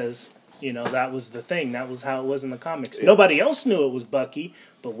Soldier because... that was the thing. That was how it was in the comics. Yeah. Nobody else knew it was Bucky,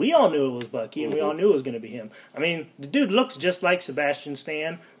 but we all knew it was Bucky, and we all knew it was going to be him. I mean, the dude looks just like Sebastian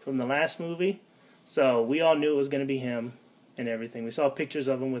Stan from the last movie, so we all knew it was going to be him and everything. We saw pictures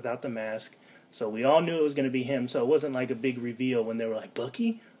of him without the mask, so we all knew it was going to be him. So it wasn't like a big reveal when they were like,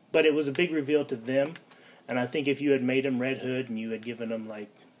 Bucky? But it was a big reveal to them, and I think if you had made him Red Hood and you had given him, like,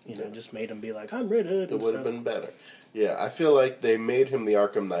 just made him be like, I'm Red Hood. It would have been better. Yeah, I feel like they made him the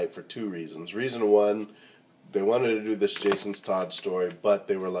Arkham Knight for two reasons. Reason one, they wanted to do this Jason Todd story, but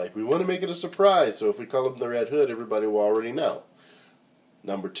they were like, we want to make it a surprise, so if we call him the Red Hood, everybody will already know.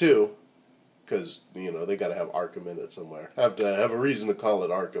 Number two, because, they got to have Arkham in it somewhere. Have to have a reason to call it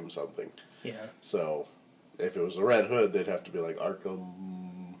Arkham something. Yeah. So, if it was the Red Hood, they'd have to be like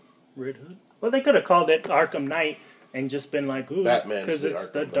Arkham Red Hood. Well, they could have called it Arkham Knight and just been like, ooh, Batman's because it's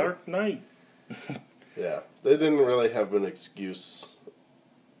Arkham the Knight. Dark Knight. Yeah, they didn't really have an excuse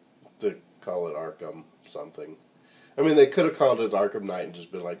to call it Arkham something. I mean, they could have called it Arkham Knight and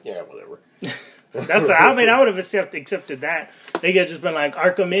just been like, yeah, whatever. I mean, I would have accepted that. They could have just been like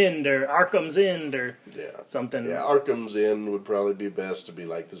Arkham End or Arkham's End or something. Yeah, Arkham's End would probably be best to be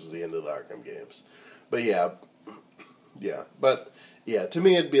like, this is the end of the Arkham games. But yeah, to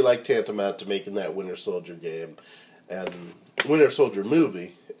me it'd be like tantamount to making that Winter Soldier game and Winter Soldier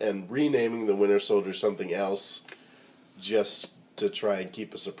movie and renaming the Winter Soldier something else just to try and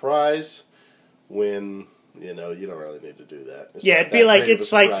keep a surprise when, you don't really need to do that. It'd be like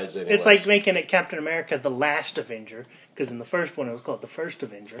it's like making it Captain America: The Last Avenger, because in the first one it was called The First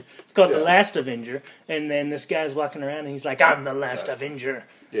Avenger. It's called The Last Avenger, and then this guy's walking around and he's like, "I'm the Last Avenger,"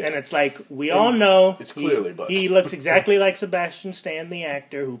 and it's like we all know it's clearly Bucky. He looks exactly like Sebastian Stan, the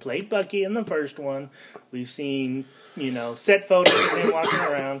actor who played Bucky in the first one. We've seen set photos of him walking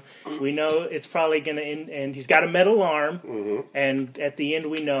around. We know it's probably going to end, and he's got a metal arm, and at the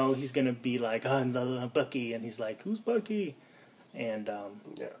end we know he's going to be like, I'm the Bucky, and he's like, who's Bucky? And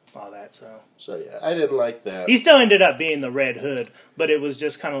all that, So yeah, I didn't like that. He still ended up being the Red Hood, but it was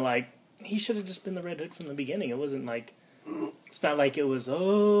just kind of like, he should have just been the Red Hood from the beginning. It wasn't like, it's not like it was,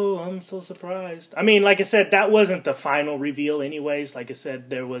 oh, I'm so surprised. I mean, like I said, that wasn't the final reveal anyways. Like I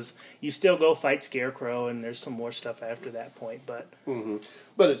said, you still go fight Scarecrow, and there's some more stuff after that point. But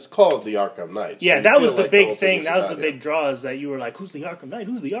But it's called the Arkham Knight. Yeah, so that was the like big thing. That was the him. big draw, is that you were like, who's the Arkham Knight?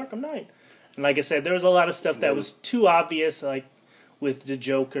 Who's the Arkham Knight? And like I said, there was a lot of stuff that was too obvious, like with the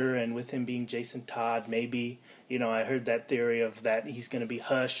Joker and with him being Jason Todd. Maybe, I heard that theory of that he's going to be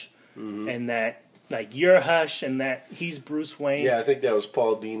Hush, and that like you're Hush and that he's Bruce Wayne. Yeah, I think that was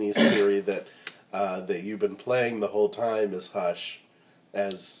Paul Dini's theory that you've been playing the whole time as Hush,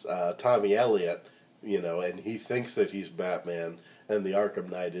 as Tommy Elliott, and he thinks that he's Batman, and the Arkham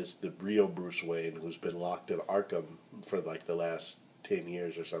Knight is the real Bruce Wayne who's been locked in Arkham for like the last 10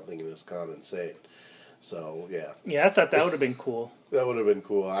 years or something and has gone insane. So, yeah. Yeah, I thought that would have been cool. That would have been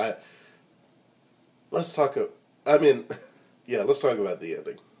cool. Let's talk about the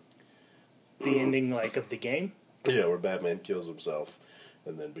ending. The ending, like, of the game? Yeah, where Batman kills himself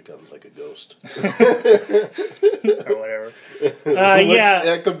and then becomes like a ghost. Or whatever.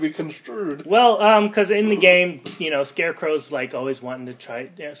 That could be construed. Well, because in the game, Scarecrow's like always wanting to try.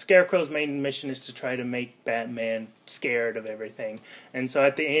 Scarecrow's main mission is to try to make Batman scared of everything. And so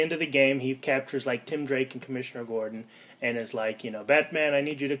at the end of the game, he captures like Tim Drake and Commissioner Gordon and is like, Batman, I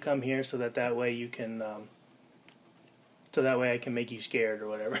need you to come here so that way you can... So that way I can make you scared or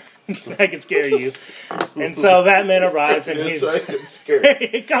whatever. I can scare you. And so Batman arrives and he's... I can scare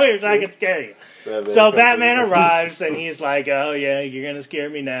you. Come here so I can scare you. Batman arrives and he's like, oh yeah, you're going to scare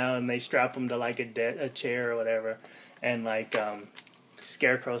me now. And they strap him to like a chair or whatever. And like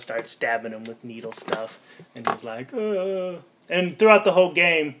Scarecrow starts stabbing him with needle stuff. And he's like, And throughout the whole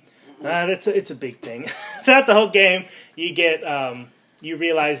game, it's a big thing. Throughout the whole game, you get... you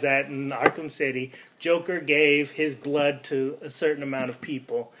realize that in Arkham City, Joker gave his blood to a certain amount of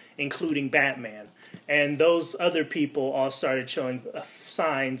people, including Batman. And those other people all started showing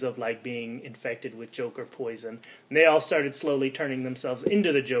signs of like being infected with Joker poison. And they all started slowly turning themselves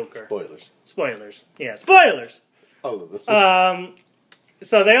into the Joker. Spoilers. Yeah, spoilers! All of them.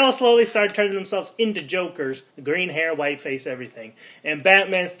 So they all slowly started turning themselves into Jokers, green hair, white face, everything. And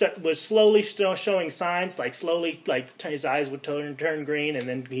Batman was slowly showing signs, like slowly, like his eyes would turn green, and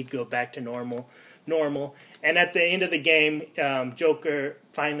then he'd go back to normal. And at the end of the game, Joker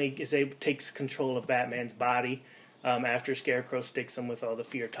finally takes control of Batman's body after Scarecrow sticks him with all the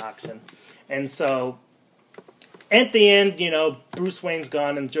fear toxin. And so at the end, Bruce Wayne's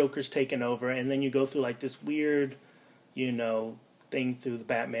gone and Joker's taken over, and then you go through like this weird, thing through the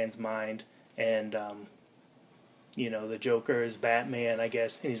Batman's mind, and the Joker is Batman, I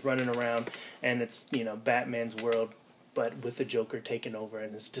guess, and he's running around, and it's Batman's world, but with the Joker taking over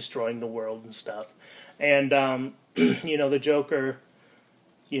and it's destroying the world and stuff, and the Joker,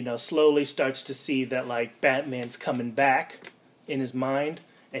 slowly starts to see that like Batman's coming back in his mind,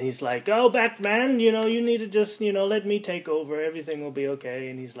 and he's like, oh Batman, you need to just let me take over, everything will be okay,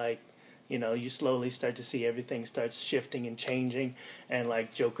 and he's like. You slowly start to see everything starts shifting and changing, and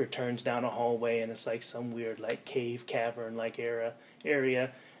like Joker turns down a hallway, and it's like some weird like cave cavern like area,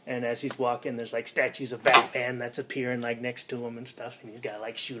 And as he's walking, there's like statues of Batman that's appearing like next to him and stuff, and he's got to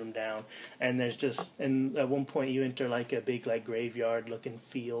like shoot him down. And there's just, and at one point you enter like a big like graveyard looking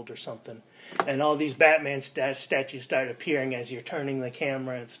field or something, and all these Batman statues start appearing as you're turning the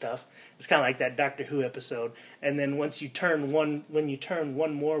camera and stuff. It's kind of like that Doctor Who episode. And then when you turn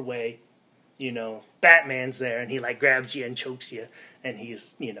one more way, you know, Batman's there, and he like grabs you and chokes you, and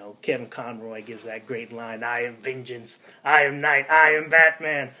he's, you know, Kevin Conroy gives that great line, "I am vengeance, I am night, I am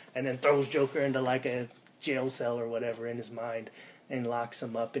Batman," and then throws Joker into like a jail cell or whatever in his mind, and locks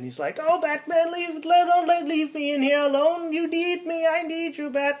him up, and he's like, "Oh, Batman, don't leave me in here alone, you need me, I need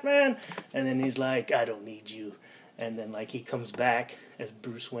you, Batman," and then he's like, "I don't need you," and then like he comes back as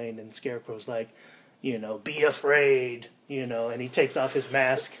Bruce Wayne, and Scarecrow's like, you know, "Be afraid," you know, and he takes off his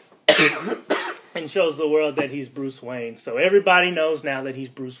mask and shows the world that he's Bruce Wayne. So everybody knows now that he's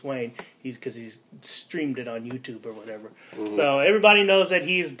Bruce Wayne. Because he's streamed it on YouTube or whatever. Mm-hmm. So everybody knows that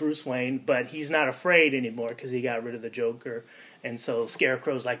he's Bruce Wayne, but he's not afraid anymore because he got rid of the Joker. And so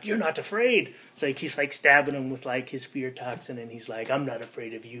Scarecrow's like, "You're not afraid." So he keeps like stabbing him with like his fear toxin, and he's like, "I'm not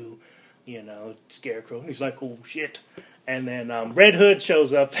afraid of you, you know, Scarecrow." And he's like, "Oh shit." And then Red Hood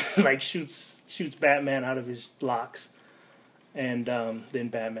shows up and like shoots Batman out of his locks. And then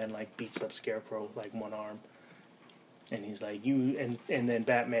Batman like beats up Scarecrow with like one arm, and he's like, "You," and then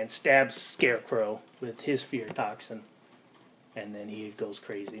Batman stabs Scarecrow with his fear toxin, and then he goes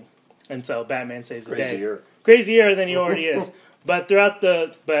crazy, and so Batman saves the day. Crazier than he already is. But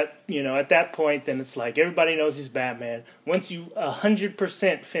you know, at that point, then it's like everybody knows he's Batman. Once you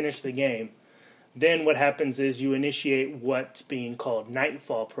 100% finish the game, then what happens is you initiate what's being called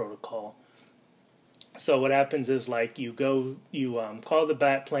Nightfall Protocol. So what happens is like you call the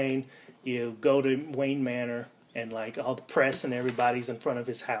Batplane, you go to Wayne Manor, and like all the press and everybody's in front of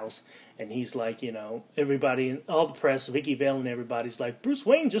his house, and he's like, you know, everybody, all the press, Vicky Vale and everybody's like, "Bruce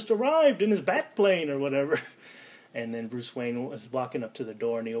Wayne just arrived in his Batplane," or whatever. And then Bruce Wayne was walking up to the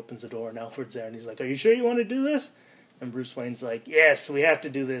door, and he opens the door, and Alfred's there, and he's like, "Are you sure you want to do this?" And Bruce Wayne's like, "Yes, we have to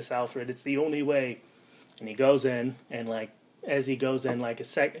do this, Alfred. It's the only way." And he goes in, and like, as he goes in, like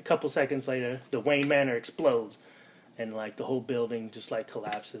a couple seconds later, the Wayne Manor explodes, and like the whole building just like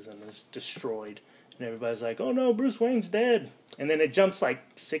collapses and is destroyed, and everybody's like, "Oh no, Bruce Wayne's dead." And then it jumps like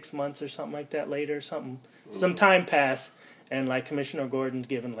 6 months or something like that later, some time pass, and like Commissioner Gordon's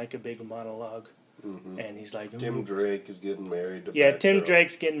given like a big monologue, and he's like, Tim Drake is getting married to Tim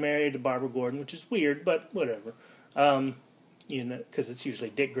Drake's getting married to Barbara Gordon, which is weird, but whatever. You know, because it's usually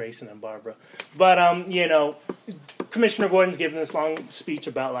Dick Grayson and Barbara. But, you know, Commissioner Gordon's giving this long speech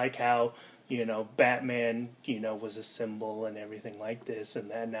about, like, how, you know, Batman, you know, was a symbol and everything like this, and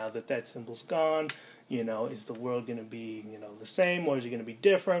that now that symbol's gone, you know, is the world going to be, you know, the same, or is it going to be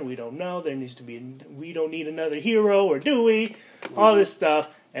different? We don't know. We don't need another hero, or do we? All this stuff.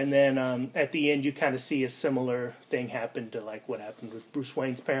 And then at the end, you kind of see a similar thing happen to like what happened with Bruce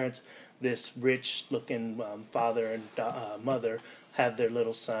Wayne's parents. This rich-looking father and mother have their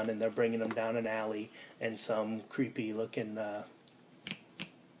little son, and they're bringing him down an alley, and some creepy-looking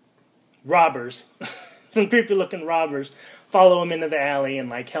robbers, follow him into the alley and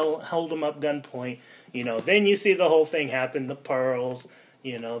like hold him up gunpoint. You know, then you see the whole thing happen, the pearls,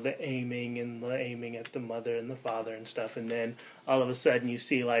 you know, the aiming at the mother and the father and stuff, and then all of a sudden you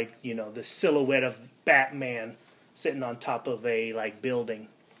see like, you know, the silhouette of Batman sitting on top of a like building,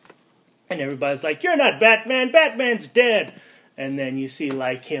 and everybody's like, "You're not Batman, Batman's dead." And then you see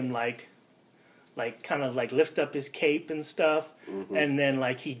like him like kind of like lift up his cape and stuff, and then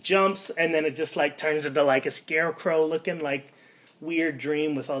like he jumps, and then it just like turns into like a scarecrow looking like weird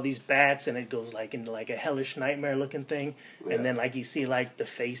dream with all these bats, and it goes like into like a hellish nightmare looking thing, and then like you see like the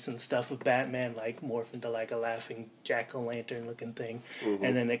face and stuff of Batman like morph into like a laughing jack-o'-lantern looking thing,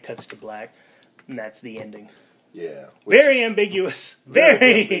 and then it cuts to black, and that's the ending. Yeah. Very ambiguous.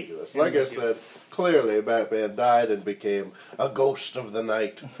 Very ambiguous. Like I said, clearly Batman died and became a ghost of the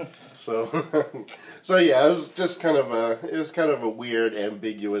night. So yeah, it was just kind of a weird,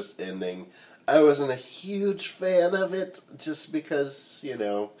 ambiguous ending. I wasn't a huge fan of it, just because, you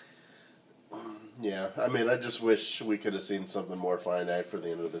know, yeah, I mean, I just wish we could have seen something more finite for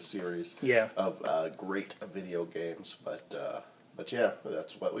the end of the series of great video games, but yeah,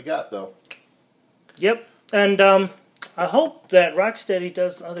 that's what we got, though. Yep, and I hope that Rocksteady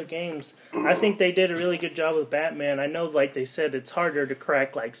does other games. I think they did a really good job with Batman. I know, like they said, it's harder to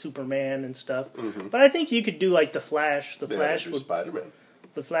crack, like, Superman and stuff, but I think you could do, like, The Flash. Spider-Man.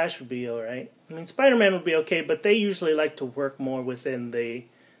 The Flash would be alright. I mean, Spider-Man would be okay, but they usually like to work more within the,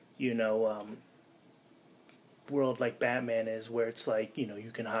 you know, world like Batman is, where it's like, you know, you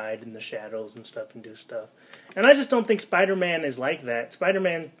can hide in the shadows and stuff and do stuff. And I just don't think Spider-Man is like that.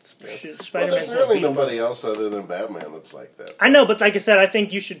 Spider-Man's well, there's really nobody else other than Batman that's like that. I know, but like I said, I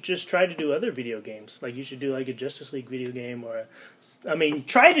think you should just try to do other video games. Like, you should do like a Justice League video game, or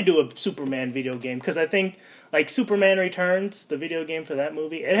try to do a Superman video game, because I think like Superman Returns, the video game for that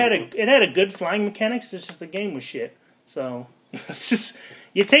movie, it had a good flying mechanics. It's just the game was shit. So it's just,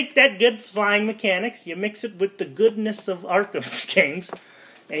 you take that good flying mechanics, you mix it with the goodness of Arkham's games,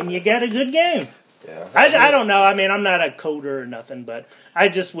 and you got a good game. Yeah, I don't know. I mean, I'm not a coder or nothing, but I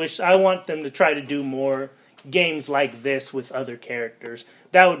just wish, I want them to try to do more games like this with other characters.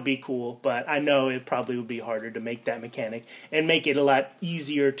 That would be cool, but I know it probably would be harder to make that mechanic and make it a lot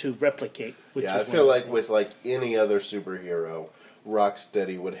easier to replicate. Yeah, I feel like with like any other superhero,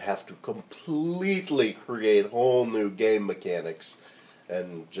 Rocksteady would have to completely create whole new game mechanics,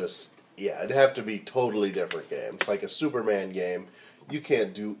 and just, yeah, it'd have to be totally different games. Like a Superman game, you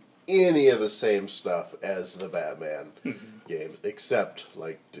can't do any of the same stuff as the Batman games, except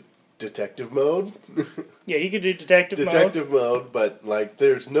like detective mode. Yeah, you could do detective mode, but like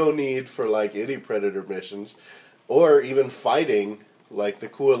there's no need for like any Predator missions, or even fighting, like the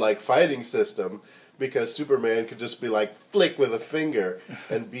cool like fighting system, because Superman could just be like flick with a finger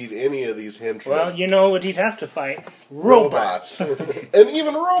and beat any of these henchmen. Well, you know what he'd have to fight? Robots. And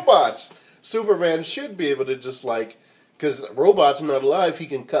even robots. Superman should be able to just like, because robots are not alive, he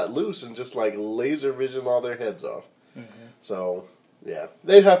can cut loose and just like laser vision all their heads off. So, yeah.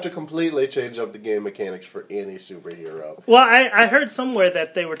 They'd have to completely change up the game mechanics for any superhero. Well, I heard somewhere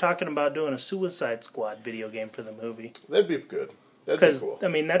that they were talking about doing a Suicide Squad video game for the movie. That'd be good. That'd be cool. I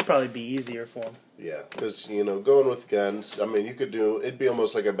mean, that'd probably be easier for them. Yeah, because, you know, going with guns, I mean, you could do, it'd be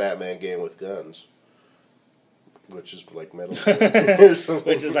almost like a Batman game with guns. Which is like Metal Gear or something.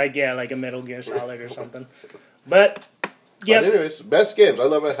 Which is like, yeah, like a Metal Gear Solid or something. But, yeah. But anyways, best games. I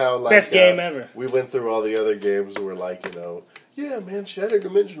love it how, like... Best game ever. We went through all the other games and we're like, you know, yeah, man, Shattered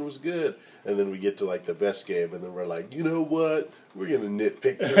Dimension was good. And then we get to, like, the best game and then we're like, you know what? We're going to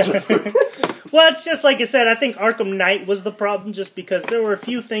nitpick this. Well, it's just like I said, I think Arkham Knight was the problem, just because there were a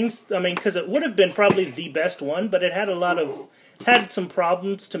few things, I mean, because it would have been probably the best one, but it had had some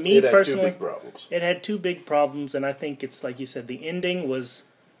problems to me personally. It had 2 big problems. It had 2 big problems, and I think it's like you said, the ending was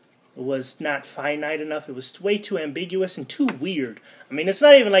not finite enough. It was way too ambiguous and too weird. I mean, it's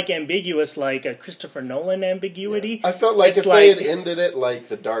not even like ambiguous like a Christopher Nolan ambiguity. Yeah. I felt like if they had ended it like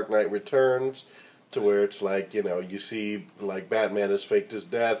The Dark Knight Returns, to where it's like, you know, you see like Batman has faked his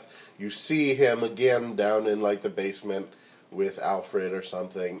death, you see him again down in like the basement with Alfred or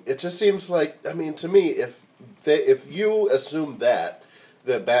something. It just seems like, I mean, to me, if you assume that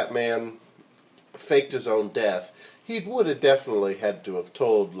Batman faked his own death, he would have definitely had to have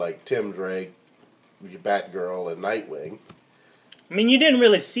told like Tim Drake, Batgirl, and Nightwing. I mean, you didn't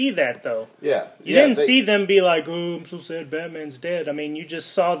really see that, though. Yeah. You didn't see them be like, oh, I'm so sad Batman's dead. I mean, you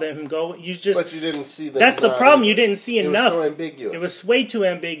just saw them go. But you didn't see them. That's the problem. You didn't see enough. It was so ambiguous. It was way too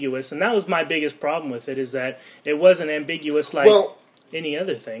ambiguous. And that was my biggest problem with it, is that it wasn't ambiguous like any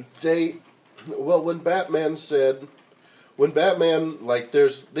other thing. When Batman, like,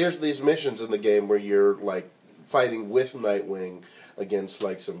 there's these missions in the game where you're, like, fighting with Nightwing against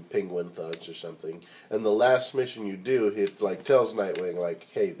like some penguin thugs or something, and the last mission you do, he like tells Nightwing like,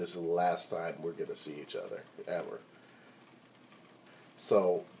 hey, this is the last time we're gonna see each other ever.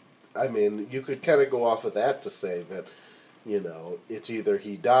 So I mean, you could kind of go off of that to say that, you know, it's either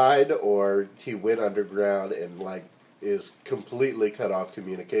he died or he went underground and like is completely cut off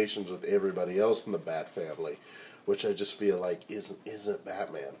communications with everybody else in the Bat family, which I just feel like isn't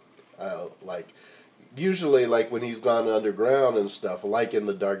Batman. Usually, like, when he's gone underground and stuff, like in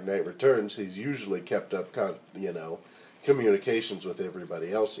The Dark Knight Returns, he's usually kept up, communications with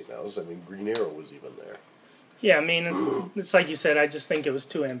everybody else he knows. I mean, Green Arrow was even there. Yeah, I mean, it's like you said, I just think it was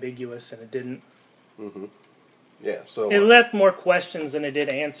too ambiguous, and it didn't... Mm-hmm. Yeah, so... It left more questions than it did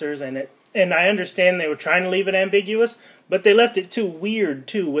answers, and I understand they were trying to leave it ambiguous, but they left it too weird,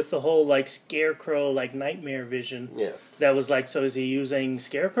 too, with the whole, like, Scarecrow, like, nightmare vision. Yeah. That was like, so is he using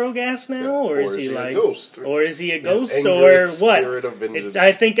Scarecrow gas now, or is he like, a ghost? Or is he a ghost, or what?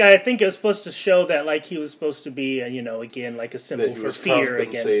 I think it was supposed to show that like he was supposed to be, again like a symbol for fear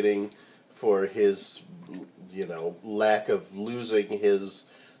again. Compensating for his, lack of losing his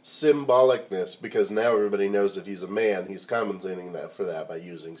symbolicness, because now everybody knows that he's a man. He's compensating for that by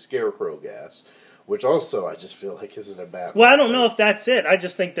using Scarecrow gas. Which also, I just feel like isn't a Batman. Well, I don't know if that's it. I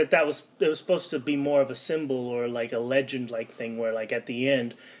just think it was supposed to be more of a symbol or like a legend-like thing where, like, at the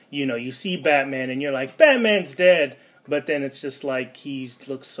end, you see Batman and you're like, Batman's dead. But then it's just like he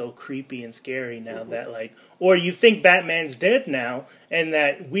looks so creepy and scary now that like, or you think Batman's dead now and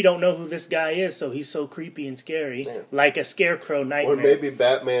that we don't know who this guy is, so he's so creepy and scary, like a scarecrow nightmare. Or maybe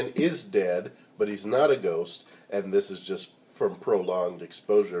Batman is dead, but he's not a ghost, and this is just from prolonged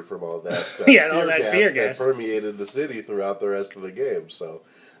exposure from all that fear gas that permeated the city throughout the rest of the game. So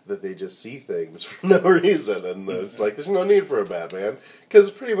that they just see things for no reason, and it's like there's no need for a Batman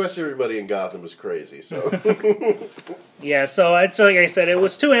because pretty much everybody in Gotham is crazy. So yeah, so it's like I said, it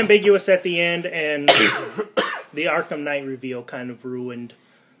was too ambiguous at the end, and the Arkham Knight reveal kind of ruined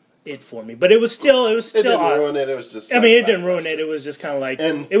it for me. But it was still it didn't ruin it. It was just. I mean, it didn't ruin it. It was just kind of like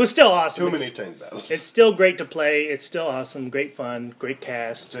it was still awesome. Too many tank battles. It's still great to play. It's still awesome. Great fun. Great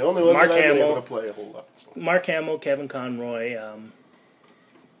cast. It's the only one that I've been able to play a whole lot. So. Mark Hamill, Kevin Conroy.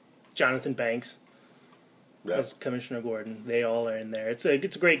 Jonathan Banks as Commissioner Gordon. They all are in there. It's a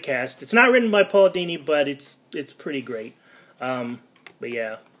great cast. It's not written by Paul Dini, but it's pretty great. But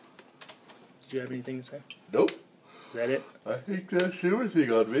yeah. Did you have anything to say? Nope. Is that it? I think that's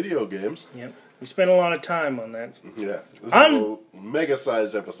everything on video games. Yep. We spent a lot of time on that. Yeah. This is a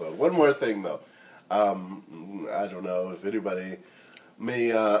mega-sized episode. One more thing, though. I don't know if anybody may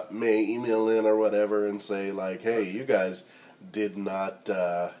email in or whatever and say, like, hey, you guys didn't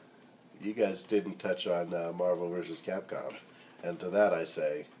touch on Marvel vs. Capcom. And to that I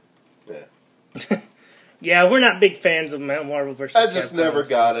say, yeah. Yeah, we're not big fans of Marvel vs. Capcom. I just never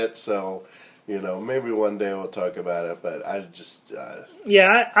got it, so, maybe one day we'll talk about it, but I just...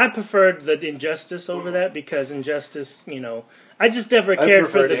 Yeah, I preferred the Injustice over that, because Injustice, I just never cared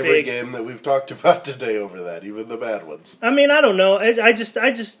for the big... I preferred every game that we've talked about today over that, even the bad ones. I mean, I don't know. I just don't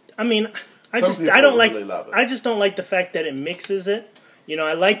like the fact that it mixes it.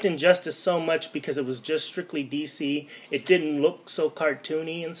 I liked Injustice so much because it was just strictly DC. It didn't look so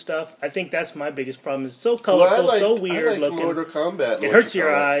cartoony and stuff. I think that's my biggest problem. It's so colorful, so weird looking. Mortal Kombat. It hurts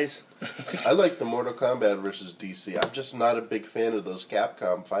your eyes. I like the Mortal Kombat versus DC. I'm just not a big fan of those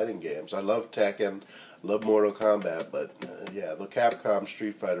Capcom fighting games. I love Tekken, love Mortal Kombat, but the Capcom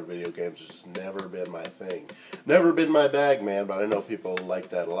Street Fighter video games have just never been my thing. Never been my bag, man, but I know people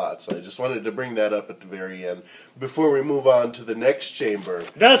like that a lot. So I just wanted to bring that up at the very end before we move on to the next chamber.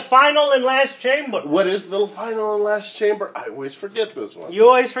 The final and last chamber. What is the final and last chamber? I always forget this one. You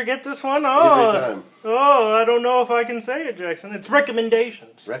always forget this one? Oh, every time. Oh, I don't know if I can say it, Jackson. It's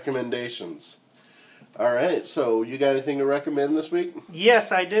recommendations. Recommendations. All right, so you got anything to recommend this week?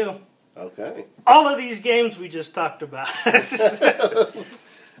 Yes, I do. Okay. All of these games we just talked about.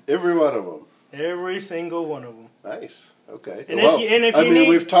 Every one of them. Every single one of them. Nice. Okay. And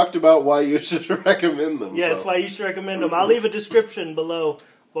we've talked about why you should recommend them. Yes, why you should recommend them. I'll leave a description below of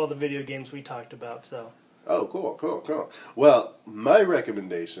all the video games we talked about. So. Oh, cool. Well, my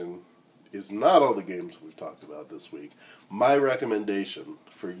recommendation is not all the games we've talked about this week. My recommendation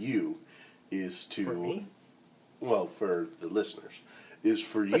for you is to... For me? Well, for the listeners. Is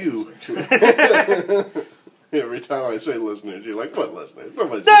for you to... Every time I say listeners, you're like, what listeners?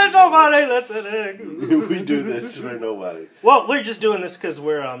 There's nobody listening. We do this for nobody. Well, we're just doing this because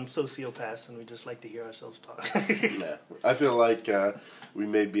we're sociopaths and we just like to hear ourselves talk. Yeah. I feel like we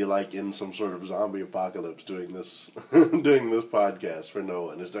may be like in some sort of zombie apocalypse doing this podcast for no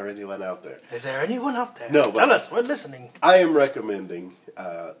one. Is there anyone out there? Is there anyone out there? No. Tell us. We're listening. I am recommending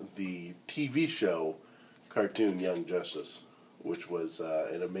the TV show cartoon Young Justice, which was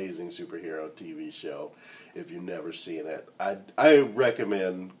an amazing superhero TV show. If you've never seen it, I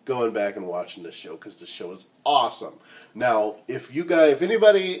recommend going back and watching this show because the show is awesome. Now, if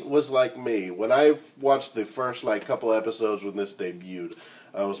anybody was like me, when I watched the first couple episodes when this debuted,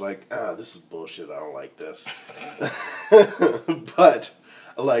 I was like, this is bullshit. I don't like this. But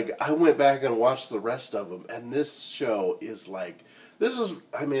I went back and watched the rest of them, and this show is like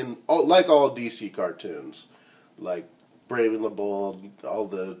all DC cartoons, like Brave and the Bold, all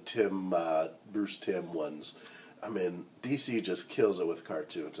the Bruce Timm ones. I mean, DC just kills it with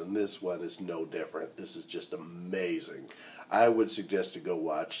cartoons, and this one is no different. This is just amazing. I would suggest to go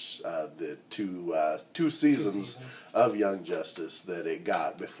watch the two seasons of Young Justice that it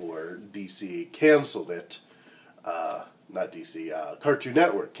got before DC canceled it. Not DC, Cartoon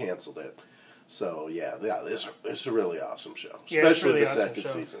Network canceled it. So it's a really awesome show, especially the second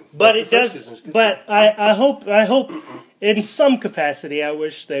season. But it does. But I hope in some capacity, I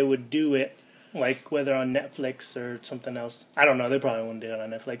wish they would do it, whether on Netflix or something else. I don't know. They probably won't do it on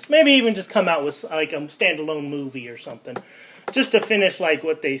Netflix. Maybe even just come out with a standalone movie or something, just to finish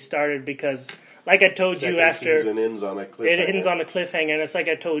what they started. Because I told you, after season ends on a cliffhanger. It ends on a cliffhanger, and it's like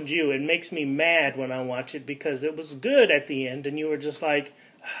I told you. It makes me mad when I watch it because it was good at the end, and you were just like,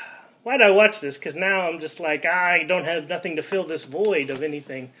 why'd I watch this? Because now I'm just like, I don't have nothing to fill this void of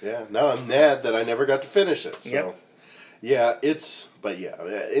anything. Yeah, now I'm mad that I never got to finish it. So, Yep. yeah,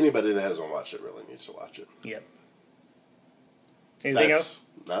 anybody that hasn't watched it really needs to watch it. Yep. Anything else?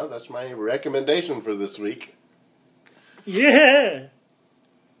 No, that's my recommendation for this week. Yeah.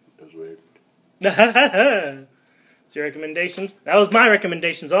 It was weird. It's your recommendations. That was my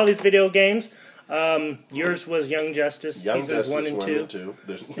recommendations. All these video games. Yours was Young Justice, Young seasons Justice 1 and 2.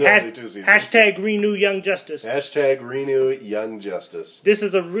 There's only 2 seasons. Hashtag renew Young Justice. Hashtag renew Young Justice. This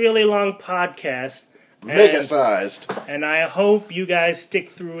is a really long podcast. Mega-sized. And I hope you guys stick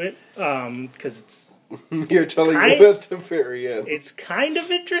through it, because it's... You're telling me at the very end. It's kind of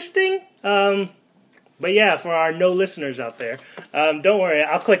interesting. But yeah, for our no listeners out there, don't worry.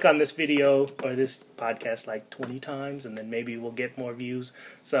 I'll click on this video or this podcast like 20 times, and then maybe we'll get more views.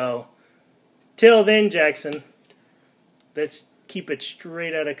 So, till then, Jackson, let's keep it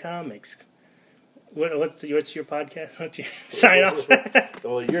straight out of comics. What's your podcast? What's your sign off?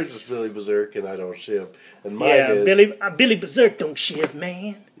 Well, yours is Billy Berserk, and I don't shiv. And mine is Billy Berserk don't shiv,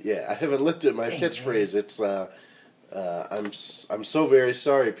 man. Yeah, I haven't looked at my catchphrase. It's I'm so very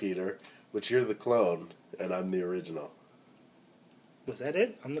sorry, Peter. But you're the clone, and I'm the original. Was that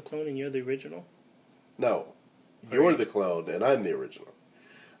it? I'm the clone and you're the original? No. You're the clone, and I'm the original.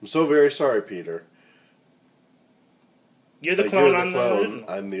 I'm so very sorry, Peter. You're the clone, I'm the original.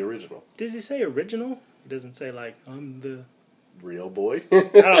 I'm the original. Does he say original? He doesn't say, like, I'm the... Real boy? I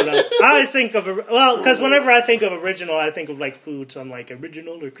don't know. I always think of... because whenever I think of original, I think of, like, food. So I'm like,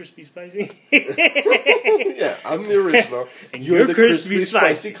 original or crispy spicy? Yeah, I'm the original. And you're the crispy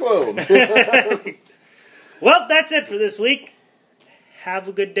spicy clone. Well, that's it for this week. Have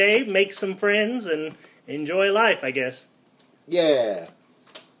a good day, make some friends, and enjoy life, I guess. Yeah.